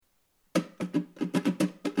We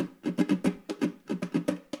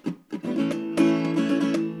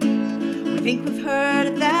think we've heard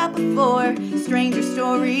of that before. Stranger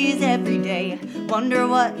stories every day. Wonder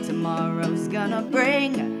what tomorrow's gonna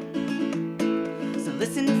bring. So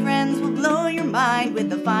listen, friends, we'll blow your mind with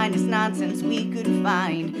the finest nonsense we could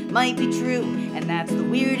find. Might be true, and that's the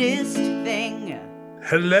weirdest thing.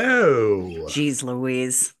 Hello. Jeez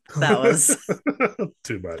Louise. That was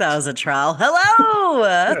too much. That was a trial. Hello.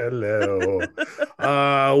 Hello.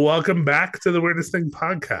 Welcome back to the Weirdest Thing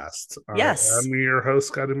podcast. Yes. I'm your host,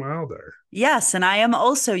 Scotty Milder. Yes, and I am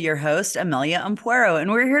also your host, Amelia Ampuero,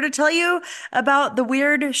 and we're here to tell you about the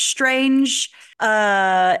weird, strange,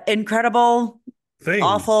 incredible,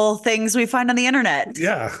 awful things we find on the internet.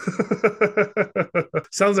 Yeah.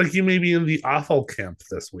 Sounds like you may be in the awful camp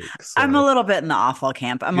this week. So. I'm a little bit in the awful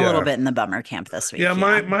camp. I'm a little bit in the bummer camp this week. Yeah,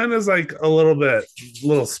 mine is like a little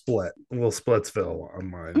split, a little splitsville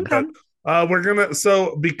on mine. Okay. But we're gonna,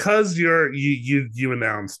 so because you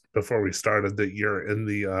announced before we started that you're in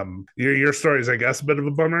the your story is, I guess, a bit of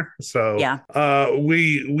a bummer. So yeah,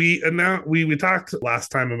 we talked last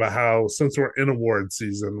time about how, since we're in award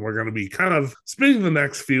season, we're gonna be kind of spending the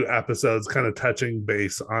next few episodes kind of touching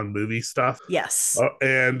base on movie stuff. Yes.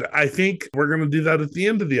 And I think we're gonna do that at the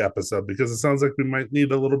end of the episode, because it sounds like we might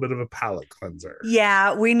need a little bit of a palate cleanser.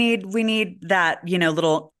 Yeah, we need that,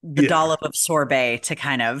 dollop of sorbet to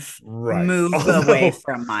kind of move away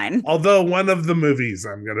from mine. Although one of the movies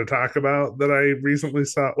I'm going to talk about that I recently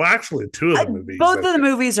saw, well, actually two of the movies. Both of the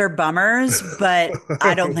movies are bummers, but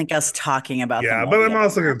I don't think us talking about them. Yeah, but I'm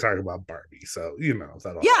also going to talk about Barbie, so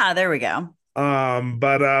that'll. Yeah, there we go.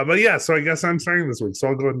 But yeah, so I guess I'm starting this week, so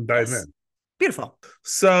I'll go ahead and dive in. Beautiful.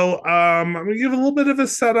 So I'm going to give a little bit of a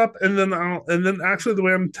setup, and then actually the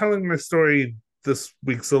way I'm telling my story this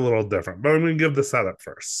week's a little different, but I'm going to give the setup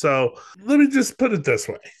first. So let me just put it this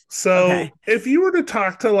way. So if you were to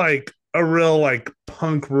talk to like a real like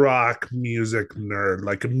punk rock music nerd,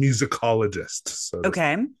 like a musicologist, so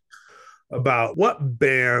about what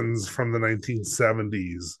bands from the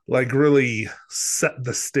 1970s like really set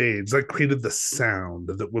the stage, like created the sound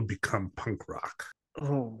that would become punk rock.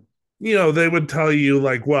 Oh. They would tell you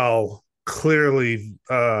like, well, clearly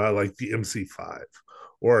like the MC5.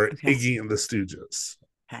 Or Iggy and the Stooges.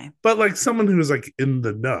 Okay. But like someone who's like in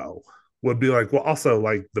the know would be like, well, also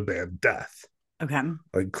like the band Death. Okay.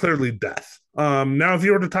 Like clearly Death. Now if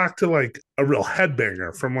you were to talk to like a real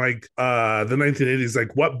headbanger from like the 1980s,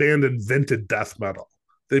 like what band invented death metal?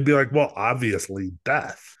 They'd be like, well, obviously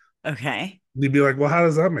Death. Okay. And you'd be like, well, how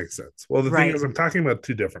does that make sense? Well, the thing is, I'm talking about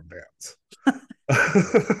two different bands.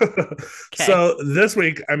 So this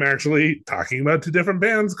week I'm actually talking about two different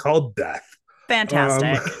bands called Death.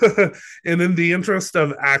 Fantastic. And in the interest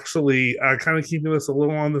of actually kind of keeping this a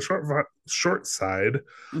little on the short side,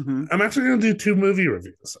 I'm actually going to do two movie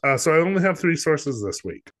reviews. So I only have three sources this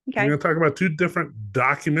week. Okay. I'm going to talk about two different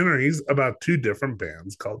documentaries about two different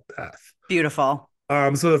bands called Death. Beautiful.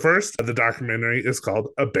 So the first, the documentary is called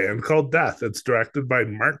A Band Called Death. It's directed by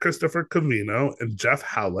Mark Christopher Covino and Jeff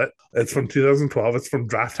Howlett. It's from 2012. It's from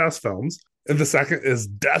Drafthouse Films. And the second is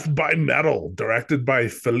Death by Metal, directed by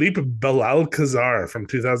Philippe Belalcazar from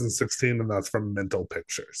 2016, and that's from Mental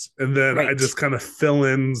Pictures. And then I just kind of fill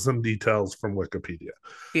in some details from Wikipedia.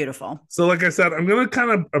 Beautiful. So like I said, I'm going to kind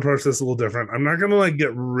of approach this a little different. I'm not going to like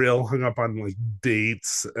get real hung up on like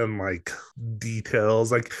dates and like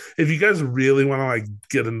details. Like if you guys really want to like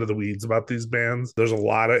get into the weeds about these bands, there's a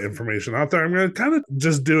lot of information out there. I'm going to kind of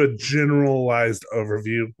just do a generalized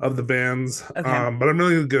overview of the bands. But I'm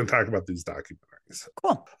really going to talk about these documentaries.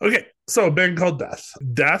 Cool. Okay, so a band called Death.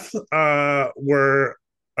 Death were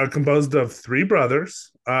composed of three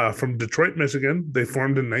brothers from Detroit, Michigan. They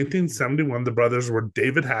formed in 1971. The brothers were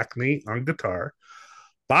David Hackney on guitar,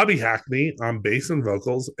 Bobby Hackney on bass and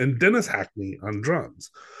vocals, and Dennis Hackney on drums.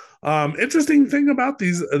 Interesting thing about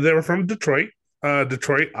these, they were from Detroit.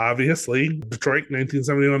 Detroit, obviously. Detroit,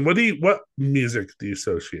 1971. What music do you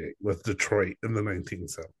associate with Detroit in the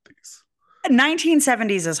 1970s?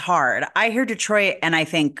 1970s is hard. I hear Detroit and I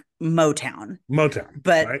think Motown.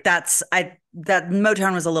 But right? that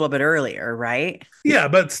Motown was a little bit earlier, right? Yeah,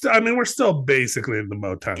 but we're still basically in the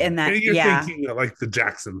Motown. In that, you're thinking of like the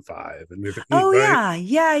Jackson 5. And right?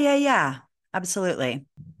 Yeah. Absolutely.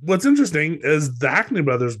 What's interesting is the Hackney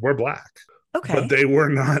brothers were black. Okay. But they were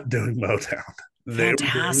not doing Motown.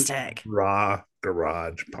 Fantastic. They were doing raw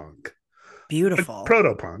garage punk. Beautiful. Like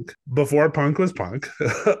proto-punk, before punk was punk.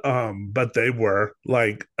 But they were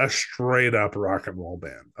like a straight up rock and roll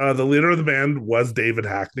band. The leader of the band was David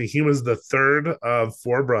Hackney. He was the third of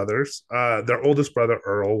four brothers. Their oldest brother,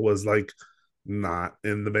 Earl, was like not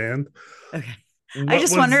in the band. Okay. I what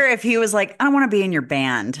just was wonder if he was like, I want to be in your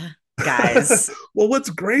band, guys. well, what's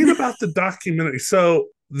great about the documentary? So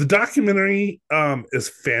the documentary is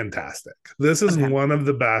fantastic. This is Okay. one of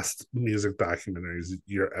the best music documentaries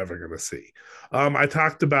you're ever going to see. I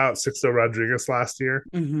talked about Sixto Rodriguez last year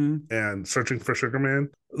Mm-hmm. and Searching for Sugar Man.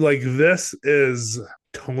 Like this is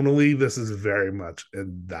tonally, this is very much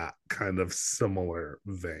in that kind of similar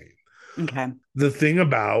vein. Okay. The thing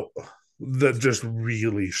about that just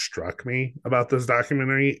really struck me about this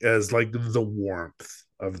documentary is like the warmth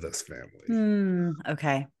of this family.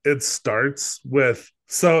 Okay. It starts with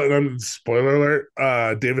so, and I'm spoiler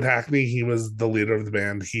alert, David Hackney, he was the leader of the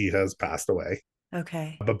band. He has passed away.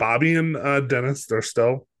 Okay. But Bobby and Dennis, they're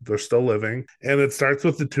still living, and it starts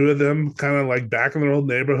with the two of them kind of like back in their old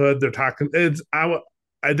neighborhood. They're talking.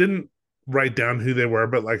 I didn't write down who they were,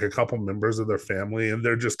 but like a couple members of their family, and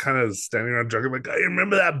they're just kind of standing around joking, like, "I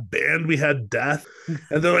remember that band we had, Death,"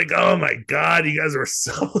 and they're like, "Oh my god, you guys were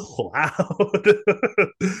so loud."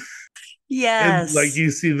 And like Yes. you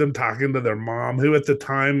see them talking to their mom, who at the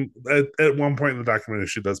time, at one point in the documentary,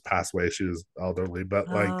 she does pass away. She was elderly, but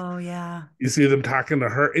like Oh, yeah. you see them talking to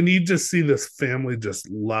her, and you just see this family just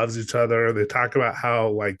loves each other. They talk about how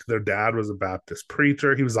like their dad was a Baptist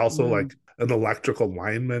preacher. He was also Mm. like an electrical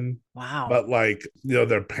lineman, Wow. but like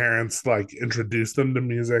their parents like introduced them to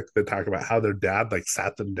music. They talk about how their dad like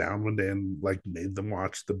sat them down one day and like made them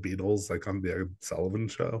watch the Beatles like on the Sullivan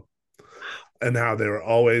Show, and how they were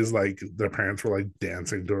always like their parents were like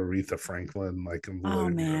dancing to Aretha Franklin like in the Oh,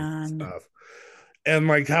 living room and man. stuff, and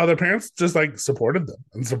like how their parents just like supported them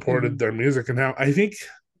and supported Hmm. their music. And how I think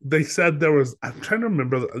they said there was, I'm trying to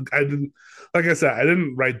remember, I didn't, like I said, I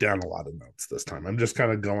didn't write down a lot of notes this time. I'm just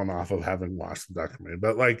kind of going off of having watched the documentary,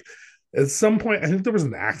 but like at some point I think there was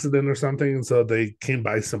an accident or something, and so they came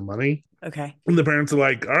by some money, Okay. and the parents are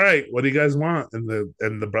like, "All right, what do you guys want?" And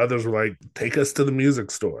the brothers were like, "Take us to the music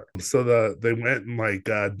store." So they went, and like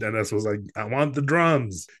Dennis was like, "I want the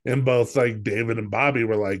drums," and both like David and Bobby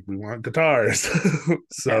were like, "We want guitars."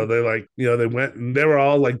 So Okay. they like they went, and they were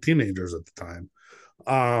all like teenagers at the time.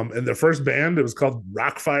 And their first band, it was called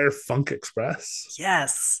Rockfire Funk Express.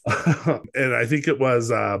 Yes. And I think it was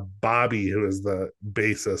Bobby, who is the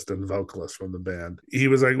bassist and vocalist from the band. He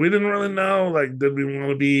was like, we didn't really know, like, did we want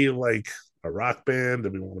to be like a rock band?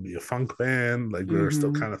 Did we want to be a funk band? Like, we were still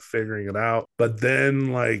Hmm. kind of figuring it out. But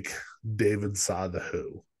then, like, David saw The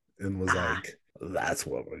Who and was Ah. like, that's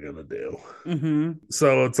what we're going to do. Hmm.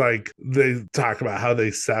 So it's like they talk about how they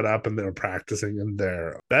set up and they were practicing in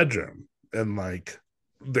their bedroom, and like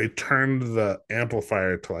they turned the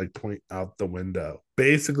amplifier to like point out the window,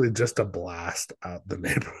 basically just to blast out the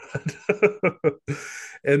neighborhood.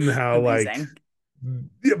 And how like Amazing.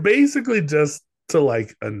 yeah, basically just to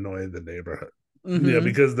like annoy the neighborhood. Yeah, Hmm.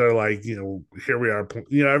 because they're like, here we are,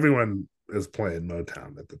 everyone is playing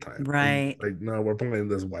Motown at the time. And Right. like, no, we're playing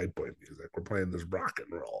this white boy music. We're playing this rock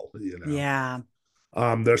and roll. Yeah.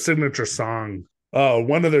 Their signature song,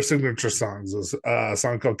 one of their signature songs is a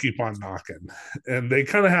song called Keep On Knocking. And they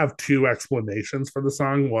kind of have two explanations for the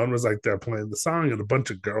song. One was like they're playing the song and a bunch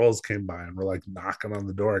of girls came by and were like knocking on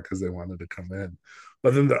the door because they wanted to come in.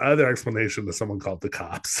 But then the other explanation is someone called the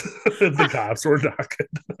cops. The cops were knocking.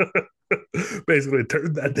 Basically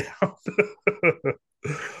turned that down.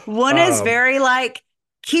 One is um, very like,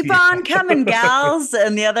 keep yeah. on coming, gals.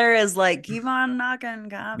 And the other is like, keep on knocking,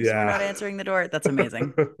 cops. We're Yeah. not answering the door. That's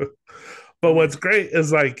amazing. But what's Amazing. great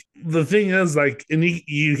is like the thing is like, and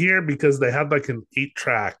you hear because they had like an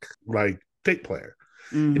 8-track like tape player,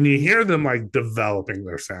 and you Hmm. hear them like developing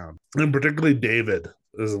their sound, and particularly David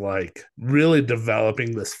is like really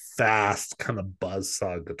developing this fast kind of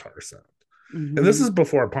buzzsaw guitar sound. And this is Hmm.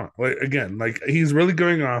 before punk. Like again, like he's really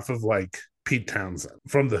going off of like Pete Townsend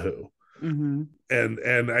from The Who. Hmm.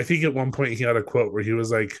 And I think at one point he had a quote where he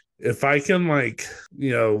was like, if I can like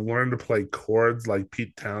learn to play chords like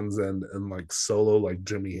Pete Townsend and like solo like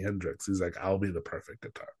Jimi Hendrix, he's like, I'll be the perfect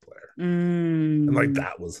guitar player. And like Mm.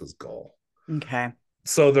 that was his goal. Okay.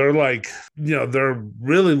 So they're like, they're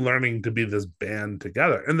really learning to be this band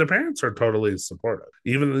together, and their parents are totally supportive,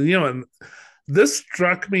 even and this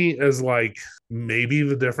struck me as like maybe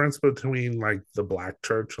the difference between like the black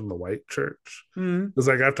church and the white church. Mm. Because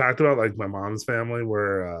like I've talked about like my mom's family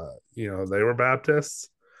where they were Baptists.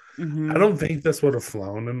 I Hmm. don't think this would have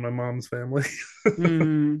flown in my mom's family.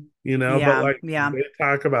 Mm. But Yeah. like Yeah. they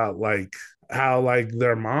talk about like how like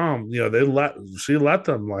their mom, she let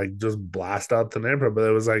them like just blast out the neighborhood, but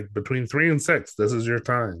it was like between 3 and 6, this is your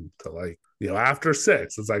time to like, after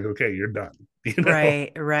 6, it's like, okay, you're done,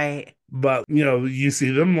 Right. Right. but you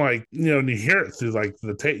see them like, and you hear it through like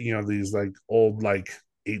the tape, these like old like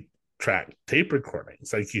eight track tape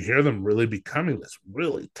recordings. Like you hear them really becoming this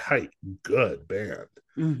really tight, good band.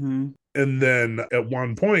 Mm-hmm. And then at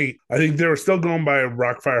one point, I think they were still going by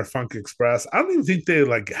Rockfire Funk Express. I don't even think they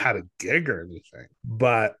like had a gig or anything.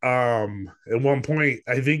 But at one point,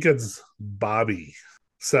 I think it's Bobby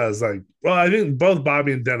says like, well, I think both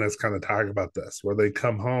Bobby and Dennis kind of talk about this, where they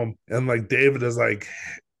come home and like David is like,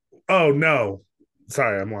 oh no,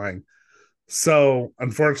 sorry, I'm lying. So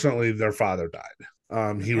unfortunately, their father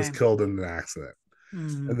died. He was Okay. killed in an accident.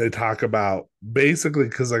 Mm. And they talk about basically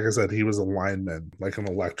because, like I said, he was a lineman, like an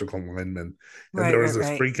electrical lineman, and Right, there was right, this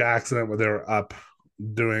right. freak accident where they were up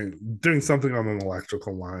doing something on an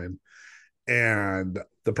electrical line, and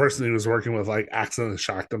the person he was working with like accidentally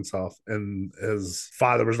shocked himself, and his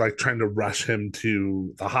father was like trying to rush him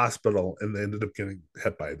to the hospital, and they ended up getting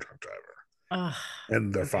hit by a drunk driver. Ugh,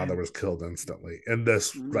 And their okay. father was killed instantly. And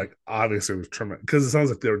this, Mm. like, obviously was traumatic because it sounds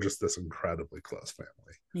like they were just this incredibly close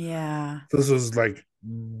family. Yeah. This was like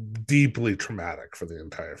deeply traumatic for the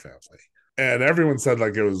entire family. And everyone said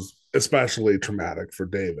like it was especially traumatic for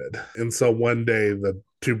David. And so one day the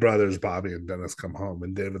two brothers, Bobby and Dennis, come home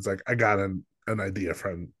and David's like, I got an idea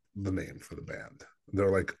for the name for the band. And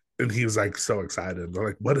they're like, and he was like so excited. They're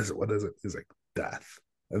like, what is it? What is it? He's like, Death.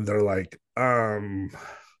 And they're like,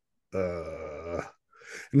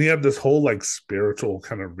 and he had this whole like spiritual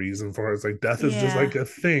kind of reason for it. It's like death is just Yeah. like a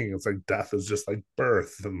thing. It's like death is just like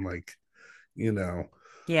birth and like, you know.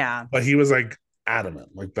 Yeah. But he was like adamant,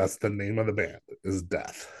 like that's the name of the band is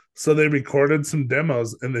Death. So they recorded some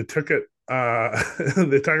demos and they took it.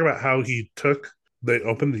 They talk about how they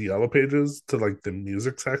opened the yellow pages to like the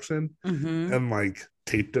music section Mm-hmm. and like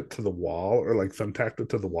taped it to the wall or like thumbtacked it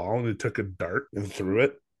to the wall and he took a dart and threw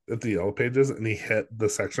it at the yellow pages and he hit the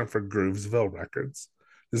section for Groovesville Records.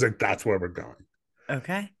 He's like, that's where we're going.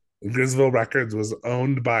 Okay. Grisville Records was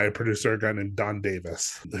owned by a producer, a guy named Don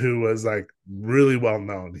Davis, who was like really well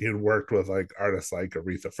known. He had worked with like artists like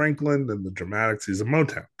Aretha Franklin and the Dramatics. He's a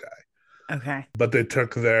Motown guy. Okay. But they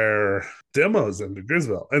took their demos into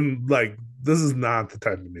Grisville. And like, this is not the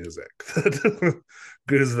type of music that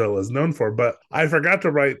Grisville is known for. But I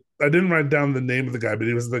didn't write down the name of the guy, but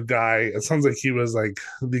he was the guy. It sounds like he was like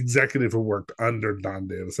the executive who worked under Don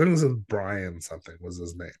Davis. I think it was Brian something was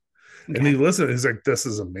his name. And he Okay. listened. He's like, "This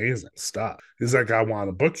is amazing stuff." He's like, "I want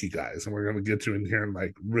to book you guys, and we're going to get you in here and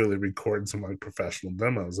like really record some like professional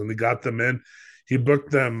demos." And he got them in. He booked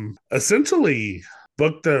them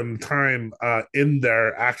time in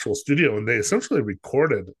their actual studio, and they essentially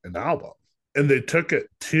recorded an album. And they took it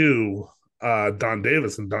to Don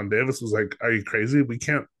Davis, and Don Davis was like, "Are you crazy? We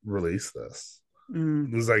can't release this."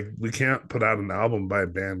 Mm. It was like, "We can't put out an album by a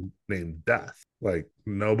band named Death. Like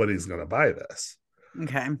nobody's going to buy this."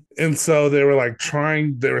 Okay. And so they were like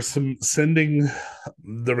sending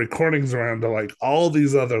the recordings around to like all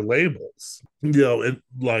these other labels,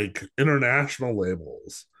 like international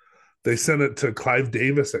labels. They sent it to Clive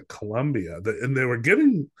Davis at Columbia, and they were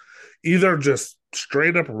getting either just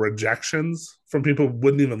straight up rejections from people who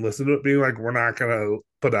wouldn't even listen to it, being like, "We're not gonna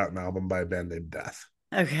put out an album by a band named Death."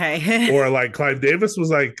 Okay. Or like Clive Davis was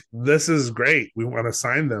like, "This is great. We want to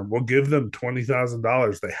sign them. We'll give them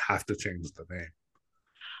 $20,000. They have to change the name."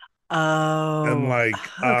 And Oh, like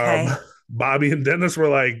okay. Bobby and Dennis were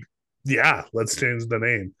like, yeah, let's change the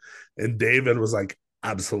name. And David was like,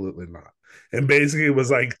 absolutely not. And basically it was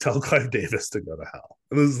like, tell Clive Davis to go to hell.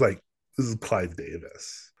 And this is Clive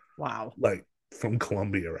Davis, Wow. like from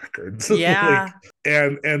Columbia Records. Like Yeah.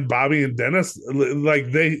 and Bobby and Dennis, like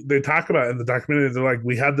they talk about it in the documentary. They're like,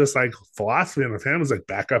 we had this like philosophy in the family, is like,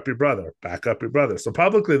 back up your brother, back up your brother. So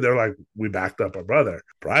publicly they're like, we backed up our brother.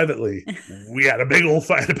 Privately, we had a big old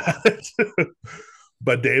fight about it.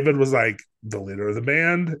 But David was like the leader of the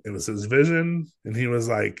band. It was his vision, and he was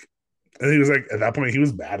like, at that point he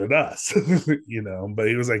was mad at us, But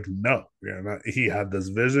he was like, no, we're not. He had this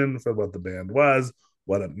vision for what the band was,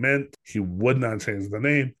 what it meant. He would not change the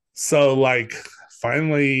name. So like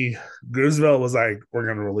finally Roosevelt was like, we're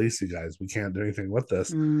gonna release you guys. We can't do anything with this.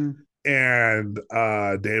 Mm. And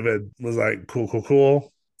David was like,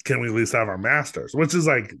 cool. Can we at least have our masters? Which is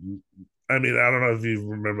like, I mean, I don't know if you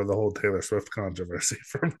remember the whole Taylor Swift controversy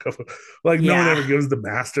from a couple, like no one Yeah. ever gives the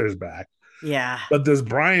masters back. Yeah. But this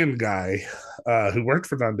Brian guy who worked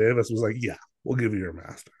for Don Davis was like, yeah, we'll give you your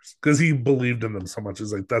masters. Because he believed in them so much.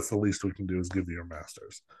 He's like, that's the least we can do is give you your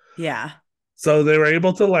masters. Yeah. So they were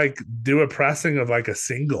able to like do a pressing of like a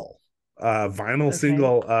single vinyl Okay.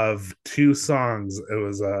 single of two songs. It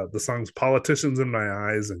was the songs Politicians in My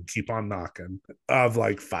Eyes and Keep on Knocking, of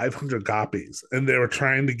like 500 copies. And they were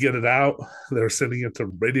trying to get it out. They were sending it to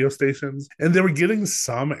radio stations and they were getting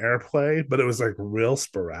some airplay, but it was like real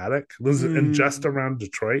sporadic. It was in just Mm, around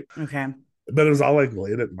Detroit, okay. but it was all like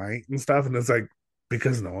late at night and stuff. And it's like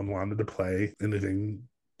because no one wanted to play anything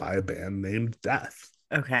by a band named Death,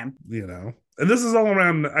 Okay. you know? And this is all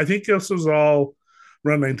around, I think this was all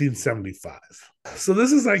around 1975. So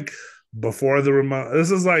this is like before the remote.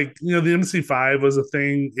 This is like, you know, the MC5 was a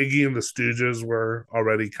thing. Iggy and the Stooges were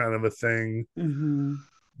already kind of a thing. Hmm.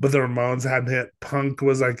 But the Ramones hadn't hit. Punk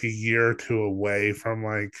was like a year or two away from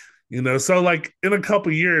like, you know, so like in a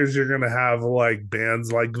couple years, you're going to have like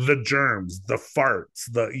bands like The Germs, The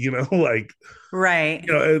Farts, the, you know, like, Right.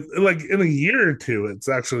 you know, like in a year or two, it's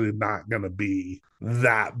actually not going to be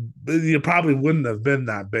that. You probably wouldn't have been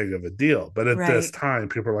that big of a deal. But at this Right. time,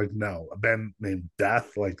 people are like, no, a band named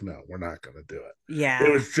Death, like, no, we're not going to do it. It Yeah.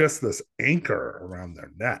 was just this anchor around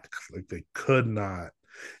their neck. Like they could not.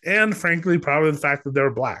 And frankly, probably the fact that they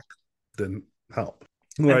were black didn't help.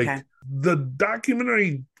 Like Okay. the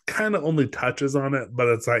documentary kind of only touches on it, but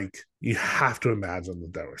it's like you have to imagine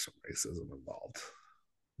that there was some racism involved.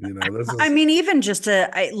 You know, this I is mean, even just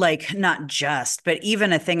like, not just, but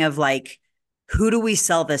even a thing of like, who do we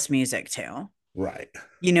sell this music to? right.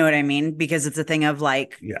 You know what I mean? Because it's a thing of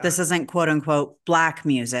like, Yeah. this isn't quote unquote black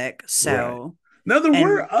music. Right. So, Now there and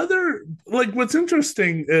were other like what's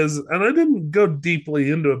interesting is, and I didn't go deeply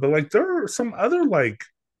into it, but like there are some other like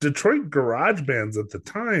Detroit garage bands at the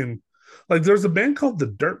time. Like there's a band called the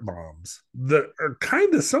Dirt Bombs that are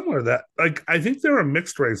kind of similar. That like I think they're a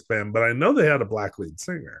mixed race band, but I know they had a black lead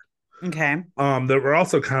singer. okay. That were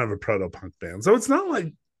also kind of a proto punk band. So it's not like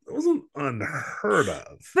it wasn't unheard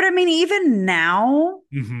of. But I mean, even now,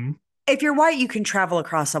 Mm-hmm. if you're white, you can travel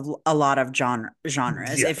across a lot of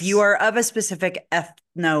genres. If you Yes, are of a specific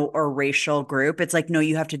ethno or racial group, it's like, no,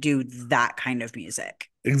 you have to do that kind of music.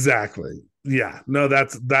 exactly. Yeah, no,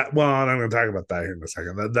 that's that. Well, I'm going to talk about that here in a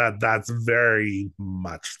second. That's very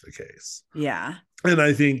much the case, Yeah. and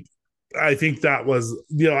I think that was,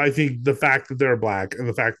 you know, I think the fact that they're black and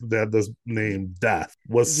the fact that they had this name Death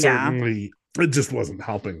was Yeah. certainly, it just wasn't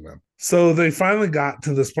helping them. So they finally got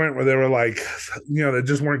to this point where they were like, you know, they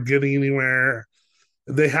just weren't getting anywhere.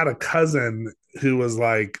 They had a cousin who was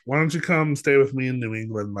like, why don't you come stay with me in New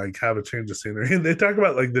England, like have a change of scenery? And they talk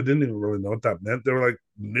about like they didn't even really know what that meant. They were like,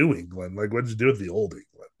 New England, like what'd you do with the old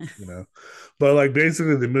England, you know? But like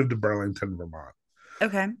basically they moved to Burlington, Vermont,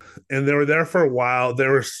 Okay. and they were there for a while. They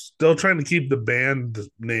were still trying to keep the band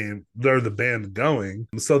name, they're the band going.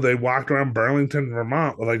 So they walked around Burlington,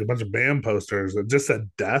 Vermont with like a bunch of band posters that just said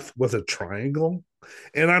Death with a triangle.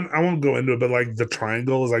 And I won't go into it, but like the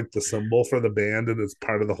triangle is like the symbol for the band, and it's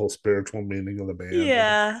part of the whole spiritual meaning of the band.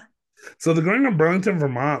 Yeah. So they're going to Burlington,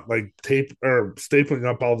 Vermont, like tape or stapling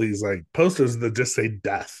up all these like posters that just say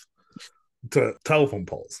Death to telephone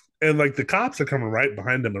poles. And like the cops are coming right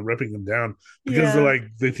behind them and ripping them down because they're Yeah. like,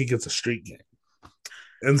 they think it's a street gang.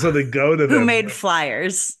 And so they go to Who them. made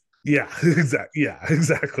flyers? Yeah, exactly. Yeah,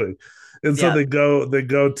 exactly. And so Yep. they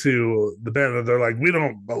go to the band and they're like, we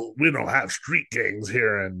don't have street gangs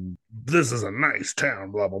here, and this is a nice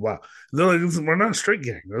town, blah blah blah. And they're like, we're not a street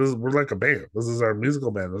gang. We're like a band. This is our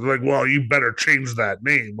musical band. And they're like, well, you better change that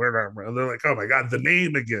name. We're not. And they're like, oh my god, the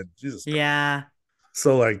name again, Jesus Christ. Yeah.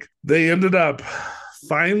 So like they ended up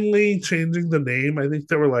finally changing the name. I think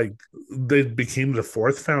they were like they became the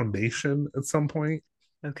Fourth Foundation at some point.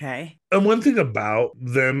 Okay. And one thing about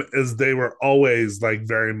them is they were always like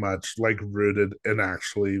very much like rooted in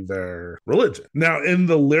actually their religion. Now, in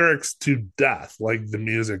the lyrics to Death, like the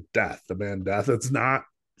music Death, the band Death, it's not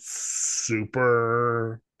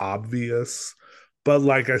super obvious. But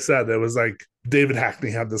like I said, it was like David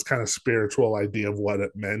Hackney had this kind of spiritual idea of what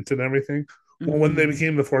it meant and everything. Well, when they Hmm.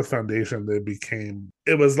 became the Fourth Foundation,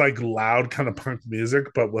 it was like loud kind of punk music,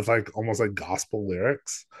 but with like almost like gospel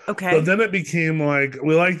lyrics. But Okay. then it became like,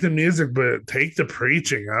 we like the music, but take the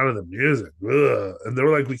preaching out of the music. Ugh. And they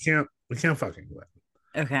were like, we can't fucking win.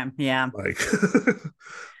 Okay. Yeah. Like,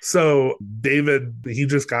 so David, he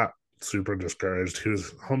just got super discouraged. He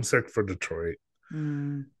was homesick for Detroit,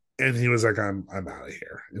 Mm. and he was like, I'm out of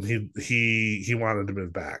here. And he wanted to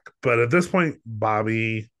move back. But at this point,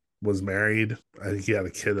 Bobby was married. I think he had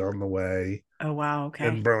a kid on the way Oh, wow. in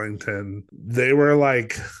Okay. Burlington. They were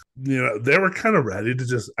like, you know, they were kind of ready to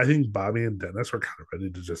just, I think Bobby and Dennis were kind of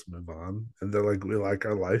ready to just move on. And they're like, we like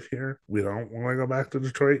our life here. We don't want to go back to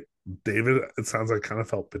Detroit. David, it sounds like, kind of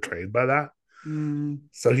felt betrayed by that. Mm.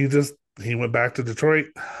 So he went back to Detroit.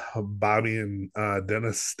 Bobby and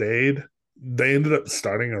Dennis stayed. they ended up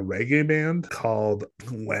starting a reggae band called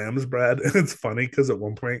Lamb's Bread. And it's funny because at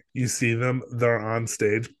one point you see them, they're on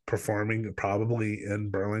stage performing probably in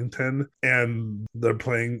Burlington, and they're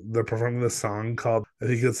performing this song called, I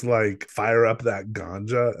think it's like Fire Up That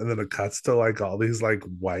Ganja. And then it cuts to like all these like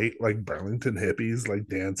white, like Burlington hippies like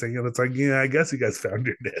dancing. And it's like, yeah, I guess you guys found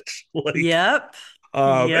your niche. Like, Yep.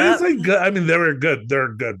 and it's Yep. like good. I mean, they were good.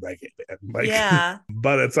 They're a good reggae band. Like, Yeah.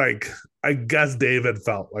 but it's like I guess David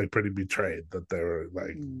felt like pretty betrayed that they were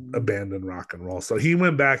like abandoned rock and roll. So he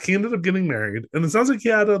went back. He ended up getting married, and it sounds like he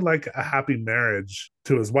had a happy marriage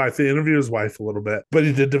to his wife. They interviewed his wife a little bit, but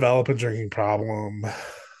he did develop a drinking problem.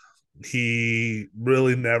 He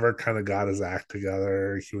really never kind of got his act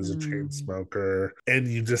together. He was a chain smoker, and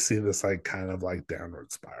you just see this like kind of like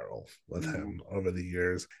downward spiral with him over the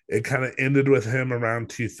years. It kind of ended with him around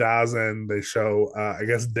 2000. They show I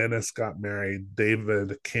guess Dennis got married.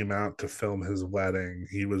 David came out to film his wedding.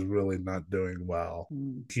 He was really not doing well.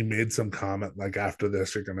 He made some comment like, after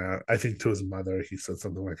this you're gonna, I think to his mother, he said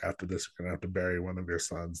something like, after this you're gonna have to bury one of your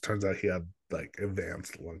sons. Turns out he had like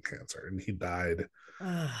advanced lung cancer, and he died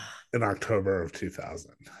in October of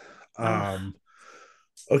 2000.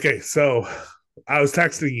 Okay, so I was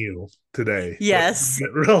texting you today. Yes.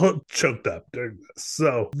 Get real choked up during this.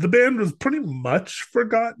 So the band was pretty much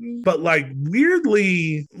forgotten, but like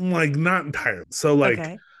weirdly, like not entirely. So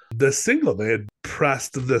like the single, they had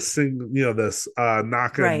pressed the single, this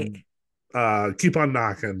knocking, Keep on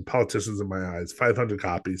Knocking, Politicians in My Eyes, 500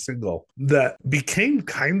 copies single that became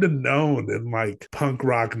kind of known in like punk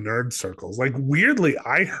rock nerd circles. Like weirdly,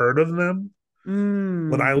 I heard of them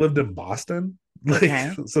when I lived in Boston.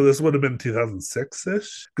 Like, so this would have been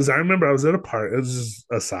 2006-ish. Because I remember I was at a party, it was just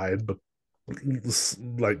a side, but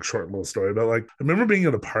like short little story, but like I remember being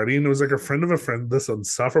at a party, and it was like a friend of a friend, this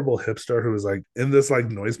insufferable hipster who was like in this like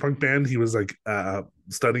noise punk band. He was like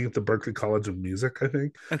studying at the Berklee College of Music, I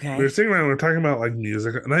think. We were sitting around, we were talking about like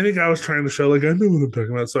music, and I think I was trying to show like I know what I'm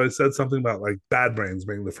talking about. So I said something about like Bad Brains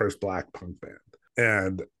being the first black punk band,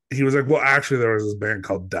 and he was like, well, actually there was this band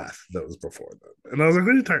called Death that was before them. And I was like,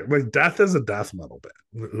 what are you talking, like Death is a death metal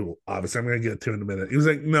band, who obviously I'm going to get to in a minute. He was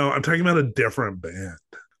like, no, I'm talking about a different band.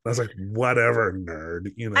 I was like, whatever,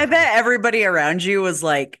 nerd. I bet everybody around you was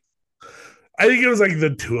like, I think it was like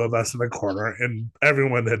the two of us in the corner, and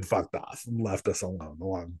everyone had fucked off and left us alone a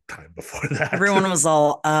long time before that. Everyone was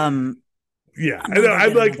all, yeah, I know.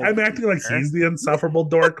 I'm acting like he's the insufferable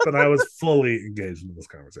dork, but I was fully engaged in this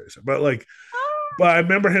conversation. But I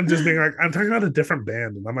remember him just being like, I'm talking about a different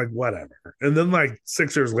band. And I'm like, whatever. And then like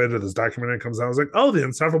 6 years later, this documentary comes out. I was like, oh, the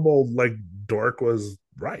insufferable like dork was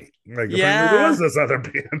right. Like, apparently there was this other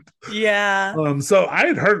band. Yeah. So I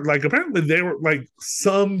had heard, like, apparently they were like,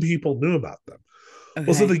 some people knew about them.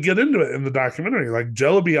 Well, so they get into it in the documentary. Like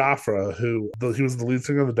Jello Biafra, he was the lead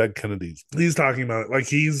singer of the Dead Kennedys. He's talking about it. Like,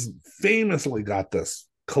 he's famously got this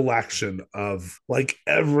collection of like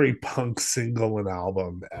every punk single and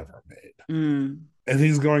album ever made. And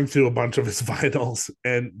he's going through a bunch of his vinyls,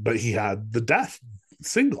 but he had the Death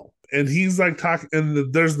single. And he's like talking,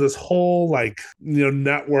 and there's this whole like,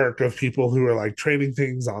 network of people who are like trading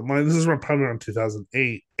things online. This is probably around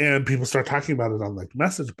 2008. And people start talking about it on like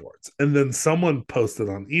message boards. And then someone posted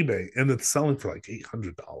on eBay, and it's selling for like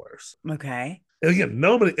 $800. Okay. And again,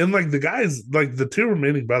 nobody, and like the guys, like the two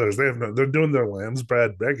remaining brothers, they're doing their Lamb's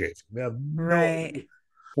Bread reggae. They have Right.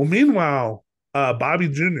 Well, meanwhile, Bobby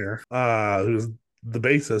Jr., who's the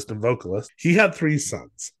bassist and vocalist, he had 3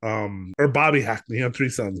 sons. Or Bobby Hackney, he had 3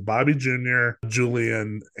 sons: Bobby Jr.,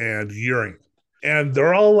 Julian, and Urian. And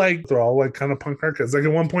they're all like kind of punk rock kids. Like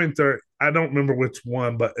at one point, I don't remember which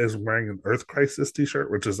one, but is wearing an Earth Crisis t-shirt,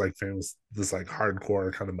 which is like famous, this like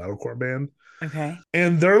hardcore kind of metalcore band. Okay.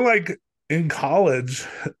 And they're like in college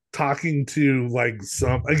talking to like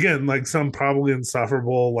some probably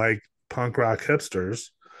insufferable like punk rock hipsters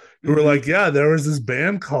who were like, yeah, there was this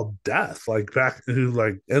band called Death, like back, who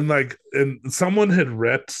like, and someone had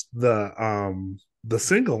ripped the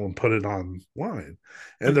single and put it online,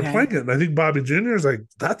 and they're playing it. And I think Bobby Jr. is like,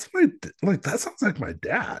 that sounds like my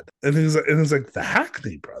dad. And it's like the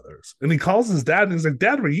Hackney brothers. And he calls his dad, and he's like,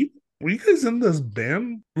 Dad, were you guys in this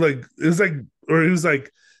band? Like, it was like, or he was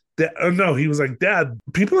like, no, he was like, Dad,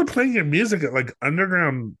 people are playing your music at like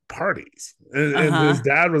underground parties. And his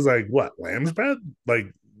dad was like, what, Lamb's Bread?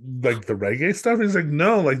 Like the reggae stuff? He's like,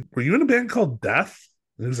 no, like, were you in a band called Death?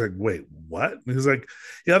 And he was like, wait, what? And he was like,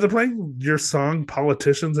 yeah, they're playing your song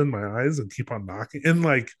Politicians in My Eyes and Keep on Knocking. And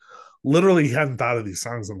like, literally, he hadn't thought of these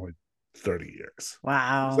songs in like 30 years.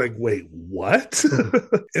 Wow. It's like, wait, what?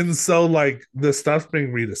 And so like the stuff's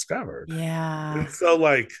being rediscovered. Yeah. And so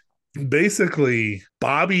like basically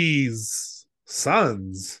Bobby's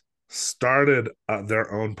sons started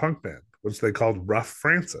their own punk band, which they called Rough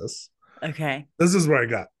Francis. Okay. This is where I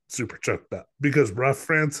got super choked up because Rough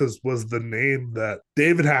Francis was the name that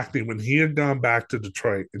David Hackney, when he had gone back to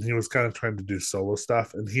Detroit and he was kind of trying to do solo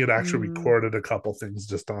stuff and he had actually Mm. recorded a couple things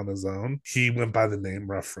just on his own, he went by the name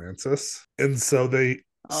Rough Francis. And so they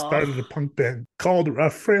Oh. started a punk band called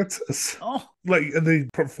Rough Francis. Oh. Like, and they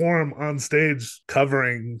perform on stage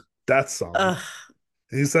covering Death songs. Ugh.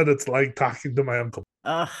 He said it's like talking to my uncle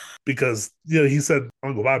Ugh. because he said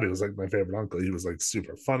Uncle Bobby was like my favorite uncle. He was like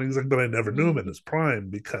super funny. He's like, but I never knew him in his prime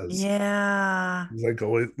because Yeah. he's like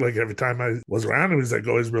always like every time I was around him, he's like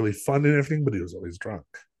always really fun and everything, but he was always drunk.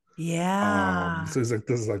 Yeah. So he's like,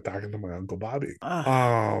 this is like talking to my Uncle Bobby.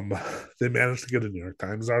 Ugh. They managed to get a New York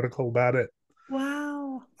Times article about it.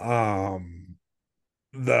 Wow. Um,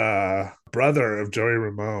 the brother of Joey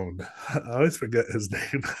Ramone, I always forget his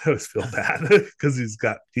name. I always feel bad because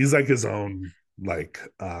he's like his own like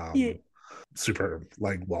Yeah. super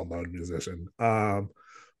like well-known musician.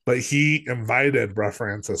 But he invited Rough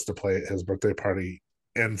Francis to play at his birthday party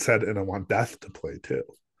and said, and I want Death to play too.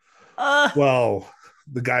 Ugh. Well,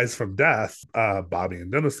 the guys from Death, Bobby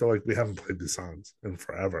and Dennis, they're like, we haven't played these songs in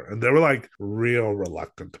forever. And they were like real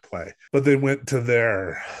reluctant to play. But they went to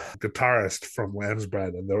their guitarist from Lamb's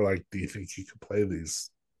Bread and they were like, do you think you could play these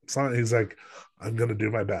songs? He's like, I'm going to do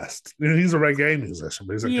my best. He's a reggae musician,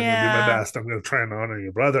 but he's like, I'm going to do my Yeah. best. I'm going to try and honor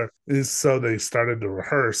your brother. And so they started to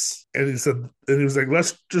rehearse. And he said, and he was like,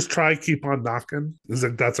 let's just try Keep On Knocking. He's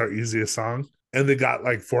like, that's our easiest song. And they got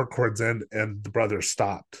like 4 chords in and the brother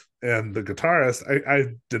stopped. And the guitarist,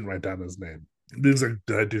 I didn't write down his name. He was like,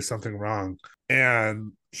 did I do something wrong?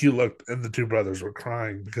 And he looked and the 2 brothers were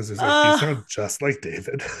crying because he's like, you Ugh. sound just like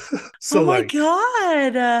David. Oh So my like,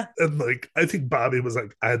 God. and like, I think Bobby was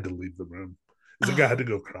like, I had to leave the room. He's like, I Oh, had to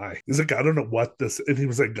go cry. He's like, I don't know what this, and he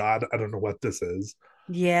was like, God, I don't know what this is,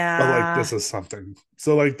 but like, yeah. this is something.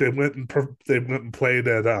 So like, they went and played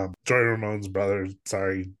at Joy Ramone's brother,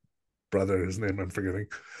 his name I'm forgetting.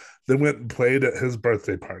 They went and played at his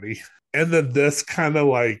birthday party. And then this kind of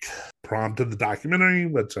like prompted the documentary,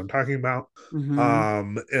 which I'm talking about.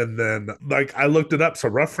 Mm-hmm. And then like I looked it up. So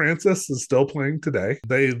Rough Francis is still playing today.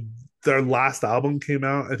 Their last album came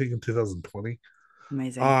out, I think, in 2020.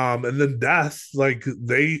 Amazing. And then Death, like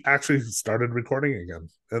they actually started recording again.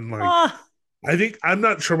 And like Oh, I think I'm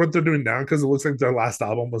not sure what they're doing now because it looks like their last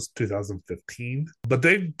album was 2015, but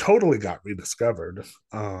they totally got rediscovered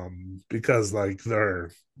because like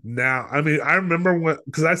they're now. I mean, I remember when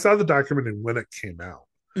because I saw the documentary when it came out,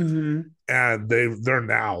 mm-hmm. and they're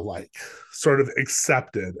now like sort of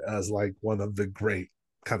accepted as like one of the great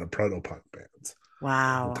kind of proto punk bands of the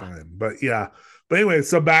Wow. time. But yeah, but anyway,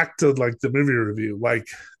 so back to like the movie review, like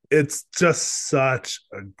it's just such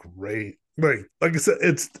a great like I said,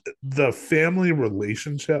 it's the family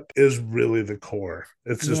relationship is really the core.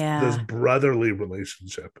 It's just this Yeah. brotherly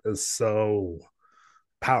relationship is so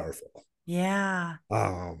powerful. Yeah.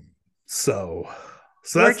 Um, so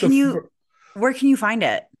Where that's can you where can you find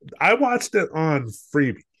it? I watched it on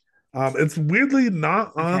Freebie. It's weirdly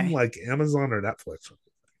not on Okay. like Amazon or Netflix,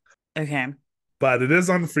 Okay. but it is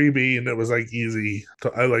on Freebie, and it was like easy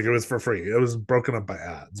to I like it was for free. It was broken up by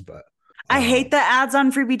ads, but I hate um, the ads on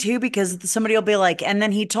Freebie too because somebody will be like, and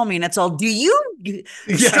then he told me, and it's all, do you yeah,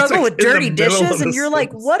 it's struggle like with in the dirty middle dishes? of a And you're like,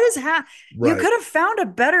 sentence, what is You right? could have found a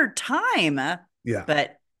better time. Yeah,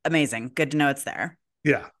 But amazing. Good to know it's there.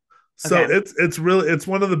 yeah. So Okay. it's really it's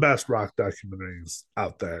one of the best rock documentaries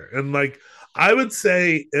out there, and like I would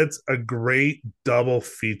say it's a great double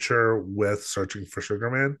feature with Searching for Sugar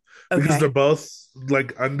Man because they're Okay. both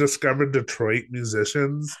like undiscovered Detroit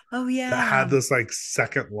musicians Oh that had yeah. this like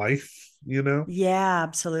second life, you know. Yeah,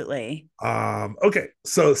 absolutely. Okay,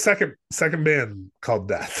 so second band called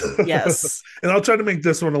Death. Yes. And I'll try to make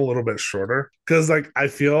this one a little bit shorter because like I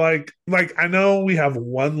feel like I know we have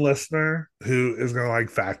one listener who is gonna like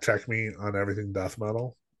fact check me on everything death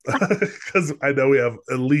metal. Because I know we have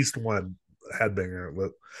at least one headbanger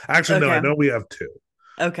with actually no, I Okay. know we have two.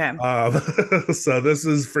 Okay. Um so this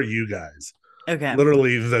is for you guys. Okay.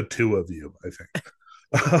 Literally the two of you, I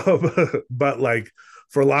think. But like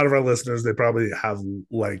for a lot of our listeners, they probably have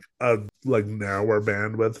like a like narrower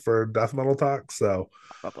bandwidth for death metal talk.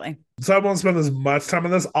 Probably. So I won't spend as much time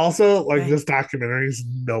on this. Also, like Okay. this documentary is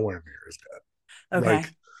nowhere near as good. Like Okay.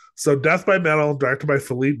 so Death by Metal, directed by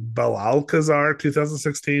Philippe Belalcazar,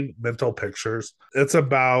 2016, Mental Pictures. It's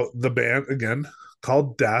about the band again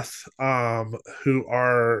called Death, who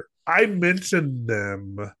are I mentioned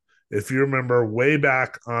them if you remember way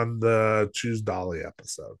back on the Choose Dolly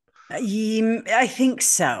episode. I think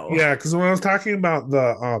so. Yeah, because when I was talking about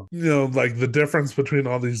the like the difference between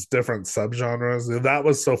all these different subgenres, that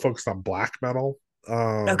was so focused on black metal.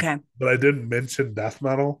 Okay. But I didn't mention death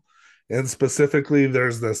metal. And specifically,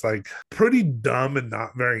 there's this like pretty dumb and not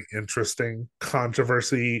very interesting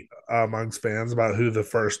controversy amongst fans about who the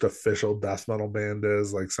first official death metal band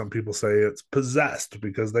is. Like some people say it's Possessed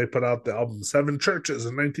because they put out the album Seven Churches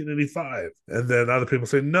in 1985. And then other people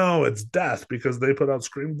say, no, it's Death because they put out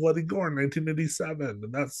Scream Bloody Gore in 1987.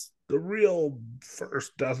 And that's the real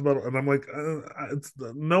first death metal. And I'm like, it's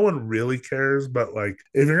no one really cares. But like,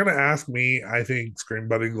 if you're gonna ask me, I think Scream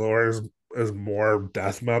Bloody Gore is more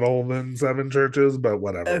death metal than Seven Churches, but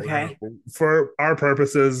whatever. Okay. For our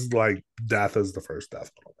purposes, like Death is the first death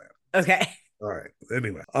metal band. Okay. All right.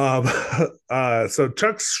 Anyway, so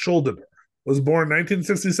Chuck Schuldiner was born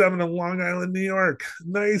 1967 in Long Island, New York.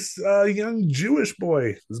 Nice young Jewish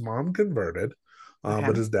boy. His mom converted. Okay.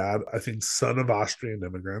 But his dad, I think, son of Austrian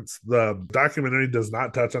immigrants. The documentary does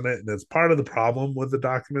not touch on it, and it's part of the problem with the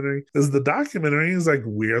documentary. Is the documentary is like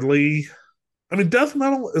weirdly, I mean, death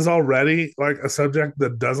metal is already like a subject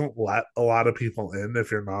that doesn't let a lot of people in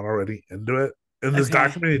if you're not already into it. And this Okay.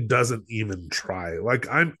 documentary doesn't even try. Like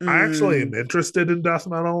I actually am Mm, interested in death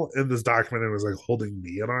metal, and this documentary was like holding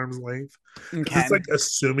me at arm's length because okay. it's like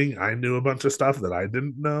assuming I knew a bunch of stuff that I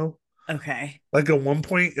didn't know. Okay. Like at one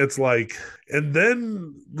point, it's like, and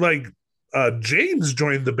then like James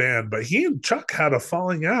joined the band, but he and Chuck had a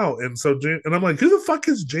falling out, and so James, and I'm like, who the fuck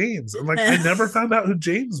is James? And like, I never found out who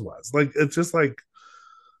James was. Like, it's just like,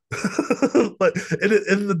 like,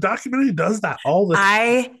 and the documentary does that all the time.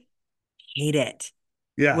 I hate it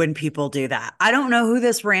Yeah, when people do that. I don't know who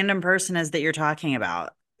this random person is that you're talking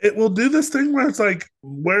about. it will do this thing where it's like,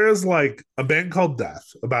 whereas like a band called Death,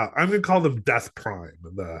 about I'm gonna call them Death Prime,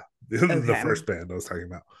 the Okay. first band I was talking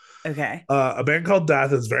about. Okay. A band called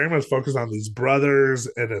Death is very much focused on these brothers,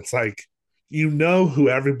 and it's like you know who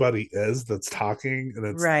everybody is that's talking, and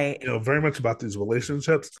it's Right. very much about these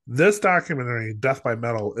relationships. This documentary, Death by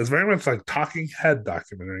Metal, is very much like talking head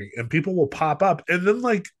documentary, and people will pop up, and then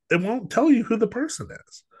like it won't tell you who the person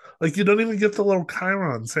is. Like you don't even get the little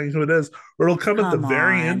chyron saying who it is, or it'll come at the Come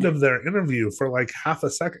very end on. of their interview for like half a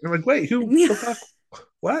second. You're like, wait, who the fuck?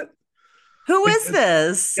 What? Who Like, is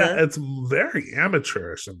this? yeah, it's very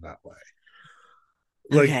amateurish in that way.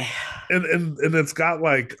 Like Okay. and it's got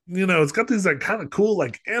like it's got these like kind of cool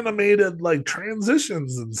like animated like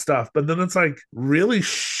transitions and stuff, but then it's like really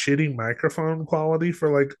shitty microphone quality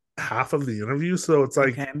for like half of the interview. So it's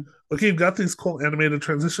like, Okay. okay, you've got these cool animated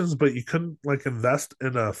transitions, but you couldn't like invest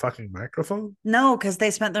in a fucking microphone. No, because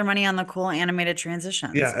they spent their money on the cool animated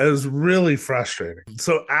transitions. Yeah, it was really frustrating.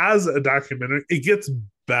 So as a documentary, it gets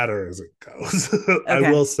better as it goes. I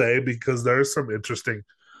Okay. will say, because there's some interesting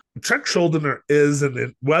Chuck Schuldiner is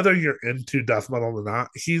whether you're into death metal or not,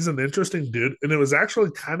 he's an interesting dude. And it was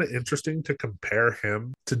actually kind of interesting to compare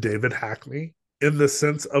him to David Hackney in the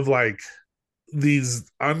sense of like these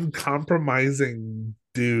uncompromising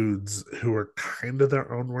dudes who are kind of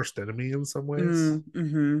their own worst enemy in some ways.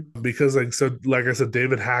 Mm-hmm. Because like I said,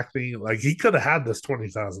 David Hackney, like he could have had this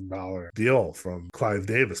 $20,000 deal from Clive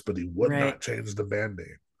Davis, but he would Right. not change the band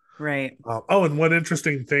name. Right. And one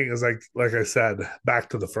interesting thing is like I said, back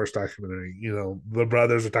to the first documentary, the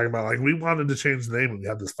brothers are talking about like we wanted to change the name and we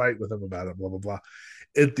had this fight with them about it, blah blah blah.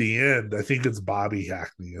 At the end, I think it's Bobby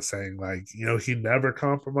Hackney is saying like, he never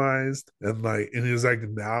compromised, and he was like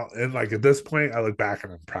now, and like at this point, I look back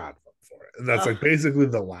and I'm proud of him for it. And that's Ugh. like basically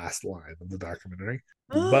the last line of the documentary.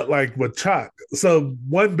 But like with Chuck, so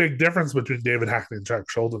one big difference between David Hackney and Chuck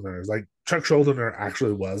Schuldiner is like Chuck Schuldiner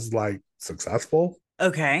actually was like successful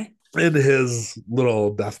Okay. in his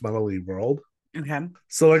little death metal world. Okay.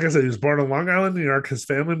 So, like I said, he was born in Long Island, New York. His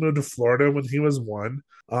family moved to Florida when he was one.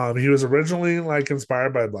 He was originally like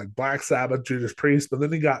inspired by like Black Sabbath, Judas Priest, but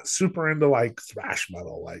then he got super into like thrash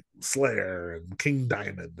metal, like Slayer and King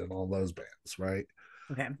Diamond and all those bands, right?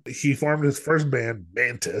 Okay. He formed his first band,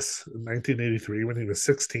 Mantis, in 1983 when he was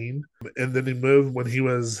 16. And then he moved when he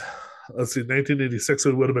was, let's see, 1986, so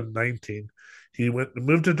he would have been 19. He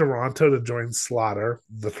moved to Toronto to join Slaughter,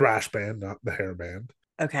 the thrash band, not the hair band.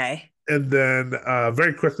 Okay. And then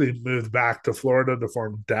very quickly moved back to Florida to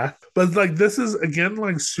form Death. But like this is again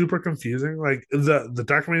like super confusing. Like the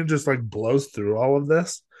documentary just like blows through all of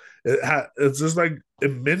this. It's just like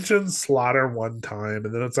it mentions Slaughter one time,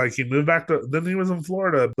 and then it's like he moved back to. Then he was in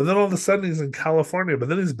Florida, but then all of a sudden he's in California, but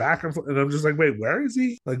then he's back in, and I'm just like, wait, where is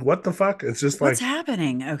he? Like, what the fuck? It's just What's like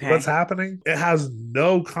happening? what's Okay. happening. It has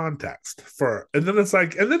no context for, and then it's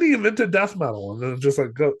like, and then he invented death metal, and then it's just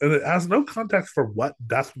like go, and it has no context for what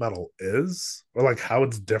death metal is or like how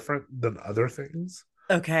it's different than other things.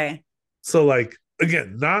 Okay. So, like,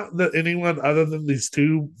 again, not that anyone other than these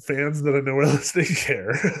two fans that I know are listening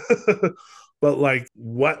care, but like,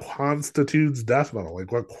 what constitutes death metal?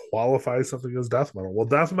 Like, what qualifies something as death metal? Well,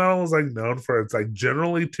 death metal is like known for it's like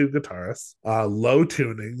generally two guitarists, low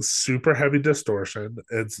tuning, super heavy distortion.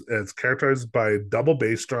 It's characterized by double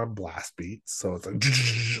bass drum blast beats, so it's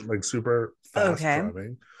like like super fast Okay.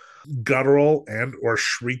 drumming, guttural and or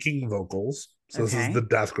shrieking vocals. So this is the Okay.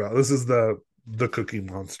 death growl. This is the Cookie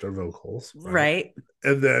Monster vocals, right? Right.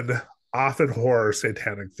 And then often horror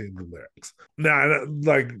satanic themed lyrics. Now,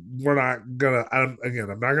 like, we're not gonna. I'm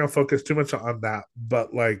not gonna focus too much on that.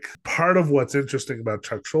 But like, part of what's interesting about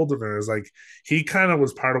Chuck Schuldiner is like he kind of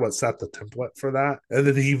was part of what set the template for that, and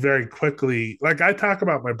then he very quickly, like, I talk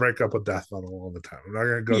about my breakup with death metal all the time. I'm not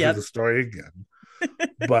gonna go through the Yep. story again,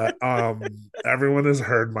 but everyone has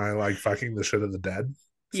heard my like fucking the shit of the dead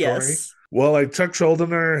story. Yes. Well, like Chuck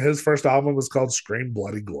Schuldiner, his first album was called Scream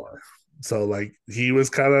Bloody Gore. So like he was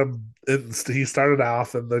kind of he started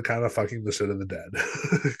off in the kind of fucking the shit of the dead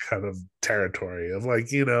kind of territory of like,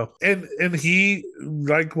 and he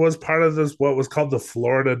like was part of this what was called the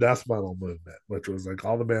Florida death metal movement, which was like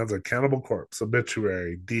all the bands like Cannibal Corpse,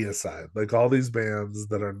 Obituary, Deicide, like all these bands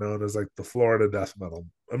that are known as like the Florida death metal,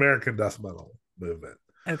 American death metal movement.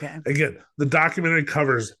 Okay. Again, the documentary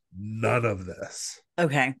covers none of this.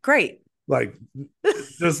 Okay. Great. Like,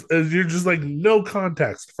 just you're just like no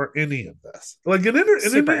context for any of this. Like in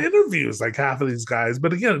Super. interviews, like half of these guys,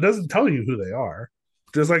 but again, it doesn't tell you who they are.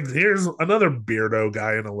 Just like here's another beardo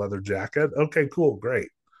guy in a leather jacket. Okay, cool, great.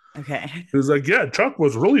 Okay. Who's like, yeah, Chuck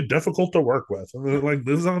was really difficult to work with, and then it like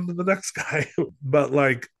moves on to the next guy. But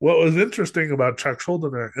like, what was interesting about Chuck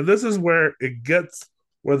Schuldiner, and this is where it gets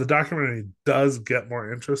where the documentary does get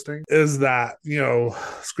more interesting, is that,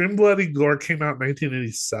 Scream Bloody Gore came out in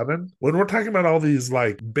 1987. When we're talking about all these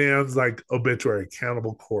like bands like Obituary,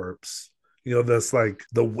 Cannibal Corpse, this like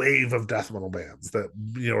the wave of death metal bands that,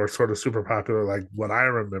 are sort of super popular, like what I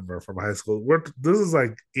remember from high school. This is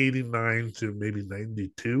like 89 to maybe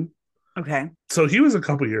 92. Okay. So he was a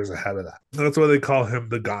couple years ahead of that. That's why they call him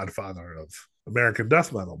the godfather of American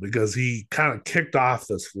death metal, because he kind of kicked off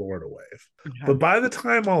this Florida wave. Okay. But by the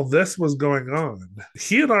time all this was going on,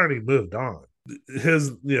 he had already moved on.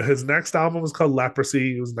 His next album was called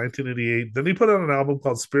Leprosy. It was 1988. Then he put out an album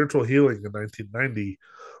called Spiritual Healing in 1990,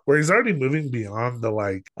 where he's already moving beyond the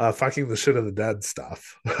like fucking the shit of the dead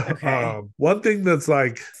stuff. Okay. One thing that's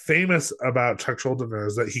like famous about Chuck Schuldiner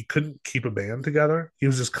is that he couldn't keep a band together. He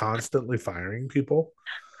was just constantly firing people.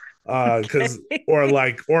 Because Okay. or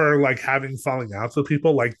like having falling outs with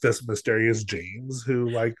people like this mysterious James, who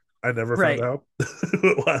like I never found Right. out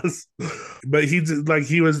who it was. But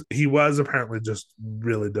he was apparently just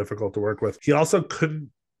really difficult to work with.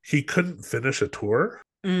 He couldn't finish a tour.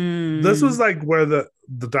 This was Mm. like where the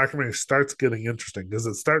documentary starts getting interesting, because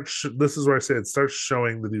this is where I say it starts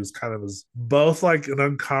showing that he was kind of as both like an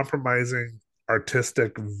uncompromising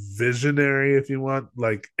artistic visionary, if you want,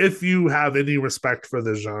 like if you have any respect for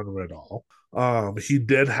the genre at all. He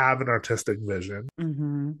did have an artistic vision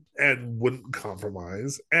Mm-hmm. and wouldn't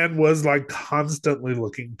compromise, and was like constantly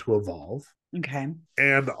looking to evolve, Okay.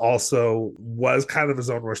 and also was kind of his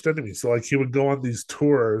own worst enemy. So like he would go on these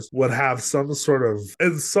tours, would have some sort of,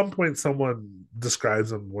 at some point someone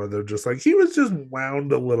describes him where they're just like, he was just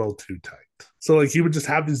wound a little too tight. So like he would just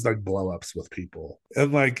have these like blow ups with people.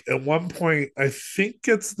 And like at one point, I think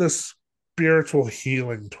it's this Spiritual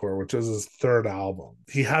Healing tour, which is his third album,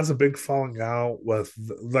 he has a big falling out with,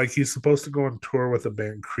 like, he's supposed to go on tour with the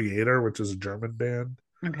band Creator, which is a German band.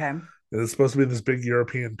 Okay. It's supposed to be this big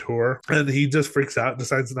European tour, and he just freaks out,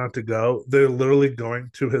 decides not to go. They're literally going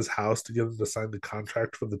to his house to get him to sign the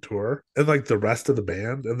contract for the tour, and like the rest of the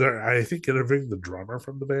band, and they're, I think, interviewing the drummer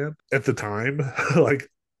from the band at the time. Like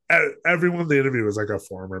everyone in the interview was like a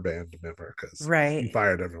former band member, because he Right.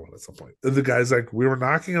 fired everyone at some point. And the guy's like, we were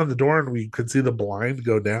knocking on the door and we could see the blind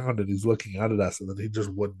go down, and he's looking out at us, and then he just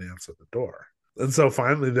wouldn't answer the door. And so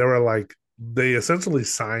finally they were like, they essentially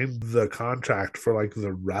signed the contract for like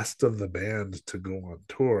the rest of the band to go on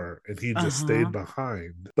tour, and he just Uh-huh. stayed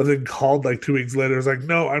behind. But then called like 2 weeks later, was like,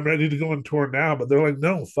 no, I'm ready to go on tour now. But they're like,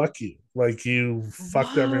 no, fuck you, like you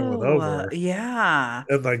fucked everyone Whoa. over. Yeah.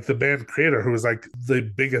 And like the band Creator, who was like the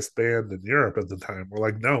biggest band in Europe at the time, were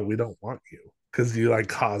like, no, we don't want you, because you like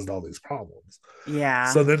caused all these problems. So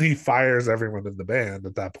Yeah. then he fires everyone in the band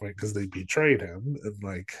at that point, because they betrayed him. And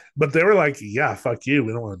like, but they were like, yeah, fuck you,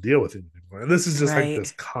 we don't want to deal with him anymore. And this is just like this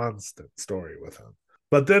Right. constant story with him.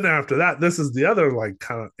 But then after that, this is the other like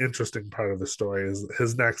kind of interesting part of the story, is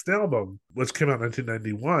his next album, which came out in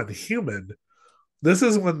 1991, Human. This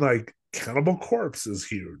is when like Cannibal Corpse is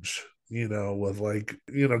huge. with like,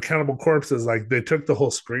 Cannibal Corpses, like they took the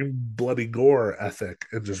whole scream bloody gore ethic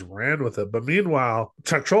and just ran with it. But meanwhile,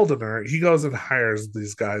 Chuck Schuldiner, he goes and hires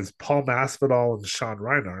these guys, Paul Masvidal and Sean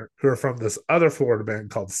Reinhart, who are from this other Florida band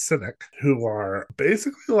called Cynic, who are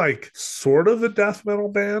basically like sort of a death metal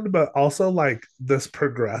band, but also like this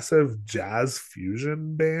progressive jazz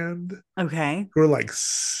fusion band Okay. who are like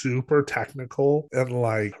super technical and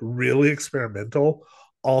like really experimental.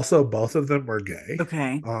 Also, both of them were gay.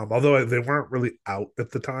 Okay. Although they weren't really out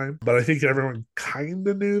at the time, but I think everyone kind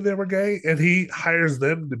of knew they were gay, and he hires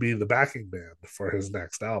them to be the backing band for his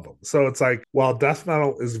next album. So it's like, while death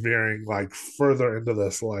metal is veering like further into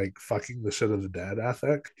this like fucking the shit of the dead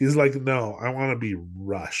ethic, he's like, no, I want to be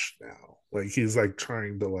Rush now. Like he's like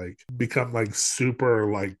trying to like become like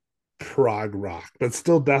super like prog rock, but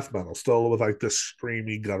still death metal, still with like the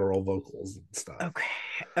screamy guttural vocals and stuff.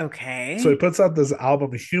 Okay. So he Okay. puts out this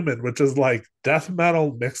album, Human, which is like death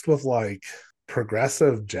metal mixed with like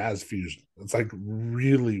progressive jazz fusion. It's like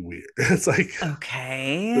really weird. It's like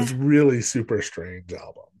Okay. this really super strange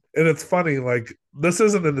album. And it's funny, like this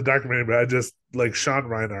isn't in the documentary, but I just like Sean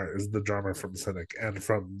Reinhart is the drummer from Cynic and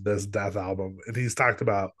from this death album. And he's talked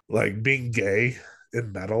about like being gay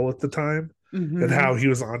in metal at the time and Mm-hmm. how he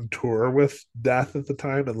was on tour with Death at the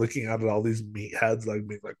time and looking out at all these meatheads like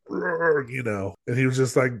being like, and he was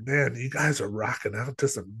just like, man, you guys are rocking out to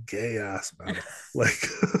some gay ass metal. Like,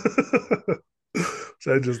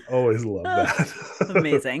 so I just always love that.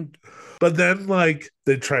 Amazing. But then, like,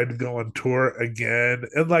 they tried to go on tour again,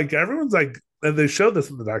 and like everyone's like, and they showed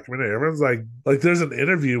this in the documentary. Everyone's like, there's an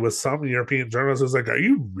interview with some European journalist who's like, "Are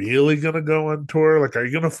you really gonna go on tour? Like, are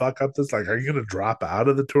you gonna fuck up this? Like, are you gonna drop out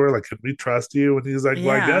of the tour? Like, can we trust you?" And he's like,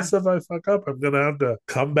 "Well, I Yeah. guess if I fuck up, I'm gonna have to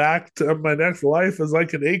come back to my next life as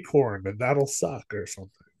like an acorn, and that'll suck or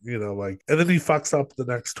something." Like, and then he fucks up the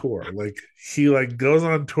next tour. Like, he like goes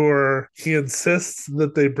on tour. He insists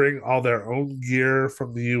that they bring all their own gear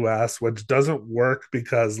from the US, which doesn't work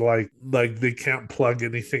because like they can't plug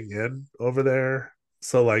anything in over there.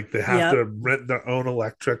 So like they have to Yep. rent their own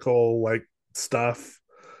electrical like stuff.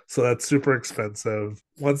 So that's super expensive.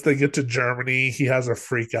 Once they get to Germany, he has a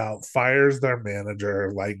freak out, fires their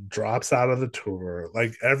manager, like drops out of the tour.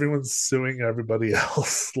 Like everyone's suing everybody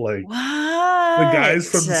else. Like the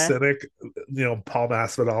guys What? from Cynic, Paul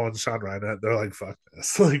Masvidal and Sean Reinhardt, they're like, fuck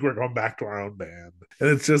this. Like, we're going back to our own band. And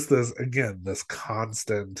it's just this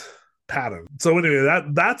constant pattern. So anyway,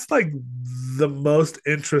 that's like the most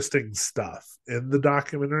interesting stuff in the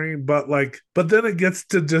documentary. But then it gets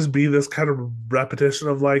to just be this kind of repetition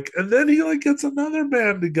of like, and then he like gets another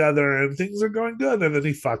band together and things are going good, and then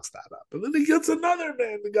he fucks that up. And then he gets another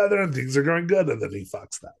band together and things are going good, and then he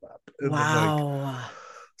fucks that up. And then like Wow.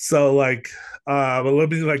 so like but let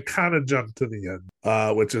me like kind of jump to the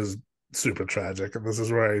end, which is super tragic. And this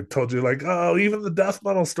is where I told you, like, oh, even the death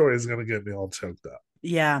metal story is gonna get me all choked up.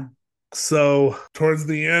 Yeah. So towards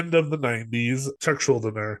the end of the 90s, Chuck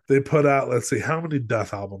Schuldiner, they put out, let's see, how many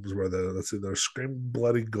death albums were there? Let's see, there's Scream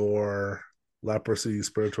Bloody Gore, Leprosy,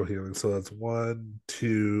 Spiritual Healing. So that's 1,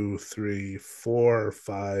 2, 3, 4,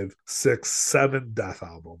 5, 6, 7 death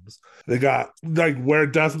albums. They got like where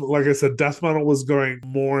like I said, death metal was going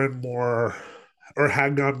more and more, or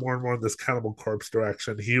had gone more and more in this Cannibal Corpse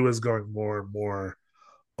direction. He was going more and more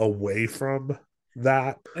away from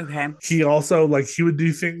that. Okay. He also like he would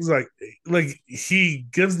do things like he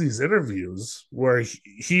gives these interviews where he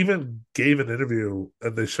even gave an interview,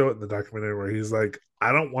 and they show it in the documentary, where he's like,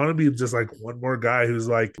 I don't want to be just like one more guy who's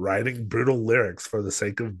like writing brutal lyrics for the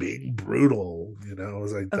sake of being brutal. I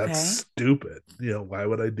was like, that's Okay. stupid. Why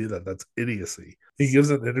would I do that? That's idiocy. He gives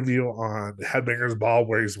an interview on Headbangers Ball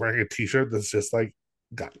where he's wearing a t-shirt that's just like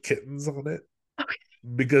got kittens on it,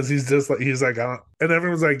 because he's just like, he's like, I don't, and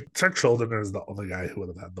everyone's like, Chuck Schuldiner is the only guy who would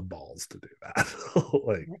have had the balls to do that.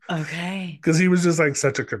 Like, Okay. because he was just like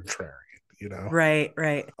such a contrarian. Right.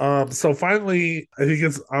 Right. So finally, I think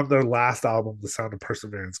it's on their last album, The Sound of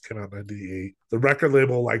Perseverance, came out in '98. The record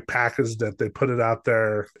label like packaged it. They put it out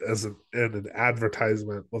there as in an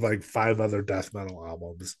advertisement with like 5 other death metal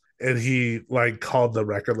albums. And he like called the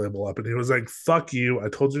record label up and he was like, fuck you, I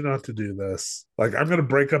told you not to do this. Like, I'm gonna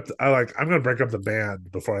break up the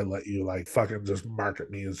band before I let you like fucking just market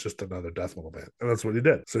me as just another death metal band. And that's what he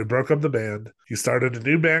did. So he broke up the band. He started a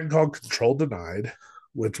new band called Control Denied,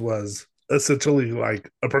 which was essentially like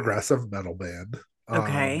a progressive metal band.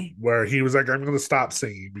 Okay. Where he was like, I'm gonna stop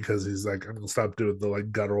singing because he's like, I'm gonna stop doing the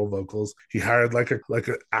like guttural vocals. He hired like an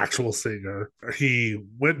actual singer. He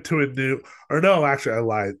went to a new, or no, actually I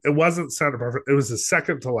lied. It wasn't Sound of Perfect. It was his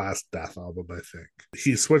second to last Death album, I think.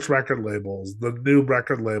 He switched record labels. The new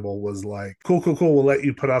record label was like, cool, cool, cool. We'll let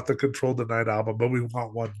you put out the Control the Night album, but we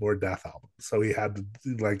want one more Death album. So he had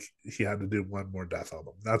to do one more Death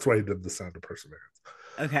album. That's why he did the Sound of Perseverance.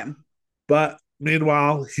 Okay. But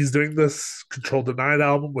meanwhile, he's doing this Control the Night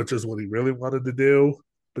album, which is what he really wanted to do.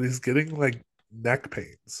 But he's getting like neck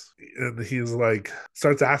pains. And he's like,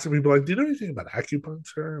 starts asking people, like, do you know anything about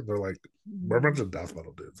acupuncture? And they're like, we're a bunch of death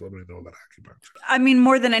metal dudes. What do we know about acupuncture? I mean,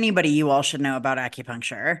 more than anybody, you all should know about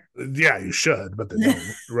acupuncture. Yeah, you should, but they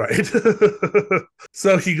don't, right?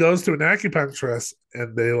 So he goes to an acupuncturist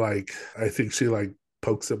and they like, I think she like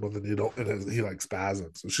pokes him with a needle and he like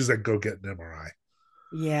spasms. So she's like, go get an MRI.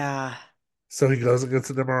 Yeah. So he goes and gets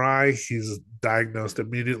an MRI. He's diagnosed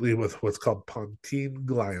immediately with what's called pontine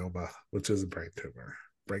glioma, which is a brain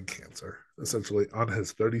cancer, essentially on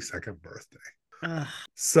his 32nd birthday. Ugh.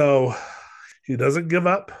 So he doesn't give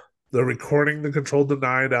up. They're recording the Control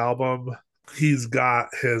Denied album. He's got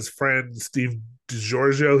his friend Steve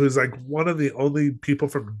DiGiorgio, who's like one of the only people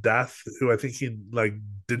from Death who I think he like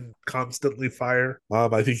didn't constantly fire.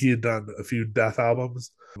 I think he had done a few Death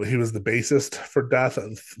albums. He was the bassist for Death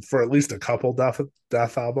for at least a couple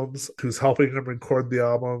Death albums, who's helping him record the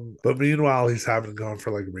album. But meanwhile, he's having to go in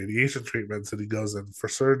for like radiation treatments and he goes in for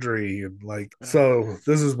surgery. And like, so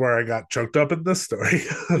this is where I got choked up in this story.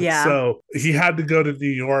 Yeah. So he had to go to New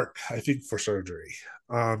York, I think, for surgery.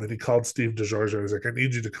 And he called Steve DiGiorgio. He's like, I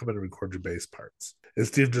need you to come in and record your bass parts. And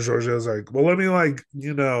Steve DiGiorgio's like, well, let me like,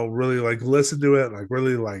 really like listen to it and like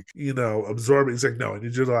really like, absorb it. He's like, no, I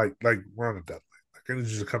need you to like we're on a deadline. Like, I need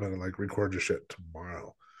you to come in and like record your shit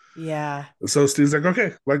tomorrow. Yeah. So Steve's like,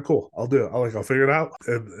 okay, like cool, I'll do it. I'll figure it out.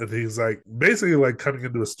 And he's like basically like coming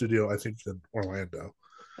into a studio, I think in Orlando.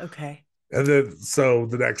 Okay. And then so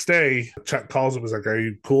the next day, Chuck calls him. He's like, are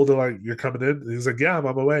you cool to like, you're coming in? And he's like, yeah, I'm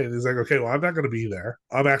on my way. And he's like, okay, well, I'm not going to be there.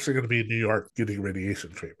 I'm actually going to be in New York getting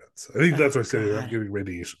radiation treatments. I think that's what he said. I'm getting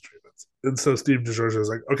radiation treatments. And so Steve DiGiorgio is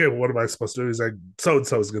like, okay, well, what am I supposed to do? He's like,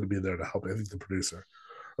 so-and-so is going to be there to help me. I think the producer.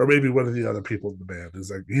 Or maybe one of the other people in the band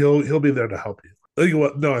is like, he'll be there to help you. I think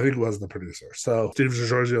it wasn't the producer. So Steve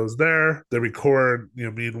DiGiorgio is there. They record.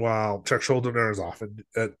 Meanwhile, Chuck Schuldiner is off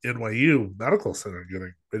at NYU Medical Center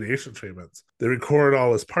getting radiation treatments. They record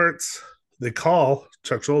all his parts. They call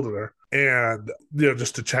Chuck Schuldiner and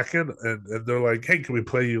just to check in, and they're like, "Hey, can we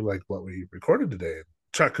play you like what we recorded today?" And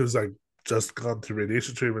Chuck, who's like just gone through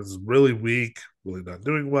radiation treatments, is really weak, really not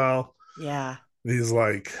doing well. Yeah. And he's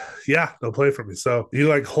like, "Yeah, they'll play for me." So he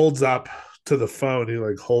like holds up to the phone, he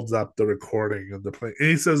like holds up the recording of the play, and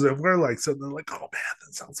he says, and we're like sitting there like, oh man,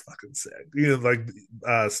 that sounds fucking sick.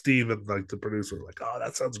 Like Steve and like the producer are like, oh,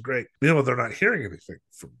 that sounds great. They're not hearing anything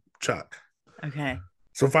from Chuck. Okay.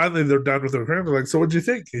 So finally they're done with the recording. They're like, so what'd you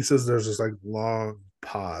think? He says there's this like long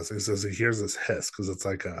pause. He says he hears this hiss because it's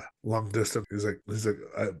like a long distance. He was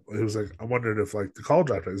like, I wondered if like the call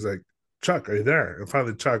dropped. He's like, Chuck, are you there? And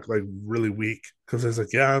finally Chuck, like really weak, comes in. He's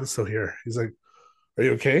like, yeah, I'm still here. He's like, are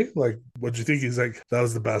you okay? Like, what'd you think? He's like, that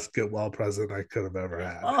was the best get well present I could have ever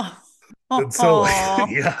had. And so, like,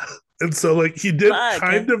 yeah. And so, like, he did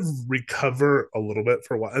kind of recover a little bit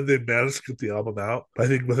for a while, and they managed to get the album out. I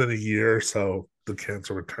think within a year or so, the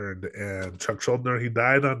cancer returned, and Chuck Schuldiner, he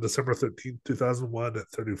died on December 13th, 2001 at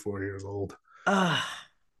 34 years old. And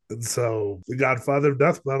so, the godfather of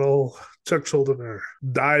death metal, Chuck Schuldiner,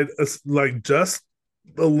 died like just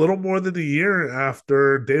a little more than a year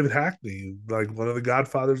after David Hackney, like one of the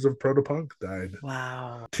godfathers of proto-punk, died.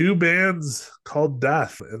 Wow. 2 bands called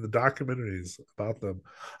Death and the documentaries about them.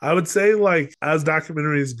 I would say, like, as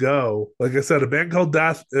documentaries go, like I said, a band called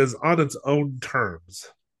Death is on its own terms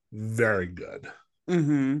very good.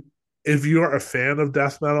 Mm-hmm. If you're a fan of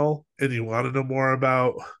death metal and you want to know more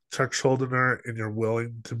about Chuck Schuldiner and you're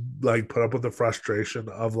willing to like put up with the frustration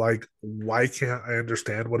of like, why can't I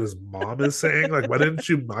understand what his mom is saying? Like, why didn't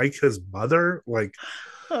you mic his mother? Like,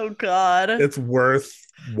 oh God, it's worth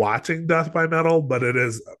watching Death by Metal, but it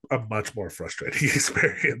is a much more frustrating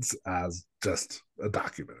experience as just a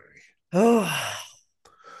documentary. Oh,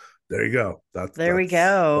 there you go. There we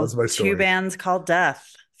go. That's my story. 2 bands called Death.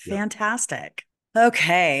 Fantastic. Yep.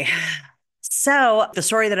 Okay. So the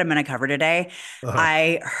story that I'm going to cover today,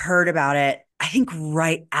 I heard about it, I think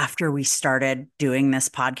right after we started doing this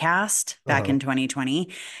podcast back in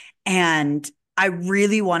 2020. And I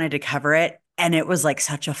really wanted to cover it. And it was like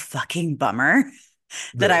such a fucking bummer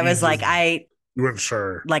that I was like, I You weren't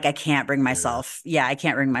sure. Like I can't bring Yeah. myself, yeah, I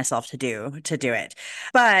can't bring myself to do it.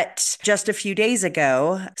 But just a few days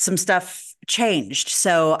ago, some stuff changed.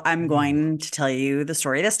 So I'm Ooh, going to tell you the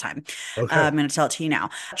story this time. okay. I'm going to tell it to you now.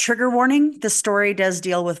 Trigger warning, the story does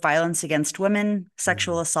deal with violence against women,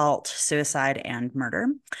 sexual Mm. assault, suicide, and murder.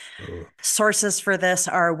 Ugh. Sources for this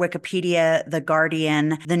are Wikipedia, The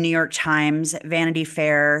Guardian, The New York Times, Vanity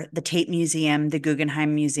Fair, the Tate Museum, the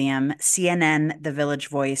Guggenheim Museum, CNN, The Village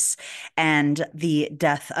Voice, and the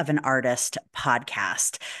Death of an Artist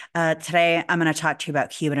podcast. Today, I'm going to talk to you about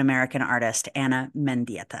Cuban American artist Ana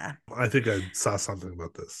Mendieta. I think I saw something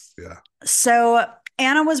about this. Yeah. So,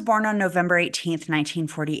 Anna was born on November 18th,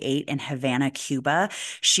 1948, in Havana, Cuba.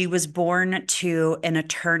 She was born to an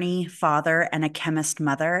attorney father and a chemist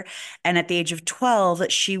mother. And at the age of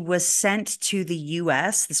 12, she was sent to the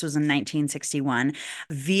US. This was in 1961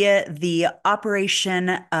 via the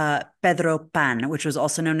Operation Pedro Pan, which was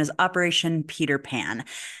also known as Operation Peter Pan. Mm.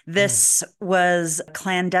 This was a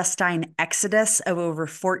clandestine exodus of over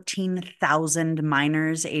 14,000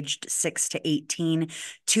 minors aged 6 to 18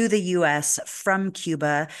 to the US from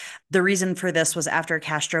Cuba. The reason for this was after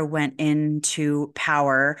Castro went into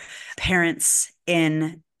power, parents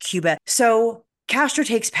in Cuba. So Castro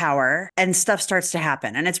takes power and stuff starts to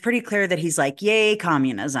happen. And it's pretty clear that he's like, yay,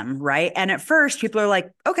 communism, right? And at first, people are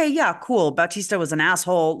like, okay, yeah, cool. Bautista was an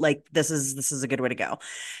asshole. Like, this is a good way to go.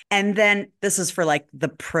 And then this is for like the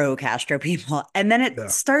pro Castro people. And then it Yeah.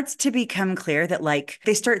 starts to become clear that like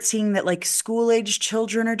they start seeing that like school age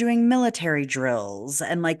children are doing military drills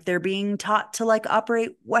and like they're being taught to like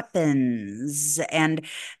operate weapons and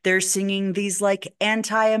they're singing these like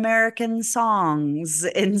anti-American songs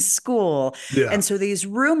in school. Yeah. And so these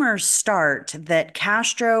rumors start that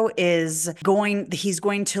he's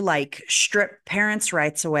going to like strip parents'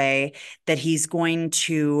 rights away, that he's going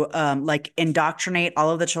to like indoctrinate all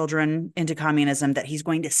of the children into communism, that he's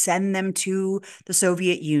going to send them to the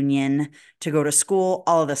Soviet Union to go to school,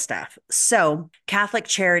 all of this stuff. So Catholic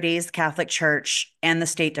Charities, the Catholic Church, and the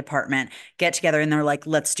State Department get together and they're like,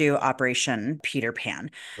 let's do Operation Peter Pan.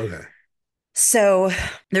 Okay. So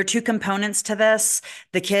there are two components to this.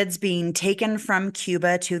 The kids being taken from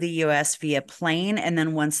Cuba to the US via plane. And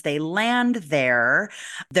then once they land there,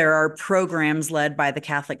 there are programs led by the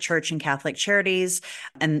Catholic Church and Catholic Charities,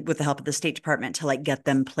 and with the help of the State Department to like get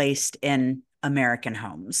them placed in American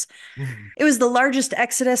homes. Mm. It was the largest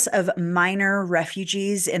exodus of minor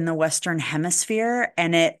refugees in the Western Hemisphere,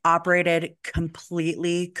 and it operated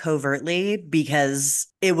completely covertly because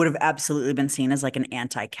it would have absolutely been seen as like an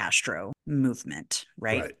anti-Castro movement,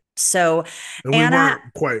 right? Right. So, And we Anna,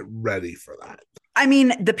 weren't quite ready for that. I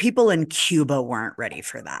mean, the people in Cuba weren't ready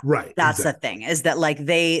for that. Right. That's the Exactly. thing, is that like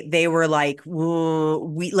they were like,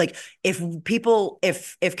 we like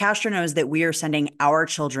if Castro knows that we are sending our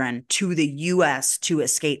children to the US to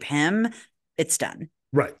escape him, it's done.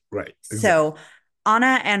 Right. Right. Exactly. So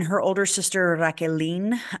Anna and her older sister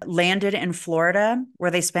Raquelin landed in Florida,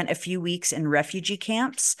 where they spent a few weeks in refugee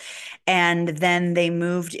camps. And then they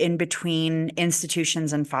moved in between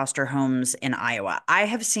institutions and foster homes in Iowa. I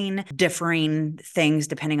have seen differing things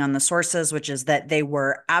depending on the sources, which is that they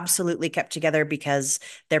were absolutely kept together because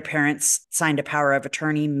their parents signed a power of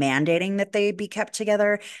attorney mandating that they be kept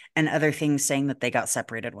together, and other things saying that they got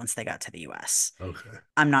separated once they got to the US. Okay.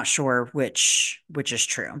 I'm not sure which is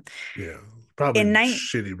true. Yeah. Probably In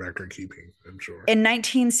shitty record keeping, I'm sure. In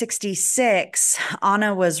 1966,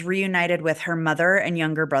 Anna was reunited with her mother and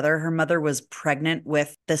younger brother. Her mother was pregnant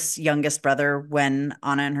with this youngest brother when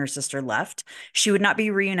Anna and her sister left. She would not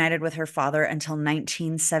be reunited with her father until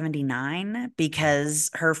 1979 because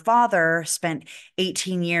her father spent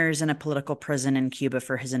 18 years in a political prison in Cuba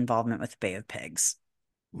for his involvement with the Bay of Pigs.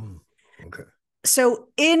 Mm. Okay. So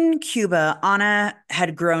in Cuba, Anna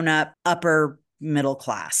had grown up upper middle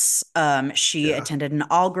class. She Yeah. attended an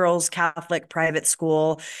all girls Catholic private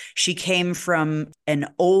school. She came from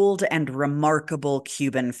an old and remarkable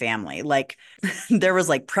Cuban family. Like there was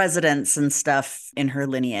like presidents and stuff in her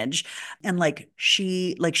lineage. And like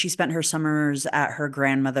she spent her summers at her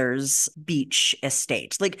grandmother's beach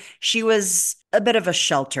estate. Like she was a bit of a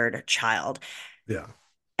sheltered child. Yeah.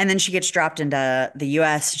 And then she gets dropped into the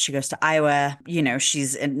US. She goes to Iowa. You know,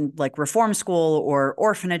 she's in like reform school or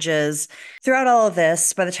orphanages. Throughout all of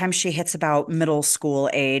this, by the time she hits about middle school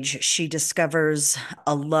age, she discovers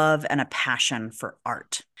a love and a passion for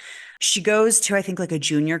art. She goes to, I think, like a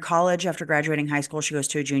junior college after graduating high school. She goes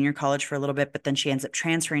to a junior college for a little bit, but then she ends up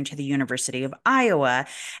transferring to the University of Iowa.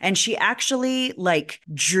 And she actually like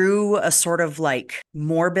drew a sort of like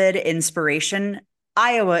morbid inspiration.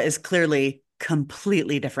 Iowa is clearly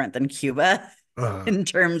completely different than Cuba. Uh, in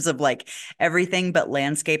terms of like everything but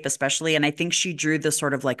landscape, especially. And I think she drew this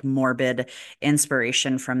sort of like morbid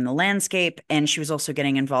inspiration from the landscape. And she was also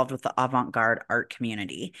getting involved with the avant garde art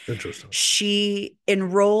community. Interesting. She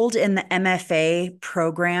enrolled in the MFA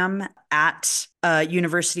program at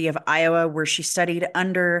University of Iowa, where she studied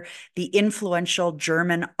under the influential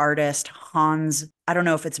German artist Hans. I don't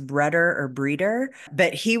know if it's Breder or Breeder,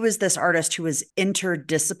 but he was this artist who was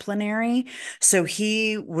interdisciplinary. So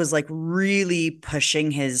he was like really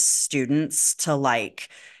pushing his students to like,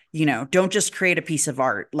 don't just create a piece of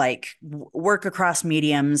art, like work across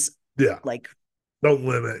mediums, Yeah. like Don't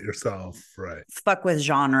limit yourself. Right. fuck with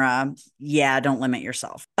genre. Yeah, don't limit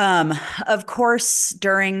yourself. Of course,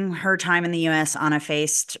 during her time in the US, Anna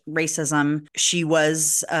faced racism. She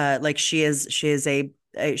was like she was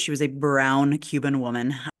a brown Cuban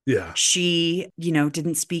woman. Yeah. She,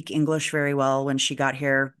 didn't speak English very well when she got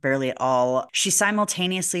here, barely at all. She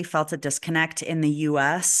simultaneously felt a disconnect in the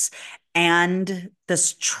US and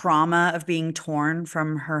this trauma of being torn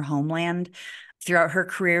from her homeland. Throughout her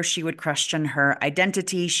career, she would question her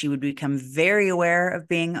identity. She would become very aware of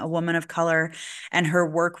being a woman of color, and her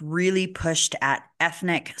work really pushed at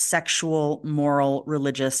ethnic, sexual, moral,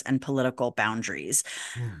 religious, and political boundaries.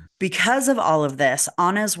 Mm. Because of all of this,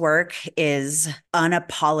 Anna's work is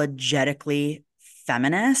unapologetically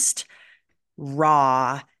feminist,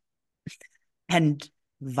 raw, and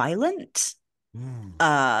violent. Mm.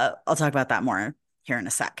 I'll talk about that more here in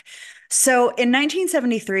a sec. So in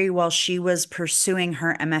 1973, while she was pursuing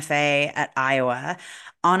her MFA at Iowa,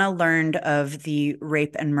 Anna learned of the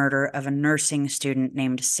rape and murder of a nursing student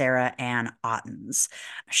named Sarah Ann Ottens.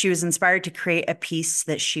 She was inspired to create a piece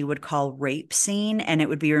that she would call Rape Scene, and it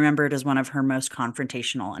would be remembered as one of her most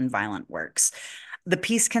confrontational and violent works. The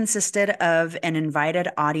piece consisted of an invited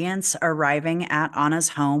audience arriving at Anna's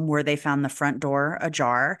home, where they found the front door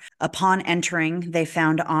ajar. Upon entering, they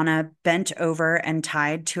found Anna bent over and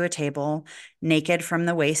tied to a table, naked from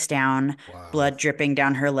the waist down, Wow. blood dripping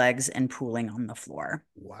down her legs and pooling on the floor.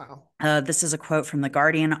 Wow. This is a quote from the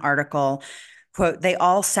Guardian article. Quote, they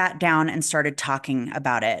all sat down and started talking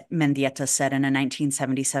about it, Mendieta said in a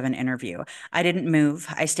 1977 interview. I didn't move.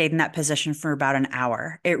 I stayed in that position for about an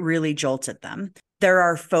hour. It really jolted them. There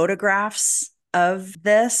are photographs of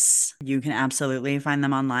this. You can absolutely find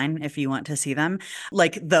them online if you want to see them.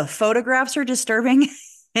 Like the photographs are disturbing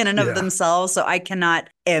in and of Yeah. themselves. So I cannot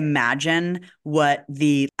imagine what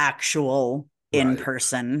the actual Right.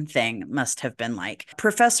 in-person thing must have been like.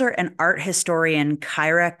 Professor and art historian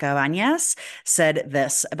Kyra Cabañas said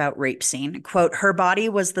this about Rape Scene, quote, her body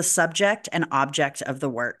was the subject and object of the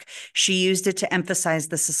work. She used it to emphasize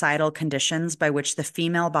the societal conditions by which the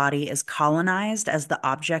female body is colonized as the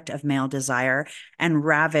object of male desire and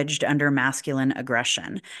ravaged under masculine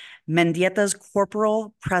aggression. Mendieta's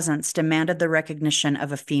corporal presence demanded the recognition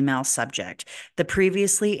of a female subject. The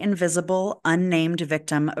previously invisible, unnamed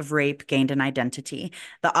victim of rape gained an identity.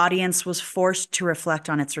 The audience was forced to reflect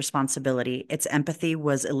on its responsibility. Its empathy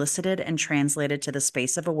was elicited and translated to the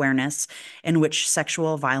space of awareness in which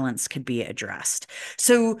sexual violence could be addressed.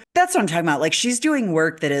 So that's what I'm talking about. Like, she's doing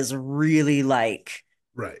work that is really like,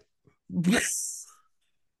 Right.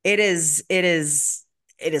 it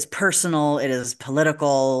is personal, it is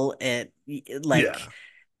political, Yeah.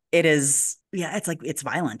 it is, yeah, it's like, it's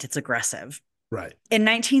violent, it's aggressive. Right. In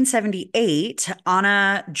 1978,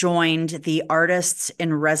 Anna joined the Artists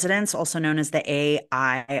in Residence, also known as the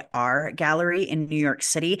AIR Gallery in New York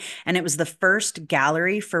City, and it was the first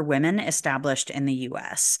gallery for women established in the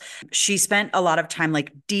US. She spent a lot of time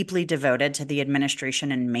like deeply devoted to the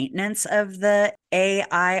administration and maintenance of the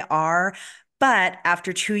AIR. But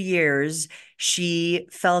after 2 years, she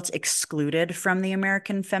felt excluded from the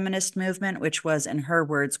American feminist movement, which was, in her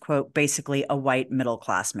words, quote, basically a white middle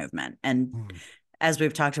class movement. And Mm. as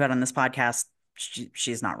we've talked about on this podcast,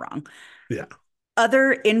 she's not wrong. Yeah.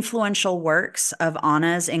 Other influential works of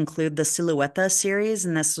Anna's include the Silhouette series,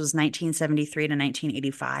 and this was 1973 to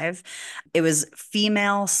 1985. It was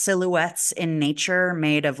female silhouettes in nature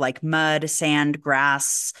made of like mud, sand,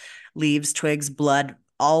 grass, leaves, twigs, blood,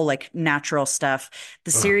 all like natural stuff.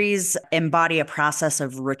 The Uh, series embody a process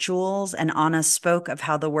of rituals, and Anna spoke of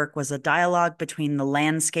how the work was a dialogue between the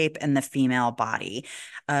landscape and the female body.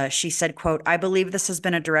 She said, quote, I believe this has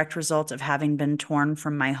been a direct result of having been torn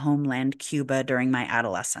from my homeland, Cuba, during my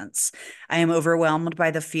adolescence. I am overwhelmed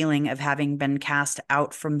by the feeling of having been cast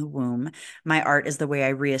out from the womb. My art is the way I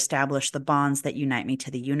reestablish the bonds that unite me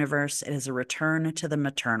to the universe. It is a return to the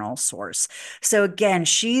maternal source. So again,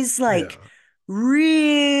 she's like yeah.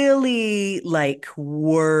 really like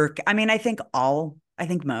work. I mean, I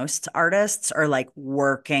think most artists are like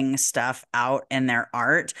working stuff out in their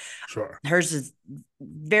art. Sure. Hers is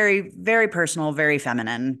very, very personal, very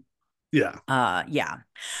feminine. Yeah. Yeah.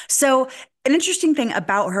 So an interesting thing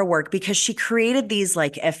about her work, because she created these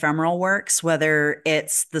like ephemeral works, whether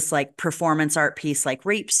it's this like performance art piece like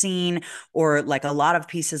Rape Scene, or like a lot of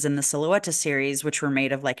pieces in the Silhouette series, which were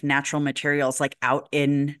made of like natural materials, like out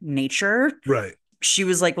in nature. Right. She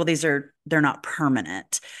was like, well, they're not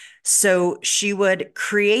permanent. So she would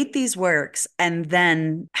create these works and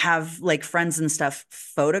then have like friends and stuff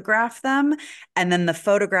photograph them. And then the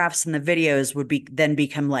photographs and the videos would be then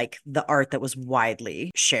become like the art that was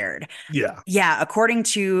widely shared. Yeah. Yeah, according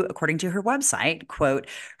to her website, quote,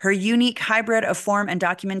 her unique hybrid of form and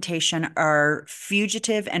documentation are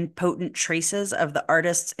fugitive and potent traces of the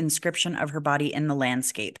artist's inscription of her body in the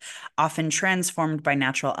landscape, often transformed by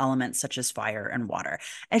natural elements such as fire and water.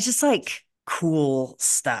 It's just like cool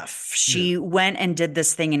stuff. Yeah. She went and did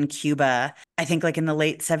this thing in Cuba, I think like in the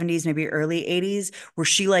late 70s, maybe early 80s, where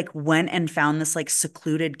she like went and found this like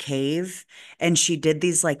secluded cave and she did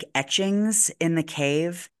these like etchings in the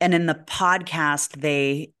cave. And in the podcast,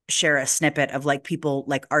 they share a snippet of like people,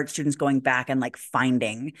 like art students going back and like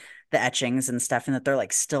finding the etchings and stuff, and that they're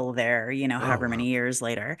like still there, Oh however wow. many years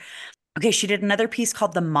later. Okay, she did another piece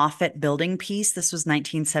called the Moffat Building piece. This was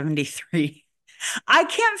 1973. I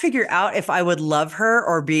can't figure out if I would love her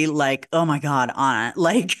or be like, oh my God, Anna,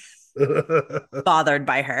 like bothered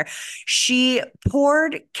by her. She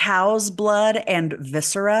poured cow's blood and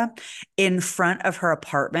viscera in front of her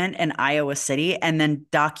apartment in Iowa City and then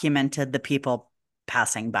documented the people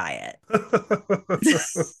passing by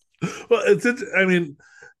Well, I mean,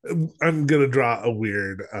 I'm gonna draw a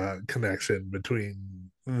weird connection between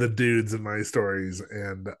the dudes in my stories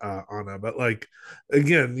and Anna, but like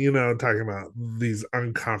again, talking about these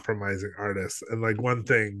uncompromising artists, and like one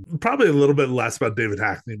thing, probably a little bit less about David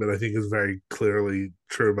Hackney, but I think is very clearly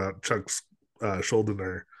true about Chuck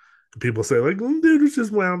Schuldiner. People say like, dude was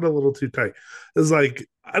just wound a little too tight. Is like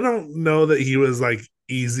I don't know that he was like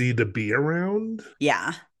easy to be around,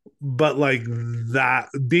 Yeah. but like that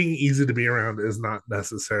being easy to be around is not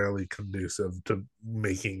necessarily conducive to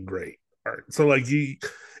making great art. So like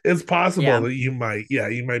it's possible Yeah. that you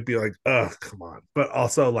might be like, oh come on, but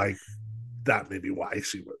also like that may be why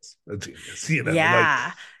she was a genius, like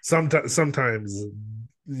Yeah. sometimes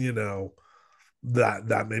you know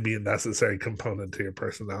that may be a necessary component to your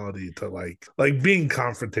personality, to like being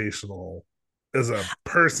confrontational as a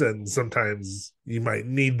person. Sometimes you might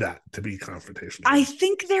need that to be confrontational. I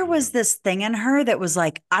think there was this thing in her that was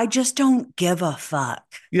like, I just don't give a fuck.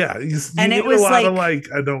 Yeah, you And it need a was lot of like,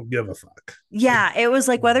 like I don't give a fuck. yeah, it was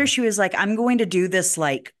like whether she was like, I'm going to do this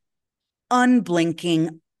like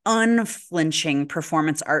unblinking, unflinching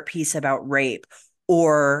performance art piece about rape,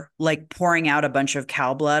 or like pouring out a bunch of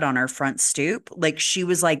cow blood on her front stoop. Like she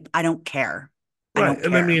was like, I don't care. I Right. don't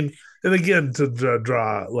And I care. mean, and again, to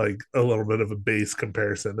draw like a little bit of a base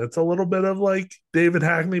comparison, it's a little bit of like David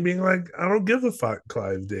Hackney being like, I don't give a fuck,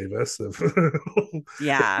 Clive Davis. If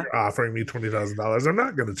Yeah. you're offering me $20,000, I'm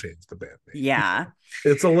not going to change the band name. Yeah.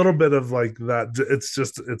 It's a little bit of like that.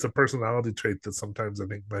 It's a personality trait that sometimes I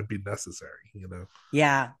think might be necessary. Yeah.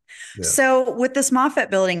 Yeah. So with this Moffat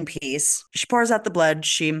building piece, she pours out the blood.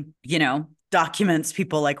 She, documents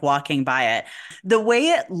people like walking by it. The way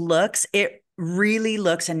it looks, it really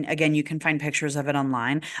looks, and again, you can find pictures of it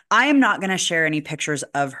online. I am not going to share any pictures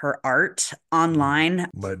of her art online.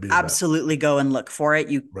 Might be the best. Absolutely go and look for it.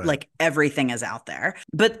 You Right. like everything is out there.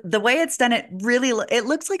 But the way it's done, it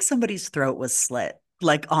looks like somebody's throat was slit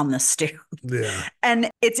like on the stoop. Yeah. And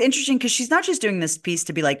it's interesting because she's not just doing this piece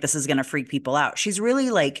to be like, this is going to freak people out. She's really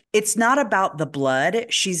like, it's not about the blood.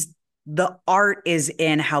 The art is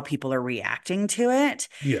in how people are reacting to it.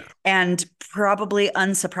 Yeah. And probably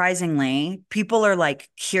unsurprisingly, people are like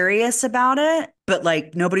curious about it, but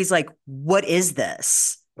like nobody's like, what is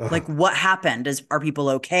this? Like, Uh-huh. what happened? Are people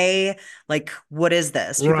okay? Like, what is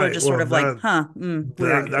this? People are Right. just sort Well, of like, huh,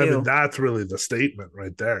 weird, I mean, ew. that's really the statement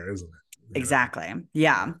right there, isn't it? Exactly.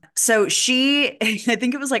 Yeah. So she, I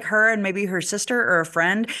think it was like her and maybe her sister or a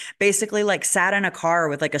friend basically like sat in a car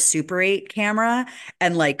with like a Super 8 camera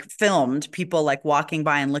and like filmed people like walking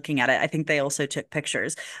by and looking at it. I think they also took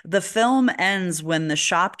pictures. The film ends when the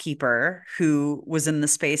shopkeeper who was in the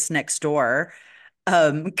space next door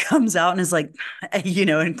comes out and is like,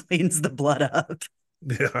 and cleans the blood up.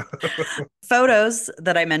 Yeah. The photos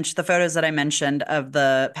that I mentioned of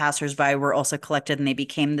the passersby were also collected and they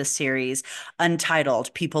became the series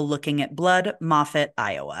Untitled People Looking at Blood, Moffat,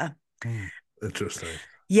 Iowa. Interesting.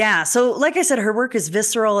 Yeah. So, like I said, her work is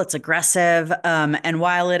visceral, it's aggressive. And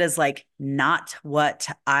while it is like not what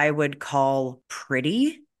I would call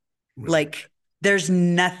pretty, Right. like there's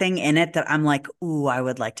nothing in it that I'm like, ooh, I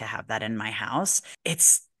would like to have that in my house.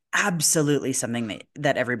 It's absolutely something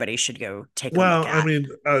that everybody should go take a look Well, I at. mean,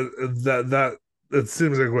 that it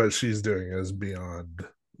seems like what she's doing is beyond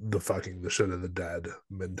the fucking the shit of the dead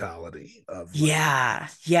mentality of like, Yeah.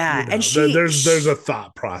 Yeah. And there's a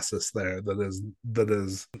thought process there that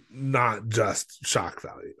is not just shock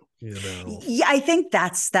value, yeah, I think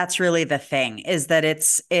that's really the thing is that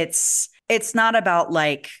it's not about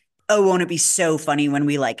like, oh, won't it be so funny when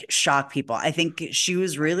we like shock people? I think she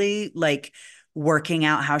was really like working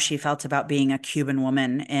out how she felt about being a Cuban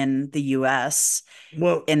woman in the US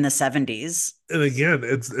Well, in the 70s. and again,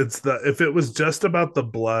 it's the if it was just about the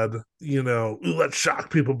blood, "Ooh, let's shock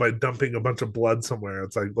people by dumping a bunch of blood somewhere."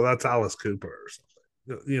 It's like, well, that's Alice Cooper or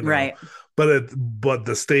something. Right. But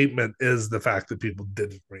the statement is the fact that people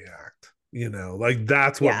didn't react. Like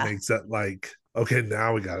that's what Yeah. makes it like, okay,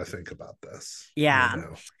 now we got to think about this. Yeah.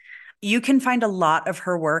 You can find a lot of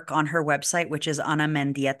her work on her website, which is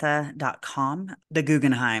anamendieta.com. The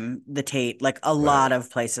Guggenheim, the Tate, like a Right. lot of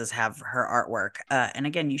places have her artwork. And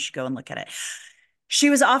again, you should go and look at it. She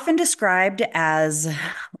was often described as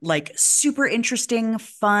like super interesting,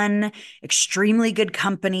 fun, extremely good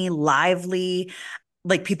company, lively.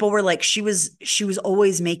 Like people were like she was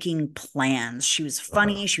always making plans. She was Uh-huh.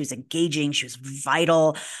 funny, she was engaging, she was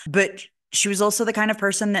vital, but she was also the kind of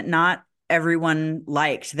person that not everyone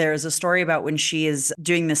liked. There's a story about when she is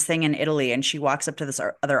doing this thing in Italy and she walks up to this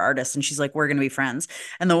other artist and she's like, "We're going to be friends."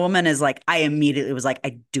 And the woman is like, I immediately was like,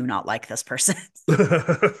 "I do not like this person."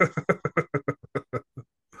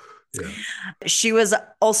 Yeah. She was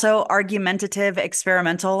also argumentative,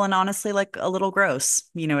 experimental, and honestly like a little gross.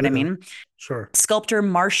 You know what I Yeah. mean? Sure. Sculptor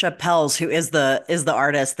Marcia Pels, who is the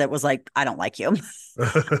artist that was like, "I don't like you."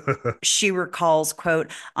 She recalls, quote,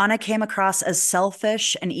 "Anna came across as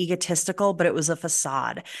selfish and egotistical, but it was a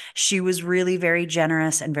facade. She was really very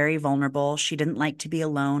generous and very vulnerable. She didn't like to be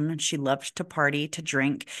alone. She loved to party, to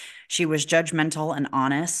drink. She was judgmental and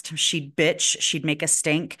honest. She'd bitch. She'd make a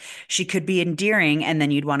stink. She could be endearing, and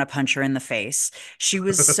then you'd want to punch her in the face. She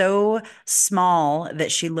was so small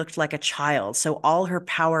that she looked like a child. So all her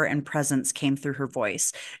power and presence came through her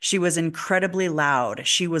voice. She was incredibly loud.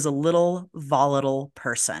 She was a little volatile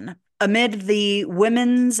person." Amid the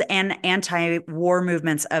women's and anti war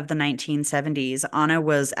movements of the 1970s, Anna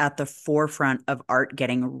was at the forefront of art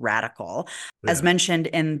getting radical. As Yeah. mentioned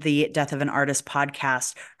in the Death of an Artist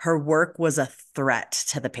podcast, her work was a threat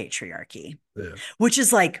to the patriarchy, Yeah. which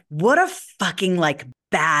is like, what a fucking like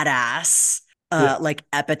badass Yeah. like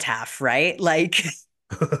epitaph, right? Like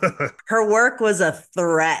her work was a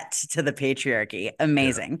threat to the patriarchy. Yeah.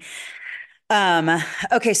 Amazing. Um,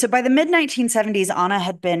 okay, so by the mid 1970s, Anna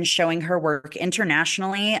had been showing her work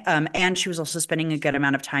internationally, and she was also spending a good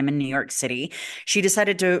amount of time in New York City. She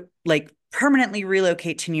decided to like permanently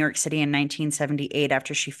relocate to New York City in 1978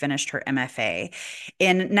 after she finished her MFA.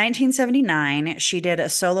 In 1979, she did a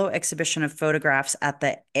solo exhibition of photographs at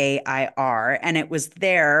the AIR, and it was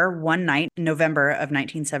there one night in November of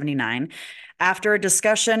 1979. After a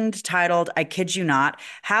discussion titled, I kid you not,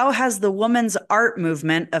 "How has the woman's art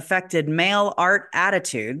movement affected male art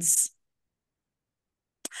attitudes?"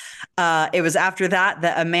 It was after that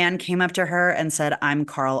a man came up to her and said, "I'm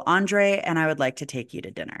Carl Andre, and I would like to take you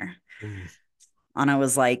to dinner." Mm. Anna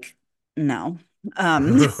was like, "No."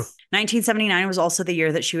 1979 was also the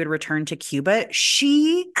year that she would return to Cuba.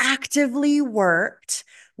 She actively worked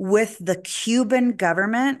with the Cuban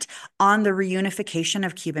government on the reunification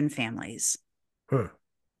of Cuban families. Huh.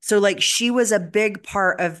 So, like, she was a big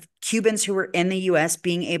part of Cubans who were in the US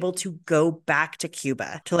being able to go back to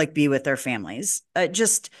Cuba to like be with their families.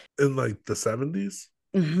 Just, In like the 70s?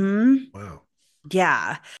 mhm. Wow.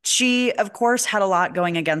 Yeah. She, of course, had a lot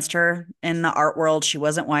going against her in the art world. She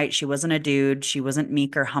wasn't white. She wasn't a dude. She wasn't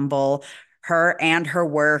meek or humble. Her and her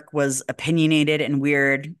work was opinionated and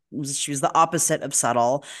weird. She was the opposite of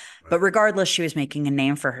subtle. Right. But regardless, she was making a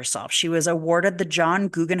name for herself. She was awarded the John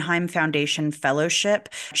Guggenheim Foundation Fellowship.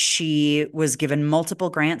 She was given multiple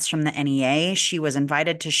grants from the NEA. She was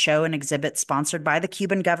invited to show an exhibit sponsored by the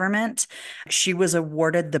Cuban government. She was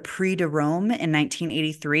awarded the Prix de Rome in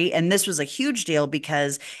 1983. And this was a huge deal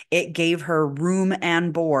because it gave her room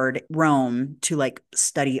and board Rome to like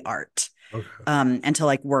study art Okay. and to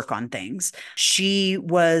like work on things. She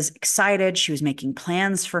was excited. She was making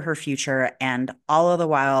plans for her future. And all of the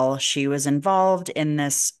while, she was involved in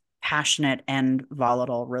this passionate and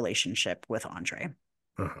volatile relationship with Andre.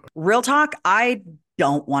 Uh-huh. Real talk, I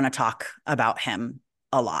don't want to talk about him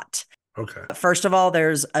a lot. Okay. First of all,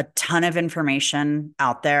 there's a ton of information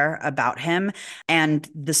out there about him. And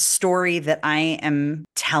the story that I am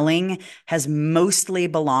telling has mostly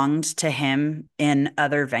belonged to him in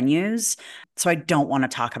other venues. So I don't want to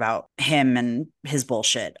talk about him and his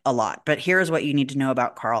bullshit a lot. But here's what you need to know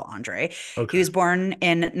about Carl Andre. He Okay. was born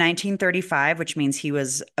in 1935, which means he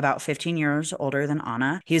was about 15 years older than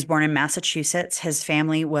Anna. He was born in Massachusetts. His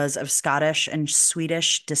family was of Scottish and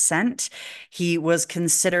Swedish descent. He was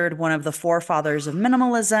considered one of the forefathers of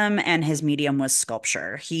minimalism, and his medium was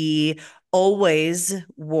sculpture. He always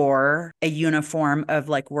wore a uniform of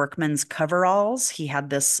like workman's coveralls. He had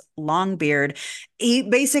this long beard. He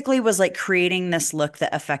basically was like creating this look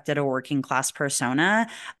that affected a working class persona,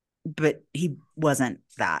 but he wasn't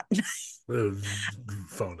that.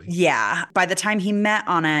 Phony. Yeah. By the time he met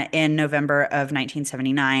Anna in November of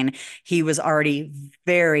 1979, he was already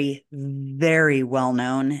very, very well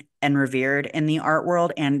known and revered in the art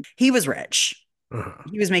world, and he was rich. Uh-huh.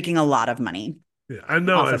 He was making a lot of money Yeah, I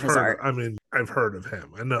know. off of his art. I mean, I've heard of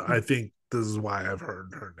him. I know. I think this is why I've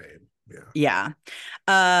heard her name. Yeah.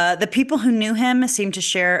 The people who knew him seem to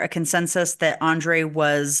share a consensus that Andre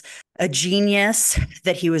was a genius,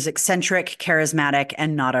 that he was eccentric, charismatic,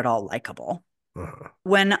 and not at all likable. Uh-huh.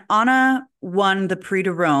 When Anna won the Prix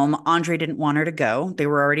de Rome, Andre didn't want her to go. They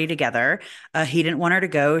were already together. He didn't want her to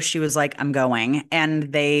go. She was like, I'm going.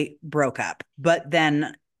 And they broke up. But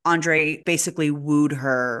then Andre basically wooed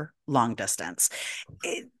her long distance.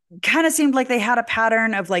 It kind of seemed like they had a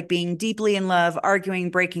pattern of like being deeply in love, arguing,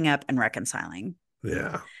 breaking up, and reconciling.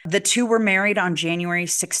 Yeah. The two were married on January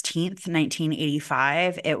 16th,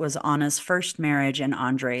 1985. It was Anna's first marriage and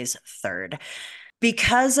Andre's third.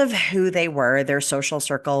 Because of who they were, their social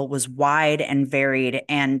circle was wide and varied,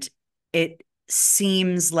 and it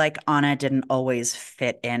seems like Anna didn't always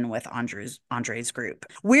fit in with Andre's group.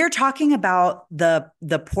 We're talking about the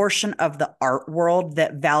portion of the art world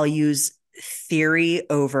that values theory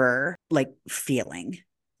over like feeling.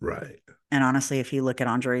 Right. And honestly, if you look at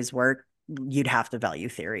Andre's work, you'd have to value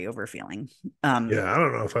theory over feeling. Yeah, I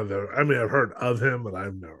don't know if I've ever. I mean, I've heard of him, but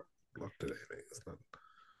I've never looked at anything. It's not...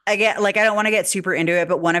 I don't want to get super into it,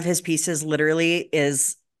 but one of his pieces literally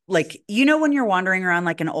is like, you know, when you're wandering around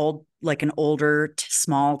like an older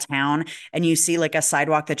small town and you see like a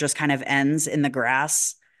sidewalk that just kind of ends in the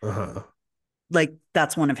grass. Uh-huh. Like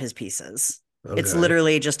that's one of his pieces. Okay. It's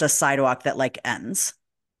literally just a sidewalk that like ends.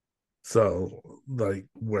 So, like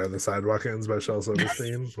where the sidewalk ends by Shel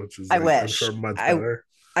Silverstein, which is I like, wish. I'm sure much better.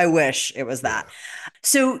 I wish it was that.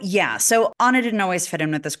 So Anna didn't always fit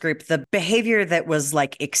in with this group. The behavior that was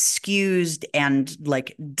like excused and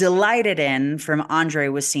like delighted in from Andre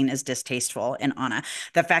was seen as distasteful in Anna.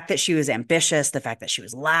 The fact that she was ambitious, the fact that she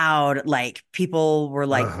was loud, like people were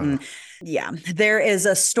like, yeah. There is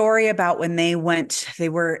a story about when they'd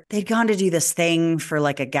gone to do this thing for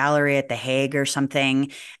like a gallery at The Hague or something.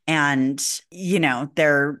 And, you know,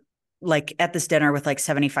 they're like at this dinner with like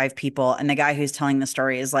 75 people. And the guy who's telling the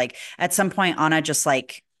story is like, at some point, Anna just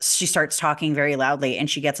like, she starts talking very loudly and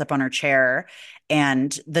she gets up on her chair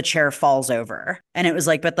and the chair falls over. And it was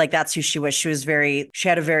like, but like, that's who she was. She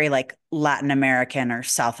had a very like Latin American or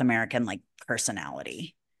South American like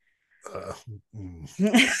personality.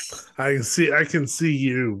 I can see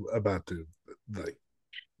you about to like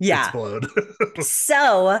explode.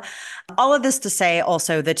 So all of this to say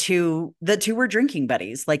also the two were drinking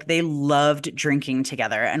buddies. Like they loved drinking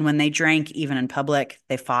together. And when they drank, even in public,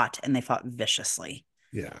 they fought and they fought viciously.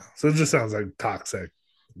 Yeah. So it just sounds like toxic,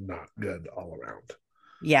 not good all around.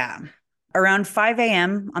 Yeah. Around 5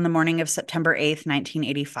 a.m. on the morning of September 8th,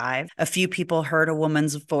 1985, a few people heard a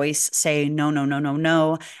woman's voice say, no, no, no, no,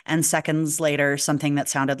 no. And seconds later, something that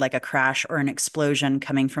sounded like a crash or an explosion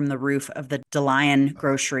coming from the roof of the DeLion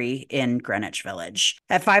grocery in Greenwich Village.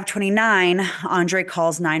 At 5:29, Andre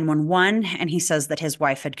calls 911 and he says that his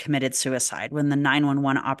wife had committed suicide. When the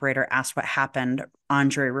 911 operator asked what happened,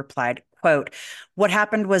 Andre replied, quote, what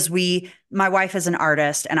happened was my wife is an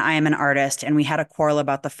artist and I am an artist, and we had a quarrel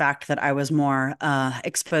about the fact that I was more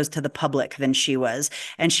exposed to the public than she was.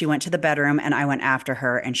 And she went to the bedroom and I went after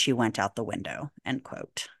her and she went out the window, end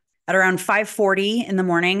quote. At around 5:40 in the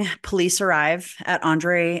morning, police arrive at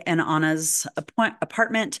Andre and Anna's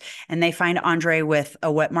apartment, and they find Andre with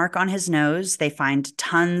a wet mark on his nose. They find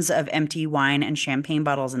tons of empty wine and champagne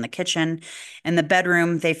bottles in the kitchen. In the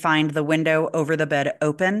bedroom, they find the window over the bed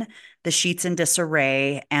open, the sheets in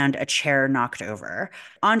disarray, and a chair knocked over.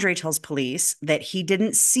 Andre tells police that he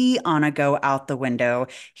didn't see Anna go out the window.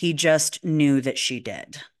 He just knew that she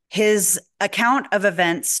did. His account of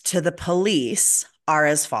events to the police are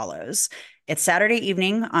as follows. It's Saturday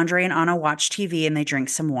evening. Andre and Anna watch TV and they drink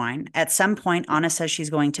some wine. At some point, Anna says she's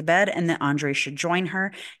going to bed and that Andre should join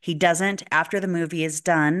her. He doesn't. After the movie is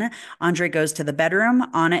done, Andre goes to the bedroom.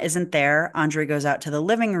 Anna isn't there. Andre goes out to the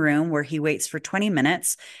living room where he waits for 20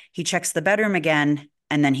 minutes. He checks the bedroom again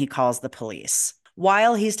and then he calls the police.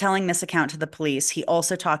 While he's telling this account to the police, he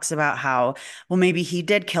also talks about how, well, maybe he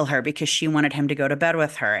did kill her because she wanted him to go to bed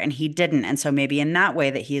with her and he didn't. And so maybe in that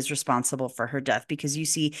way that he is responsible for her death because you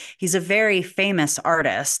see, he's a very famous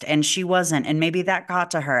artist and she wasn't. And maybe that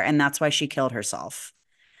got to her and that's why she killed herself.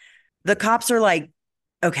 The cops are like,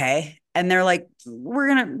 okay. And they're like,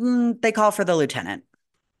 they call for the lieutenant.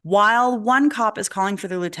 While one cop is calling for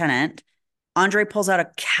the lieutenant, Andre pulls out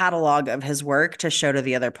a catalog of his work to show to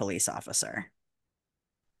the other police officer.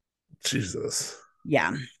 Jesus.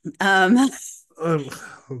 Yeah. Um,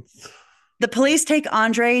 The police take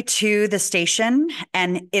Andre to the station,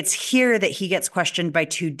 and it's here that he gets questioned by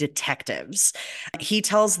two detectives. He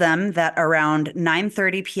tells them that around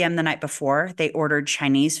 9:30 p.m. the night before, they ordered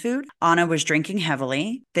Chinese food. Anna was drinking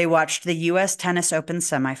heavily. They watched the U.S. Tennis Open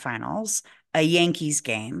semifinals, a Yankees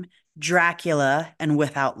game, Dracula, and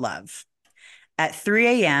Without Love. At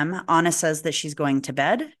 3 a.m., Anna says that she's going to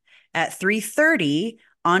bed. At 3:30,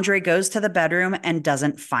 Andre goes to the bedroom and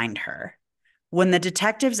doesn't find her. When the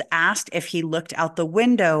detectives asked if he looked out the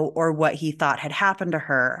window or what he thought had happened to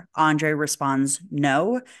her, Andre responds,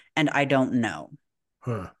 no, and I don't know.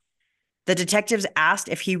 Huh. The detectives asked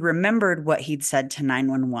if he remembered what he'd said to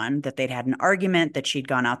 911, that they'd had an argument, that she'd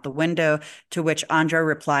gone out the window, to which Andre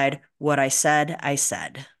replied, what I said, I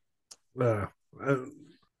said. I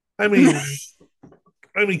mean,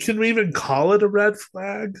 can we even call it a red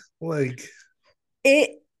flag? Like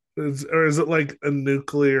or is it like a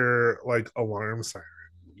nuclear like alarm siren?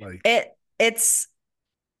 Like it's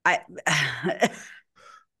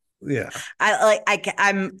yeah.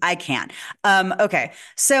 I can't. Okay.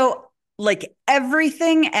 So like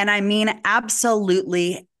everything, and I mean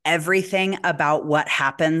absolutely everything about what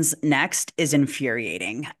happens next is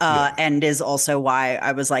infuriating. And is also why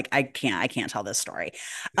I was like, I can't tell this story.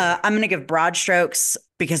 I'm gonna give broad strokes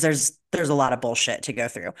because there's a lot of bullshit to go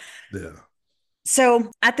through. Yeah. So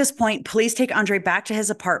at this point, police take Andre back to his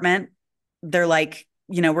apartment. They're like,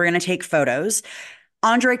 we're going to take photos.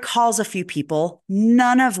 Andre calls a few people,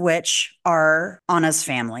 none of which are Anna's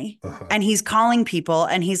family. And he's calling people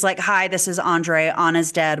and he's like, hi, this is Andre.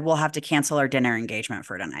 Anna's dead. We'll have to cancel our dinner engagement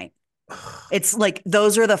for tonight. It's like,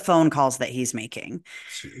 those are the phone calls that he's making.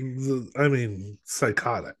 I mean,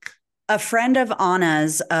 psychotic. A friend of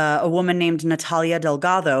Anna's, a woman named Natalia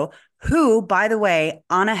Delgado, who, by the way,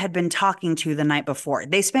 Anna had been talking to the night before.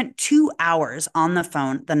 They spent 2 hours on the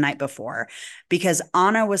phone the night before because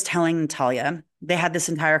Anna was telling Natalia, they had this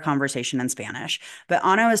entire conversation in Spanish, but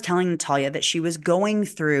Anna was telling Natalia that she was going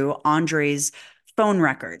through Andre's phone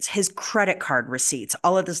records, his credit card receipts,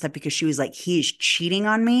 all of this stuff because she was like, he's cheating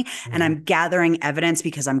on me and I'm gathering evidence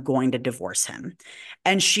because I'm going to divorce him.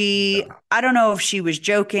 And I don't know if she was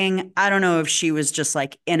joking. I don't know if she was just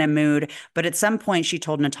like in a mood, but at some point she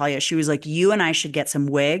told Natalia, she was like, you and I should get some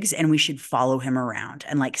wigs and we should follow him around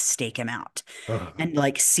and like stake him out and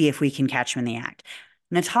like see if we can catch him in the act.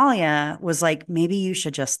 Natalia was like, maybe you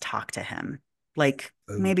should just talk to him. Like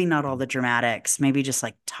maybe not all the dramatics, maybe just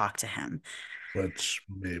like talk to him. Which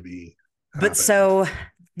maybe happened. But so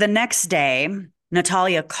the next day,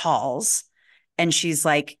 Natalia calls and she's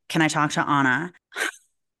like, can I talk to Anna?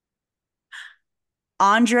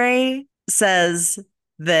 Andre says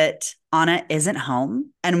that Anna isn't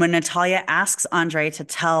home. And when Natalia asks Andre to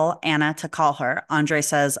tell Anna to call her, Andre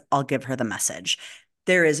says, I'll give her the message.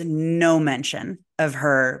 There is no mention of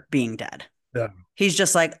her being dead. Yeah. He's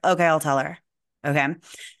just like, okay, I'll tell her. Okay.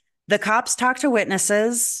 The cops talk to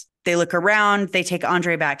witnesses. They look around, they take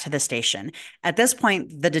Andre back to the station. At this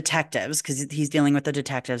point, the detectives, because he's dealing with the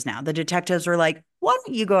detectives now, the detectives were like, why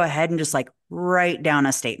don't you go ahead and just like write down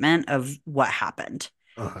a statement of what happened?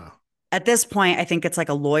 At this point, I think it's like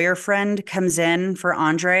a lawyer friend comes in for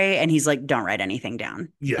Andre and he's like, don't write anything down.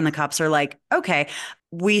 Yeah. And the cops are like, okay,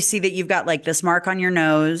 we see that you've got like this mark on your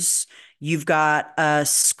nose. You've got a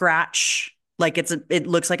scratch. Like it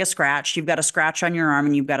looks like a scratch. You've got a scratch on your arm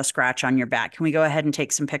and you've got a scratch on your back. Can we go ahead and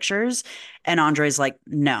take some pictures? And Andre's like,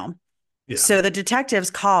 no. Yeah. So the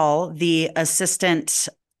detectives call the assistant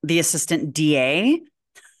DA.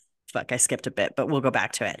 Fuck, I skipped a bit, but we'll go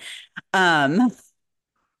back to it.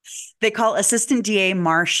 They call assistant DA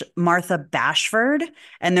Martha Bashford,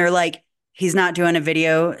 and they're like, he's not doing a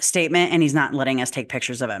video statement and he's not letting us take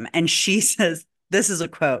pictures of him. And she says, this is a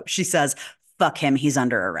quote. She says, fuck him. He's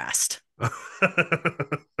under arrest.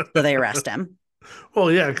 So they arrest him.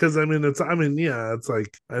 Well, yeah, because it's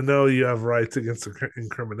like I know you have rights against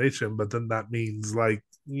incrimination, but then that means like,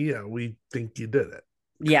 yeah, we think you did it.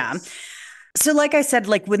 Yeah. So like I said,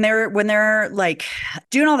 like when they're like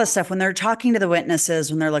doing all this stuff, when they're talking to the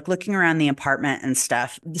witnesses, when they're like looking around the apartment and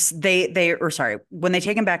stuff, when they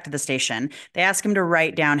take him back to the station, they ask him to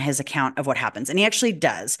write down his account of what happens. And he actually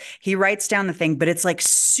does. He writes down the thing, but it's like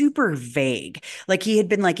super vague. Like he had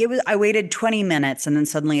been like, I waited 20 minutes and then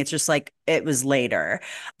suddenly it's just like it was later.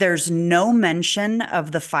 There's no mention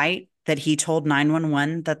of the fight that he told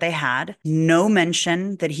 911 that they had. No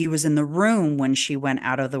mention that he was in the room when she went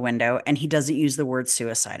out of the window, and he doesn't use the word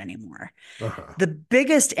suicide anymore. Uh-huh. The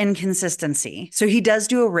biggest inconsistency, so he does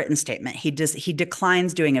do a written statement. He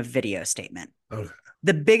declines doing a video statement. Okay.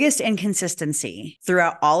 The biggest inconsistency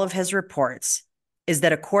throughout all of his reports is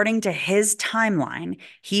that according to his timeline,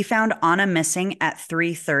 he found Anna missing at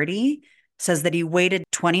 3:30, says that he waited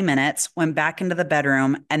 20 minutes, went back into the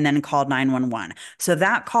bedroom, and then called 911. So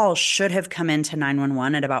that call should have come into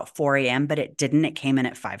 911 at about 4 a.m., but it didn't. It came in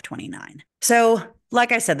at 5:29. So,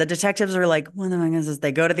 like I said, the detectives are like, what the fuck is this?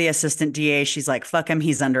 They go to the assistant DA. She's like, fuck him.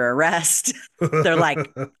 He's under arrest. They're like,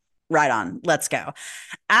 right on, let's go.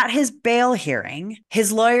 At his bail hearing,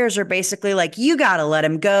 his lawyers are basically like, you got to let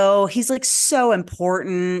him go. He's like so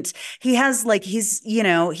important. He has like, he's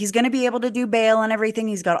going to be able to do bail and everything.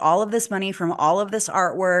 He's got all of this money from all of this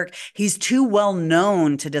artwork. He's too well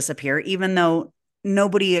known to disappear, even though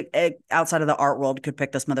nobody outside of the art world could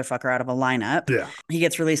pick this motherfucker out of a lineup. Yeah. He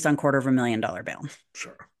gets released on $250,000 bail.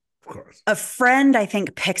 Sure. Of course. A friend, I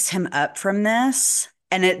think, picks him up from this.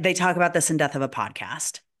 And they talk about this in Death of a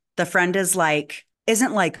Podcast. The friend is like,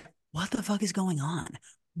 isn't like, what the fuck is going on?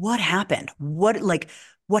 What happened? What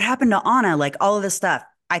happened to Anna? Like all of this stuff.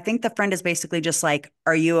 I think the friend is basically just like,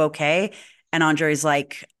 are you okay? And Andre's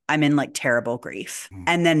like, I'm in like terrible grief.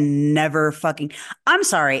 And then never fucking, I'm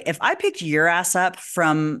sorry, if I picked your ass up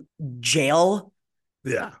from jail,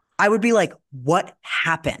 yeah, I would be like, what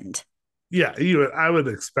happened? Yeah, I would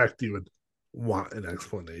expect you would want an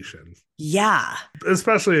explanation. Yeah.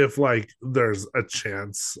 Especially if like there's a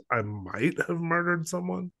chance I might have murdered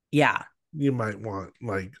someone. Yeah. You might want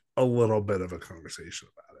like a little bit of a conversation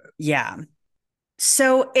about it. Yeah.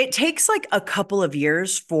 So it takes like a couple of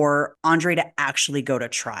years for Andre to actually go to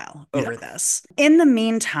trial over this. In the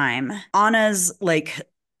meantime, Anna's like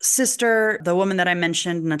sister, the woman that I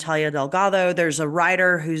mentioned, Natalia Delgado, there's a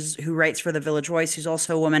writer who writes for the Village Voice, who's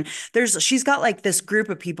also a woman. She's got like this group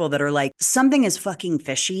of people that are like, something is fucking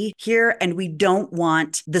fishy here, and we don't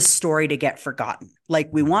want the story to get forgotten. Like,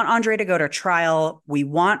 we want Andre to go to trial. We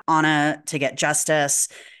want Anna to get justice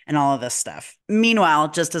and all of this stuff. Meanwhile,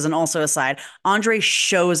 just as an also aside, Andre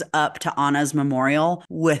shows up to Anna's memorial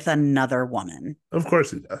with another woman. Of course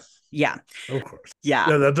he does. Yeah. Of course. Yeah.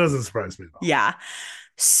 Yeah, that doesn't surprise me at all. Yeah.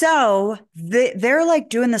 So they're like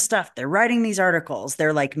doing this stuff. They're writing these articles.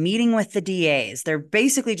 They're like meeting with the DAs. They're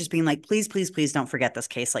basically just being like, please, please, please don't forget this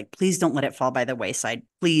case. Like, please don't let it fall by the wayside.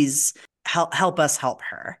 Please help us help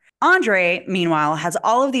her. Andre, meanwhile, has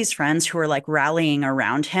all of these friends who are like rallying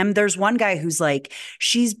around him. There's one guy who's like,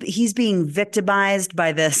 he's being victimized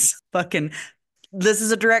by this this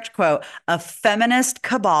is a direct quote, a feminist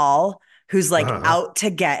cabal who's like out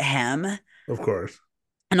to get him. Of course.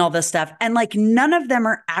 And all this stuff. And like, none of them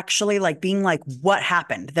are actually like being like, what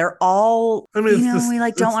happened? They're all, we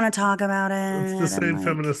like don't want to talk about it. It's the same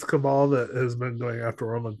feminist cabal that has been going after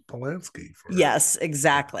Roman Polanski. Yes,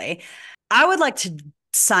 exactly. I would like to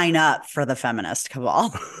sign up for the feminist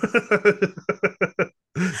cabal.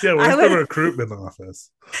 Yeah, where's the recruitment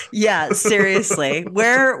office? Yeah, seriously.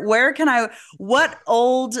 Where can what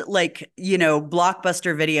old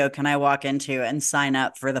blockbuster video can I walk into and sign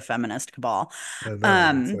up for the feminist cabal? I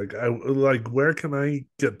know. It's where can I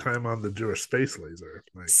get time on the Jewish space laser?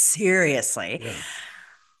 Seriously. Yeah.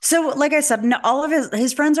 So, like I said, all of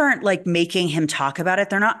his friends aren't like making him talk about it.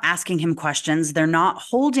 They're not asking him questions. They're not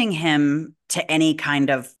holding him to any kind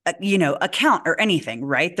of, account or anything,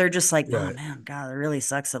 right? They're just like, oh man, God, it really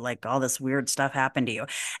sucks that like all this weird stuff happened to you.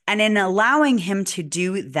 And in allowing him to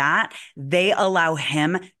do that, they allow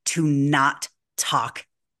him to not talk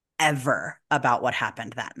ever about what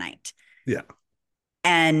happened that night. Yeah.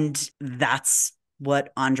 And that's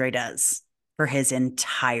what Andre does for his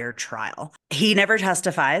entire trial. He never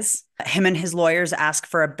testifies. Him and his lawyers ask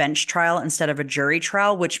for a bench trial instead of a jury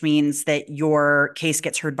trial, which means that your case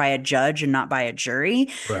gets heard by a judge and not by a jury.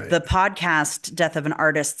 Right. The podcast Death of an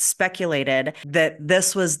Artist speculated that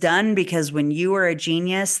this was done because when you are a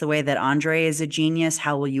genius, the way that Andre is a genius,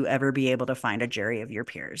 how will you ever be able to find a jury of your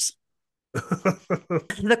peers?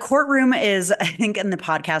 The courtroom is, I think in the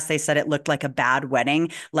podcast, they said it looked like a bad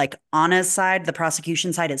wedding. Like Anna's side, the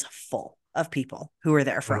prosecution side is full of people who were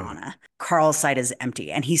there for Anna. Carl's side is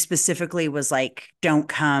empty. And he specifically was like, don't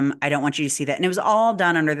come. I don't want you to see that. And it was all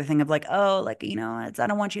done under the thing of like, oh, like, I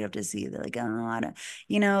don't want you to have to see that. Like, I don't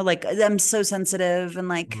know, like I'm so sensitive and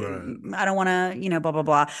like, Right. I don't want to, blah, blah,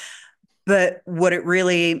 blah. But what it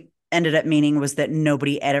really ended up meaning was that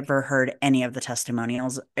nobody ever heard any of the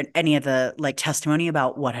testimonials, any of the like testimony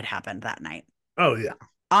about what had happened that night. Oh, yeah.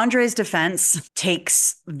 Andre's defense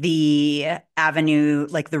takes the avenue,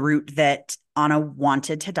 like the route that Anna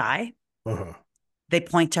wanted to die. They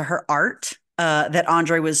point to her art, that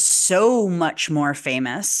Andre was so much more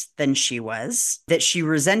famous than she was, that she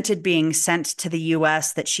resented being sent to the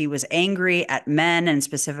US, that she was angry at men and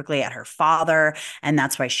specifically at her father. And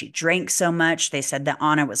that's why she drank so much. They said that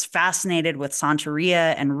Anna was fascinated with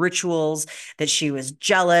Santeria and rituals, that she was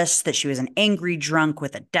jealous, that she was an angry drunk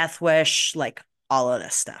with a death wish, like all of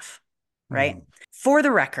this stuff, right? For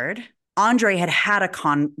the record, Andre had a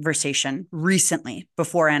conversation recently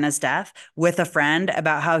before Anna's death with a friend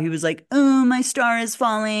about how he was like, oh, my star is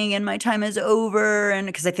falling and my time is over. And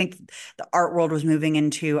because I think the art world was moving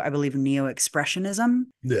into, I believe, neo-expressionism.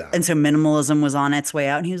 Yeah. And so minimalism was on its way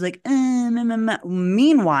out. And he was like,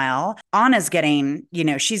 Meanwhile, Anna's getting,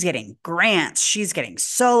 she's getting grants. She's getting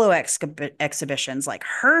solo exhibitions. Like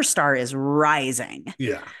her star is rising.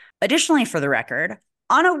 Yeah. Additionally, for the record,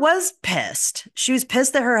 Anna was pissed. She was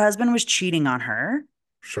pissed that her husband was cheating on her.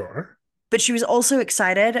 Sure. But she was also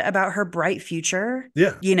excited about her bright future.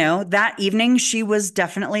 Yeah. That evening, she was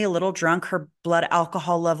definitely a little drunk. Her blood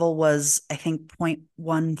alcohol level was, I think,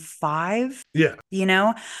 0.15.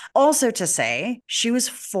 Yeah. Also to say, she was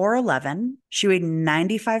 4'11". She weighed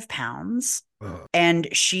 95 pounds. And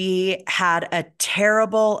she had a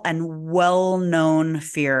terrible and well-known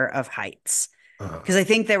fear of heights. Because I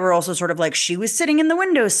think they were also sort of like, she was sitting in the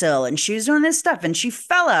windowsill and she was doing this stuff and she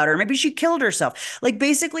fell out, or maybe she killed herself. Like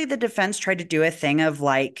basically the defense tried to do a thing of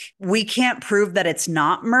like, we can't prove that it's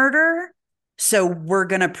not murder. So we're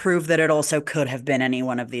going to prove that it also could have been any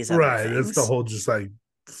one of these other things. It's the whole just like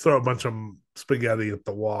throw a bunch of spaghetti at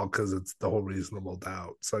the wall because it's the whole reasonable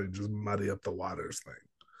doubt. So you just muddy up the waters thing.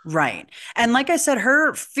 Right. And like I said,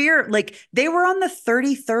 her fear, like they were on the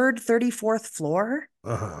 33rd, 34th floor.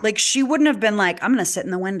 Like she wouldn't have been like, I'm going to sit in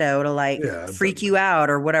the window to like freak you out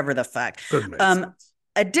or whatever the fuck.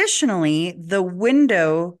 Additionally, the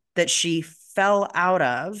window that she fell out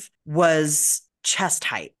of was chest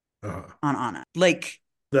height on Anna. Like,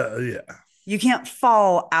 you can't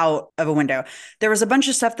fall out of a window. There was a bunch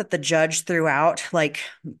of stuff that the judge threw out. Like,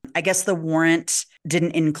 I guess the warrant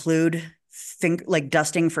didn't include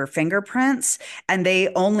dusting for fingerprints, and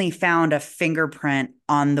they only found a fingerprint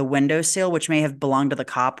on the windowsill, which may have belonged to the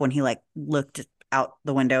cop when he like looked out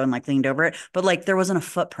the window and like leaned over it, but like there wasn't a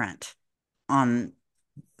footprint on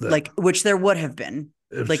which there would have been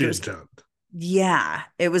if like she it was jumped. Yeah,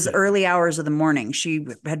 it was early hours of the morning. She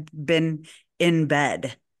had been in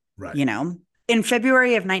bed, right? In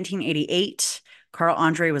February of 1988, Carl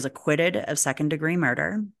Andre was acquitted of second-degree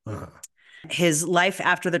murder. His life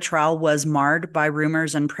after the trial was marred by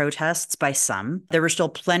rumors and protests by some. There were still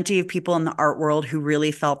plenty of people in the art world who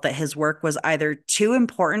really felt that his work was either too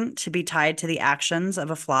important to be tied to the actions of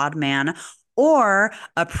a flawed man or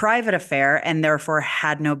a private affair and therefore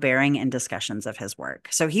had no bearing in discussions of his work.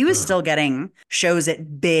 So he was still getting shows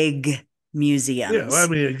at big museums. Yeah, well, I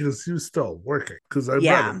mean, because he was still working. Because I read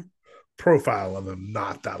a profile of him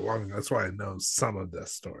not that long. That's why I know some of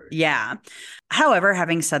this story. Yeah. However,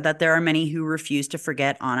 having said that, there are many who refuse to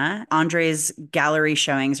forget Anna. Andre's gallery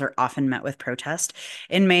showings are often met with protest.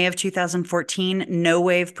 In May of 2014, No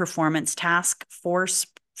Wave Performance Task Force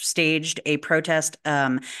staged a protest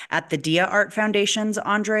at the Dia Art Foundation's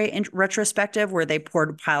Andre retrospective, where they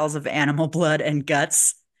poured piles of animal blood and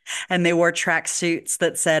guts, and they wore tracksuits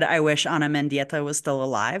that said, "I wish Ana Mendieta was still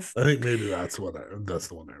alive." I think maybe that's the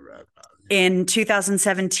one I read. In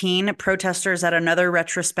 2017, protesters at another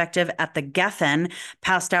retrospective at the Geffen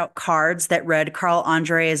passed out cards that read, "Carl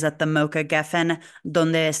Andre is at the Mocha Geffen,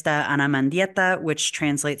 Donde está Ana Mendieta?" which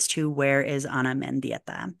translates to, "Where is Ana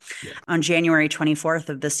Mendieta?" Yeah. On January 24th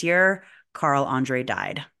of this year, Carl Andre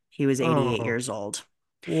died. He was 88 years old.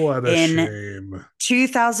 What a shame.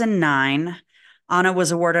 2009, Anna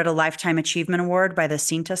was awarded a Lifetime Achievement Award by the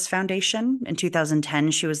Cintas Foundation. In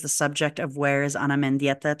 2010, she was the subject of Where is Ana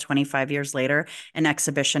Mendieta 25 years later, an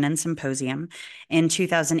exhibition and symposium. In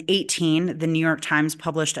 2018, the New York Times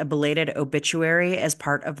published a belated obituary as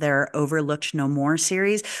part of their Overlooked No More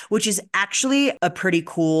series, which is actually a pretty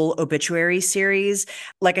cool obituary series.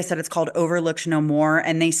 Like I said, it's called Overlooked No More,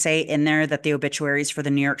 and they say in there that the obituaries for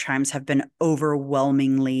the New York Times have been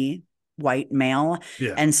overwhelmingly white male.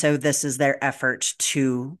 Yeah. And so this is their effort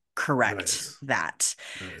to correct Nice. that.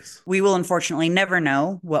 Nice. We will unfortunately never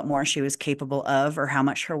know what more she was capable of or how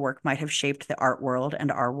much her work might have shaped the art world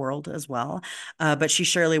and our world as well. But she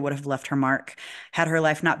surely would have left her mark. Had her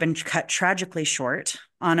life not been cut tragically short,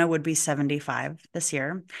 Anna would be 75 this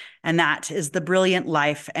year. And that is the brilliant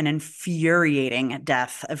life and infuriating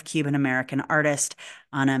death of Cuban-American artist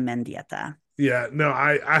Ana Mendieta. Yeah, no,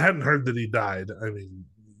 I hadn't heard that he died. I mean,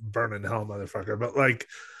 burn in hell, motherfucker. But like,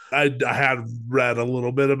 I had read a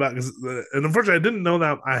little bit about, and unfortunately, I didn't know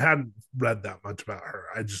that. I hadn't read that much about her.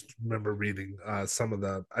 I just remember reading some of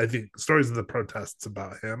the, I think, stories of the protests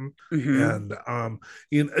about him, and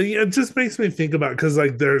it just makes me think about, because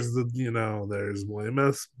like there's there's William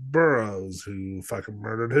S. Burroughs who fucking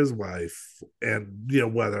murdered his wife, and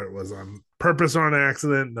whether it was on purpose or on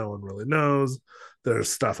accident, no one really knows. There's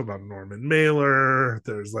stuff about Norman Mailer.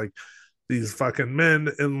 There's like these fucking men,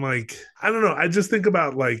 and like I don't know, I just think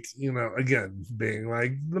about like again being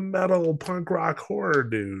like the metal punk rock horror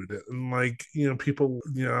dude, and like people,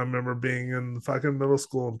 I remember being in fucking middle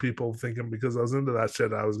school and people thinking because I was into that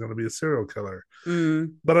shit I was going to be a serial killer.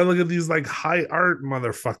 But I look at these like high art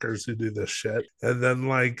motherfuckers who do this shit, and then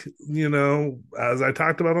like as I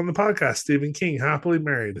talked about on the podcast, Stephen King happily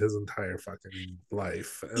married his entire fucking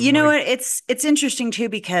life. And you know what, it's interesting too,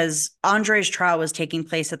 because Andre's trial was taking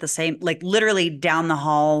place at the same, like literally down the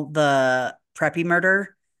hall, the Preppy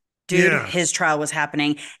murder dude, his trial was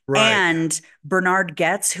happening. Right. And Bernard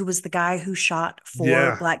Goetz, who was the guy who shot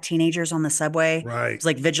 4 black teenagers on the subway, right, it was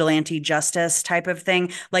like vigilante justice type of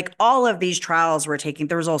thing. Like all of these trials were taking,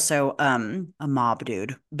 there was also a mob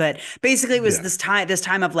dude, but basically it was this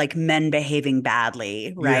time of like men behaving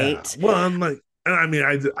badly, right? Well, and like, I mean,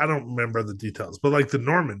 I don't remember the details, but like the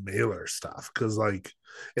Norman Mailer stuff, because like,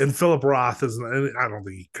 and Philip Roth is, and I don't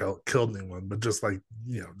think he killed anyone, but just like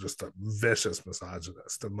just a vicious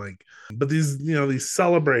misogynist, and like, but these these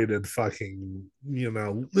celebrated fucking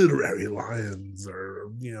literary lions,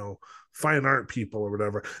 or fine art people or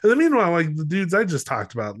whatever, and then meanwhile like the dudes I just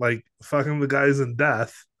talked about, like fucking the guys in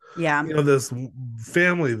Death. This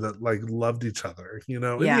family that like loved each other,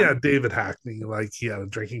 and David Hackney, like he had a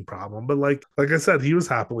drinking problem, but like I said, he was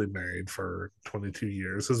happily married for 22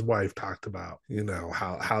 years. His wife talked about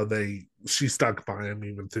how she stuck by him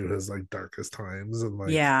even through his like darkest times, and like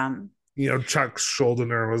Chuck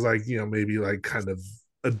Schuldiner was like maybe like kind of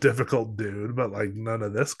a difficult dude, but like none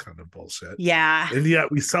of this kind of bullshit. And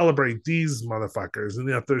yet we celebrate these motherfuckers, and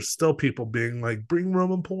yet there's still people being like, bring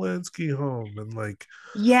Roman Polanski home, and like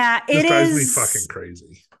it drives me fucking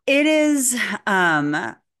crazy. It is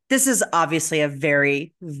this is obviously a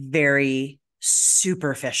very, very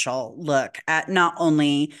superficial look at not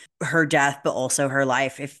only her death but also her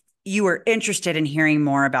life. If you are interested in hearing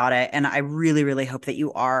more about it, and I really, really hope that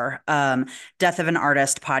you are, Death of an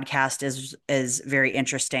Artist podcast is very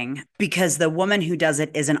interesting, because the woman who does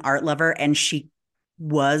it is an art lover, and she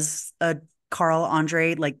was a Carl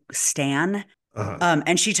Andre like stan.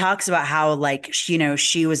 And she talks about how like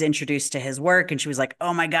she was introduced to his work and she was like,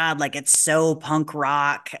 oh my God, like it's so punk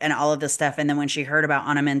rock and all of this stuff. And then when she heard about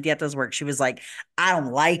Ana Mendieta's work, she was like, I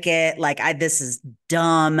don't like it. Like this is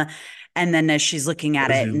dumb. And then as she's looking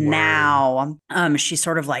at it now, she's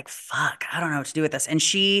sort of like, fuck, I don't know what to do with this. And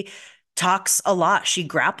she talks a lot. She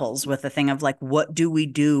grapples with the thing of like, what do we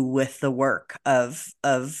do with the work of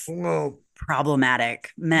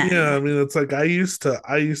problematic men? Yeah, I mean, it's like I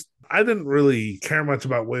didn't really care much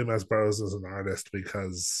about William S. Burroughs as an artist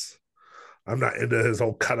because I'm not into his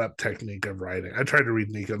whole cut up technique of writing. I tried to read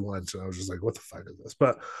Naked Lunch and I was just like, what the fuck is this?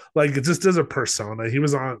 But like, it just is a persona. He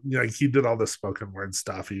was on, like, he did all this spoken word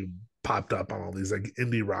stuff. He popped up on all these like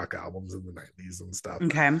indie rock albums in the 90s and stuff.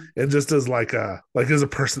 Okay. And just as like as a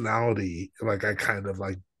personality, like I kind of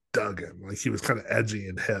like dug him. Like he was kind of edgy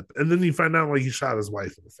and hip. And then you find out like he shot his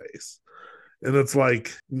wife in the face. And it's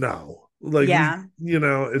like, no. Like,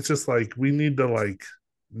 it's just like we need to like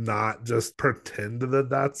not just pretend that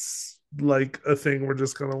that's like a thing we're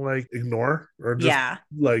just gonna like ignore, or just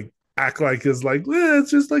like act like is like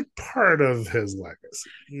it's just like part of his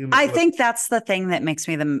legacy. I think that's the thing that makes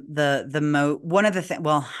me the one of the things.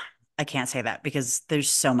 Well, I can't say that because there's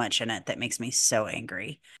so much in it that makes me so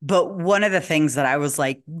angry. But one of the things that I was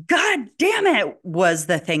like, God damn it, was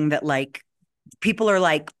the thing that like people are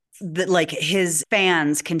like, that like his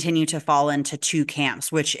fans continue to fall into two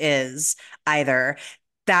camps, which is either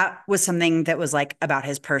that was something that was like about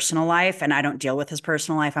his personal life and I don't deal with his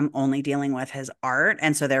personal life. I'm only dealing with his art.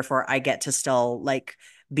 And so therefore I get to still like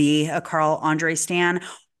be a Carl Andre stan,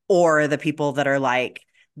 or the people that are like,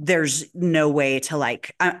 there's no way to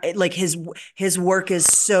like his work is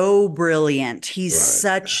so brilliant. He's Right.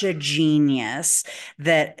 such a genius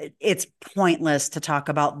that it's pointless to talk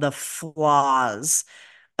about the flaws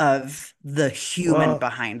of the human Well,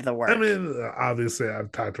 behind the I work. mean, obviously,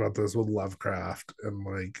 I've talked about this with Lovecraft, and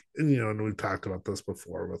like, and we've talked about this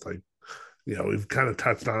before with like, we've kind of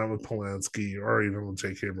touched on it with Polanski or even with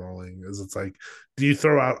J.K. Rowling. Is it's like, do you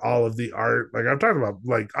throw out all of the art? Like I've talked about,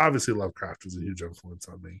 like obviously Lovecraft was a huge influence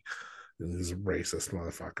on me, and he's a racist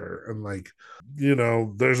motherfucker, and like,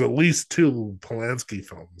 there's at least two Polanski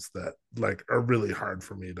films that like are really hard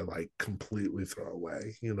for me to like completely throw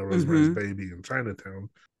away. Rosemary's Mm-hmm. Baby and Chinatown.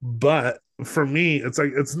 But for me, it's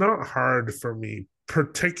like it's not hard for me,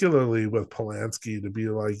 particularly with Polanski, to be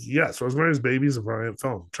like, yes, Rosemary's Baby is a brilliant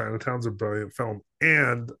film. Chinatown's a brilliant film.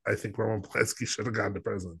 And I think Roman Polanski should have gone to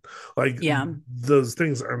prison. Like Yeah. those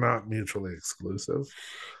things are not mutually exclusive,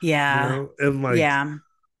 Yeah. And like, Yeah.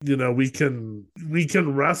 we can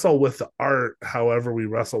wrestle with the art however we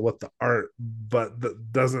wrestle with the art, but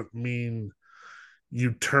that doesn't mean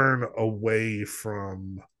you turn away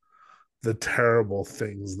from the terrible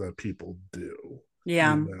things that people do, you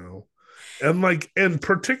Yeah. know and like, and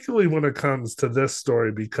particularly when it comes to this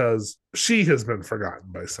story, because she has been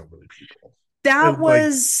forgotten by so many people, That and like,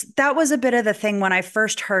 was that was a bit of the thing when I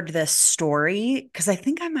first heard this story, because I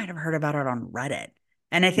think I might have heard about it on Reddit.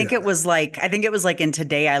 And yeah, I think it was like in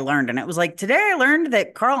Today I Learned, and it was like, today I learned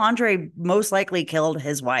that Carl Andre most likely killed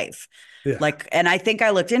his wife. yeah, Like, and I think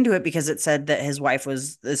I looked into it because it said that his wife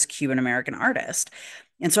was this Cuban American artist.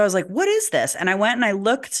 And so I was like, what is this? And I went and I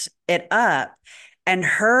looked it up, and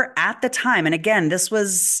her at the time, and again, this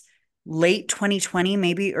was late 2020,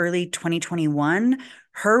 maybe early 2021,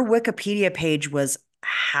 her Wikipedia page was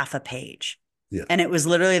half a page. yeah, And it was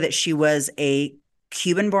literally that she was a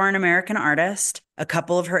Cuban born American artist, a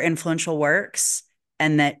couple of her influential works,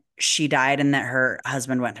 and that she died and that her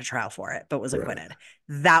husband went to trial for it, but was right. acquitted.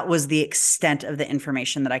 That was the extent of the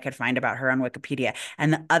information that I could find about her on Wikipedia.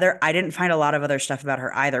 And I didn't find a lot of other stuff about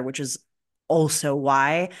her either, which is also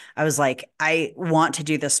why I was like, I want to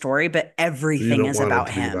do this story, but You everything don't is want it about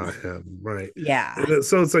to be him. about him, right? Yeah.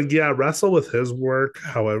 So it's like, yeah, wrestle with his work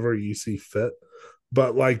however you see fit,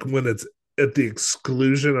 but like when it's at the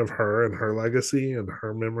exclusion of her and her legacy and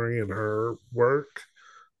her memory and her work,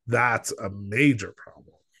 that's a major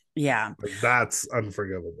problem. Yeah. Like that's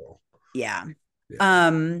unforgivable. Yeah. Yeah.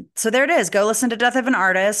 So there it is. Go listen to Death of an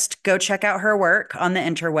Artist. Go check out her work on the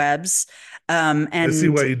interwebs. I see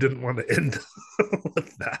And why you didn't want to end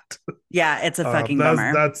with that. yeah, it's a fucking That's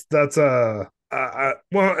bummer. that's a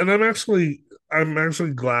well, and I'm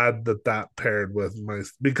actually glad that that paired with my,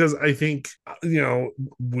 because I think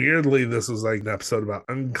weirdly this was like an episode about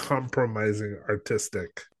uncompromising artistic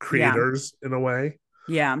Yeah. creators in a way.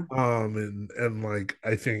 Yeah. And like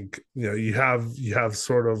I think you have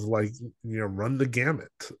sort of like run the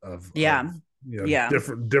gamut of Yeah. Yeah.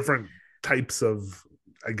 different types of,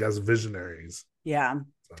 I guess, visionaries. Yeah.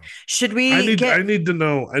 So Should I we need I get, need to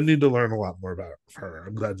know. I need to learn a lot more about her.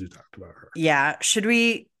 I'm glad you talked about her. yeah, should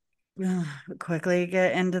we quickly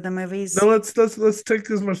get into the No, movies? let's take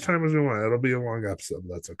as much time as we want. It'll be a long episode.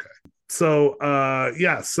 That's okay. So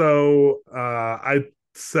yeah, I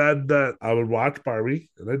said that I would watch Barbie,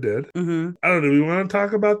 and I did. Mm-hmm. I don't know. We want to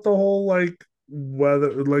talk about the whole like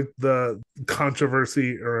whether like the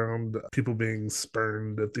controversy around people being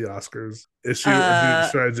spurned at the Oscars issue, or Uh,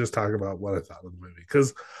 should I just talk about what I thought of the movie?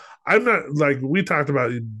 Because I'm not, like, we talked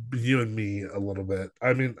about you and me a little bit.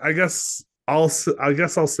 I mean, I guess I'll say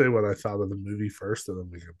what I thought of the movie first, and then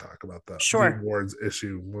we can talk about the sure. awards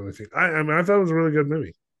issue more. I mean, I thought it was a really good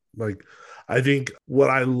movie. Like, I think what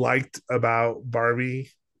I liked about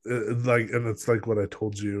Barbie, like, and it's like what I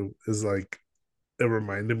told you, is like it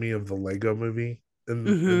reminded me of the Lego movie in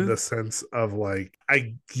Mm-hmm. the sense of like,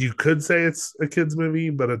 you could say it's a kids movie,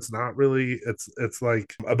 but it's not really. It's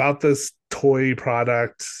like about this toy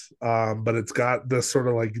product, but it's got this sort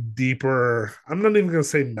of like deeper, I'm not even going to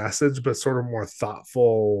say message, but sort of more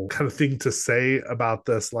thoughtful kind of thing to say about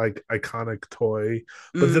this like iconic toy.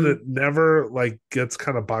 But then it never like gets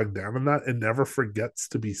kind of bogged down in that. It never forgets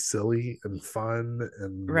to be silly and fun.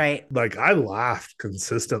 And Right. like I laughed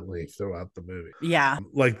consistently throughout the movie. Yeah.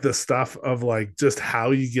 Like the stuff of like just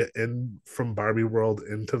how you get in from Barbie world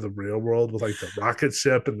into the real world with like the rocket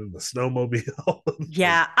ship and then the snowmobile.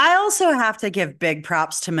 Yeah, I also have to give big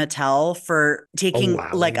props to Mattel for taking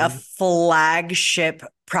like a Allowing. flagship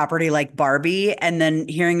property like Barbie and then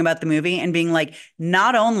hearing about the movie and being like,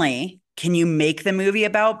 not only can you make the movie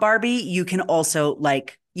about Barbie, you can also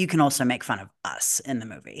make fun of us in the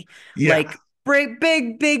movie. Yeah. Like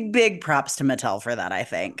big props to Mattel for that, I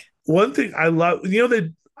think. One thing I love,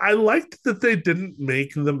 I liked that they didn't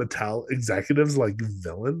make the Mattel executives like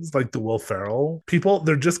villains, like the Will Ferrell people.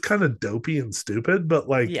 They're just kind of dopey and stupid. But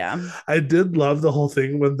like, Yeah. I did love the whole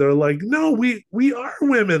thing when they're like, "No, we are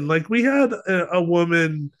women. Like, we had a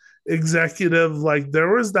woman executive. Like, there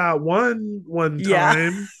was that one Yeah.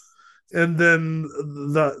 time." And then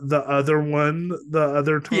the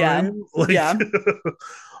other Yeah. time, like, Yeah.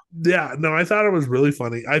 yeah, no, I thought it was really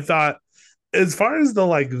funny. I thought as far as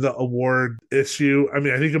the award issue, I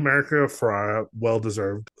mean, I think America Ferrara well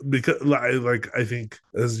deserved because like I think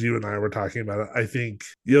as you and I were talking about it, I think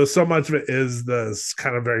so much of it is this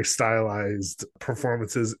kind of very stylized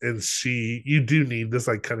performances, and you do need this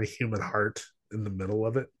like kind of human heart in the middle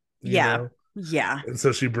of it, Yeah. Yeah. and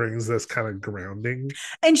so she brings this kind of grounding.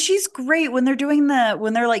 And she's great when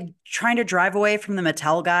they're like trying to drive away from the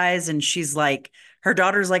Mattel guys. And she's like, her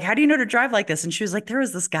daughter's like, how do you know to drive like this? And she was like, there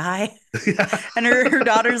was this guy. Yeah. And her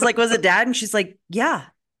daughter's like, was it dad? And she's like, yeah,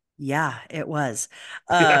 it was.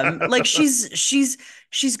 Like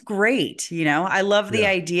she's great. I love the Yeah.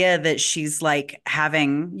 idea that she's like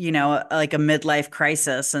having, like a midlife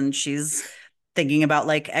crisis and she's thinking about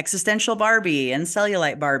like existential Barbie and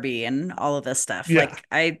cellulite Barbie and all of this stuff. Yeah. Like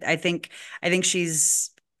I think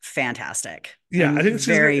she's fantastic. Yeah, I I'm think she's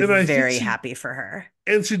great, very, and I think very happy for her.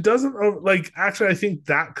 she doesn't like actually I think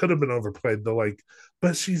that could have been overplayed though, like,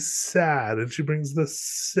 but she's sad and she brings this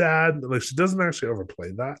sad, like she doesn't actually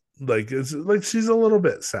overplay that, like it's like she's a little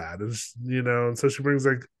bit sad, and and so she brings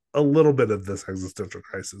like a little bit of this existential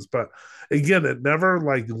crisis, but again it never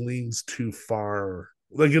like leans too far,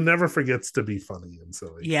 like it never forgets to be funny and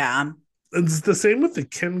silly. Yeah. It's the same with the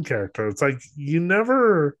Ken character. It's like he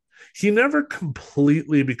never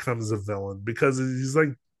completely becomes a villain because he's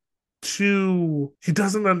like he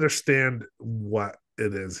doesn't understand what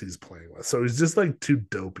it is he's playing with. So he's just like too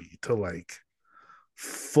dopey to like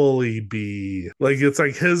fully be like, it's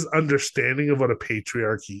like his understanding of what a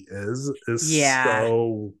patriarchy is Yeah.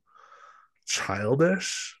 so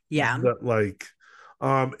childish Yeah. that like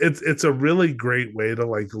it's a really great way to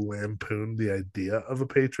like lampoon the idea of a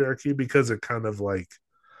patriarchy because it kind of like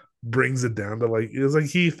brings it down to like it's like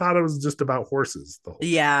he thought it was just about horses the whole time,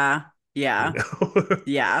 Yeah. Yeah.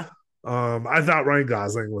 Yeah. I thought Ryan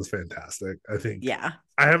Gosling was fantastic. I think Yeah.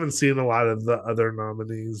 I haven't seen a lot of the other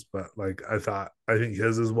nominees, but like I think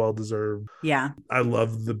his is well deserved. Yeah. I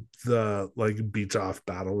love the like beach off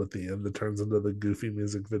battle at the end that turns into the Goofy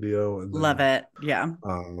music video, and then, Love it. Yeah.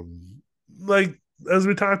 like as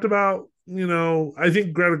we talked about, I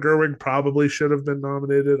think Greta Gerwig probably should have been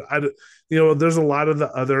nominated. There's a lot of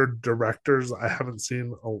the other directors I haven't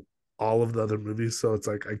seen all of the other movies, so it's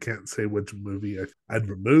like I can't say which movie I'd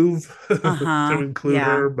remove to include Yeah.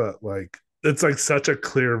 her, but like it's like such a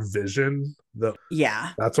clear vision that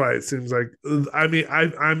Yeah. that's why it seems like, I mean,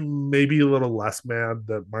 I'm maybe a little less mad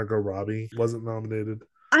that Margot Robbie wasn't nominated.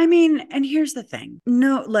 I mean, and here's the thing.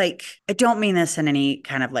 No, like, I don't mean this in any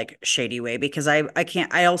kind of like shady way because I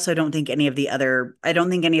can't, I also don't think any of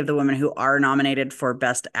the women who are nominated for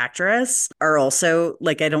Best Actress are also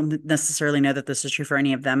like, I don't necessarily know that this is true for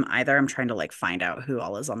any of them either. I'm trying to like find out who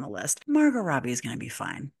all is on the list. Margot Robbie is going to be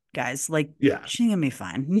fine, guys. Like, Yeah. she's going to be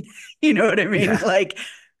fine. You know what I mean? Yeah. Like,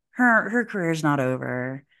 her career's not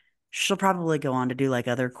over. She'll probably go on to do like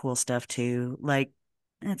other cool stuff too. Like,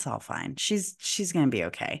 it's all fine. She's gonna be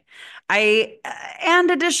okay.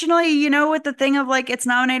 And additionally, with the thing of like it's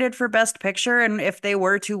nominated for Best Picture, and if they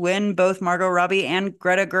were to win, both Margot Robbie and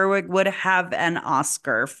Greta Gerwig would have an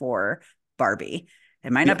Oscar for Barbie.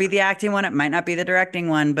 It might not be the acting one, it might not be the directing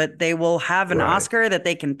one, but they will have an Oscar that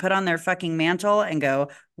they can put on their fucking mantle and go,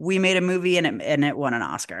 "We made a movie and it won an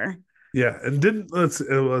Oscar." Yeah, and let's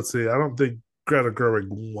see. I don't think Greta Gerwig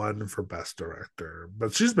won for Best Director,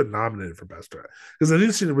 but she's been nominated for Best Director because I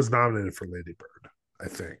think she was nominated for Lady Bird. I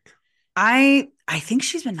think. I think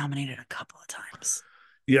she's been nominated a couple of times.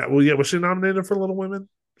 Yeah, well, yeah, was she nominated for Little Women?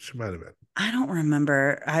 She might have been. I don't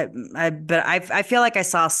remember. But I feel like I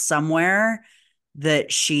saw somewhere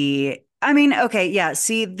that she. I mean, okay, yeah.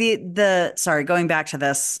 See, sorry, going back to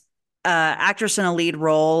this, actress in a lead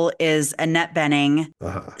role is Annette Bening,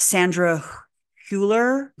 Uh-huh. Sandra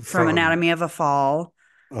Hüller from From Anatomy of a Fall,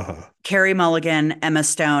 uh-huh. Carey Mulligan, Emma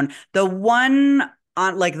Stone. The one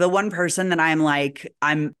person that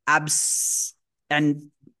I'm abs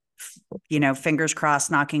and fingers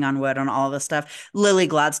crossed, knocking on wood on all of this stuff. Lily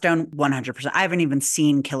Gladstone, 100%. I haven't even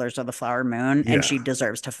seen Killers of the Flower Moon, and Yeah. she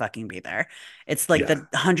deserves to fucking be there. It's like Yeah. the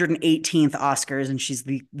 118th Oscars, and she's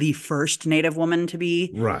the first Native woman to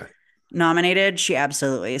be Right. nominated. She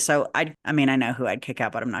absolutely. So I mean, I know who I'd kick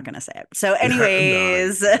out, but I'm not going to say it. So, No,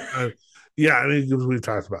 anyways, yeah, I mean, we've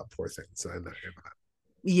talked about Poor Things. I know you're not.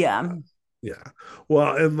 yeah. Yeah.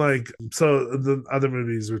 Well, and like, so the other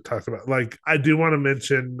movies we talked about, like, I do want to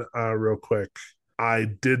mention real quick. I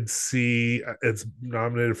did see it's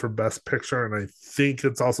nominated for Best Picture, and I think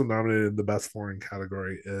it's also nominated in the Best Foreign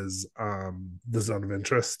category. Is The Zone of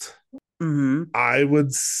Interest. Mm-hmm.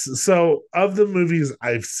 So of the movies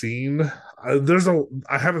I've seen,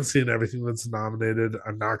 I haven't seen everything that's nominated.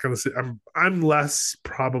 I'm not gonna see. I'm less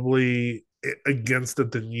probably against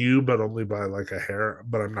it than you, but only by like a hair.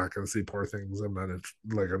 But I'm not gonna see Poor Things.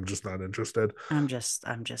 I'm just not interested. I'm just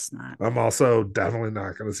not. I'm also definitely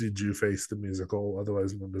not gonna see Jew Face the musical,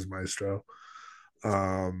 otherwise known as Maestro.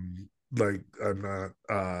 Um, like I'm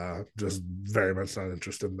not just very much not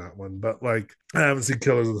interested in that one. But like I haven't seen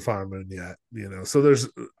Killers of the Flower Moon yet, So there's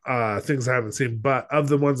things I haven't seen, but of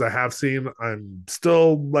the ones I have seen, I'm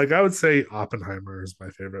still like I would say Oppenheimer is my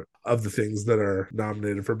favorite of the things that are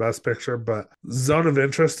nominated for Best Picture, but Zone of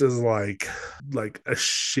Interest is like a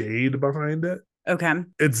shade behind it. Okay.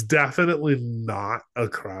 It's definitely not a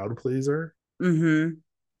crowd pleaser. Mm-hmm.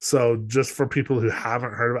 So just for people who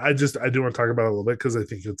haven't heard of it, I do want to talk about it a little bit because I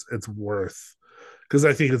think it's worth because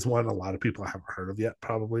I think it's one a lot of people haven't heard of yet,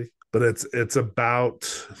 probably. But it's about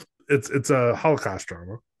it's a Holocaust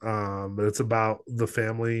drama. But it's about the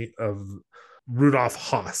family of Rudolf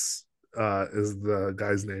Haas, is the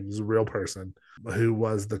guy's name. He's a real person who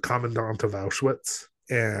was the commandant of Auschwitz.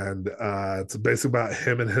 And it's basically about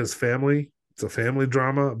him and his family. It's a family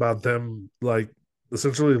drama about them like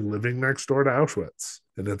essentially living next door to Auschwitz.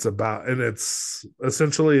 And it's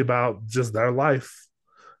essentially about just their life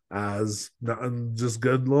as just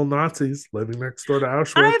good little Nazis living next door to I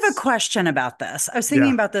Auschwitz. have a question about this. I was thinking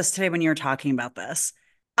Yeah. about this today when you were talking about this.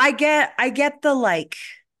 I get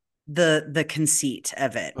the conceit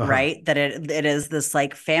of it, Uh-huh. right? That it is this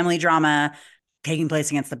like family drama taking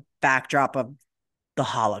place against the backdrop of the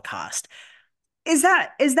Holocaust. Is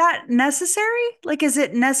that necessary? Like, is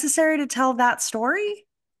it necessary to tell that story?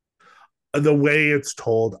 The way it's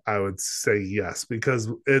told, I would say yes, because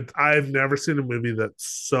I've never seen a movie that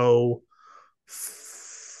so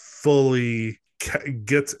fully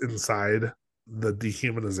gets inside the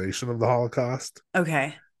dehumanization of the Holocaust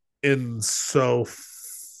Okay. and so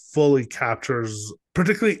fully captures,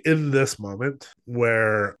 particularly in this moment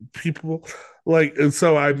where people like, and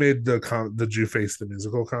so I made the Jew Face the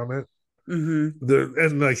musical comment. Mm-hmm.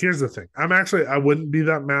 And like, here's the thing: I wouldn't be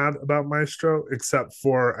that mad about Maestro, except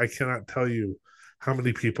for I cannot tell you how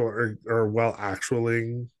many people are well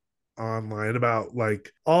actually online about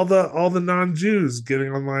like all the non-Jews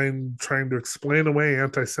getting online trying to explain away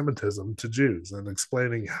anti-Semitism to Jews and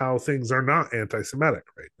explaining how things are not anti-Semitic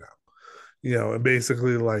right now. And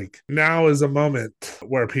basically like now is a moment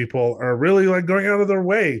where people are really like going out of their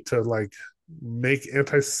way to like make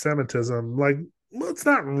anti-Semitism like, well, it's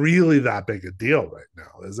not really that big a deal right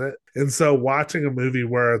now, is it? And so watching a movie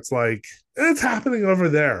where it's like it's happening over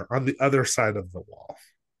there on the other side of the wall.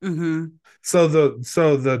 Mm-hmm. So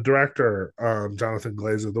the director, Jonathan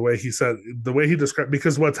Glazer, the way he described,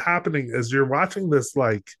 because what's happening is you're watching this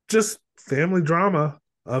like just family drama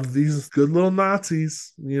of these good little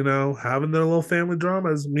Nazis, having their little family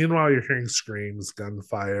dramas. Meanwhile, you're hearing screams,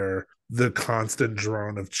 gunfire, the constant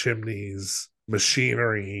drone of chimneys,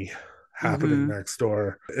 machinery happening Mm-hmm. next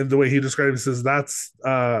door. And the way he describes it, he says that's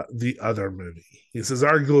the other movie. He says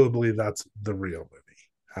arguably that's the real movie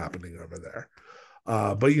happening over there.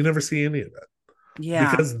 But you never see any of it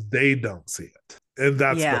Yeah. because they don't see it. And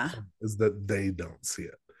that's the Yeah. point, is that they don't see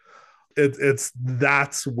it.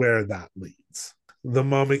 That's where that leads. The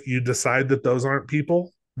moment you decide that those aren't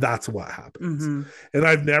people, that's what happens. Mm-hmm. And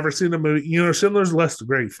I've never seen a movie, Schindler's List, a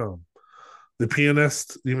great film. The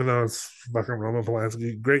Pianist, even though it's fucking Roman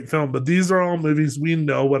Polanski, great film. But these are all movies we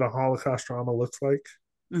know what a Holocaust drama looks like.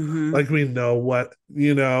 Mm-hmm. Like we know what,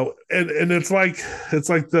 and it's like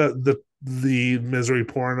the misery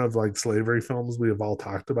porn of like slavery films. We have all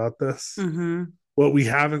talked about this. Mm-hmm. What we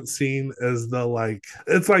haven't seen is the like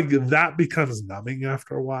it's like that becomes numbing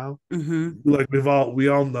after a while. Mm-hmm. Like we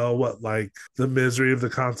all know what like the misery of the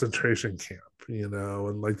concentration camp,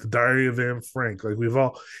 and like the Diary of Anne Frank. Like we've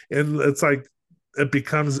all and it's like it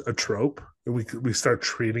becomes a trope and we start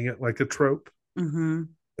treating it like a trope Mm-hmm.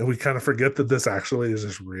 and we kind of forget that this actually is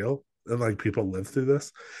just real and like people live through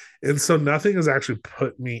this. And so nothing has actually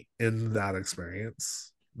put me in that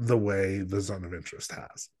experience the way the Zone of Interest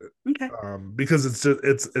has. Okay. Because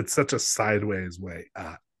it's such a sideways way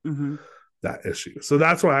at Mm-hmm. that issue. So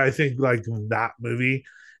that's why I think like that movie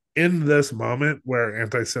in this moment where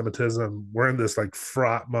anti-Semitism, we're in this like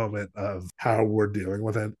fraught moment of how we're dealing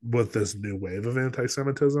with it with this new wave of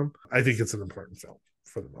anti-Semitism. I think it's an important film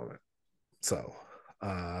for the moment. So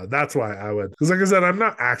that's why I would, because like I said, I'm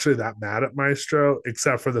not actually that mad at Maestro,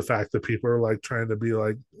 except for the fact that people are like trying to be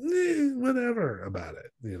like, whatever about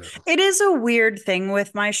it. It is a weird thing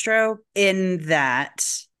with Maestro in that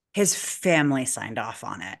his family signed off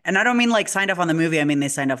on it. And I don't mean like signed off on the movie, I mean they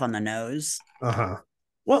signed off on the nose. Uh-huh.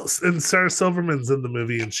 Well, and Sarah Silverman's in the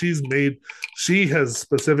movie, and she has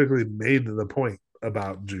specifically made the point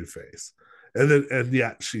about Jew face, and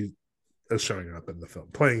yet she is showing up in the film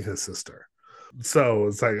playing his sister. So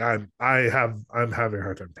it's like I'm having a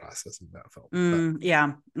hard time processing that film.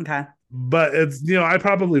 Yeah. Okay. But it's I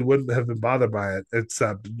probably wouldn't have been bothered by it,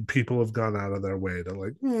 except people have gone out of their way to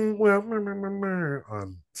like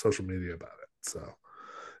on social media about it. So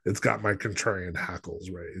it's got my contrarian hackles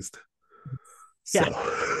raised. So,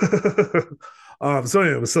 Yeah. so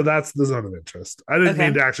anyway, so that's the Zone of Interest. I didn't Okay.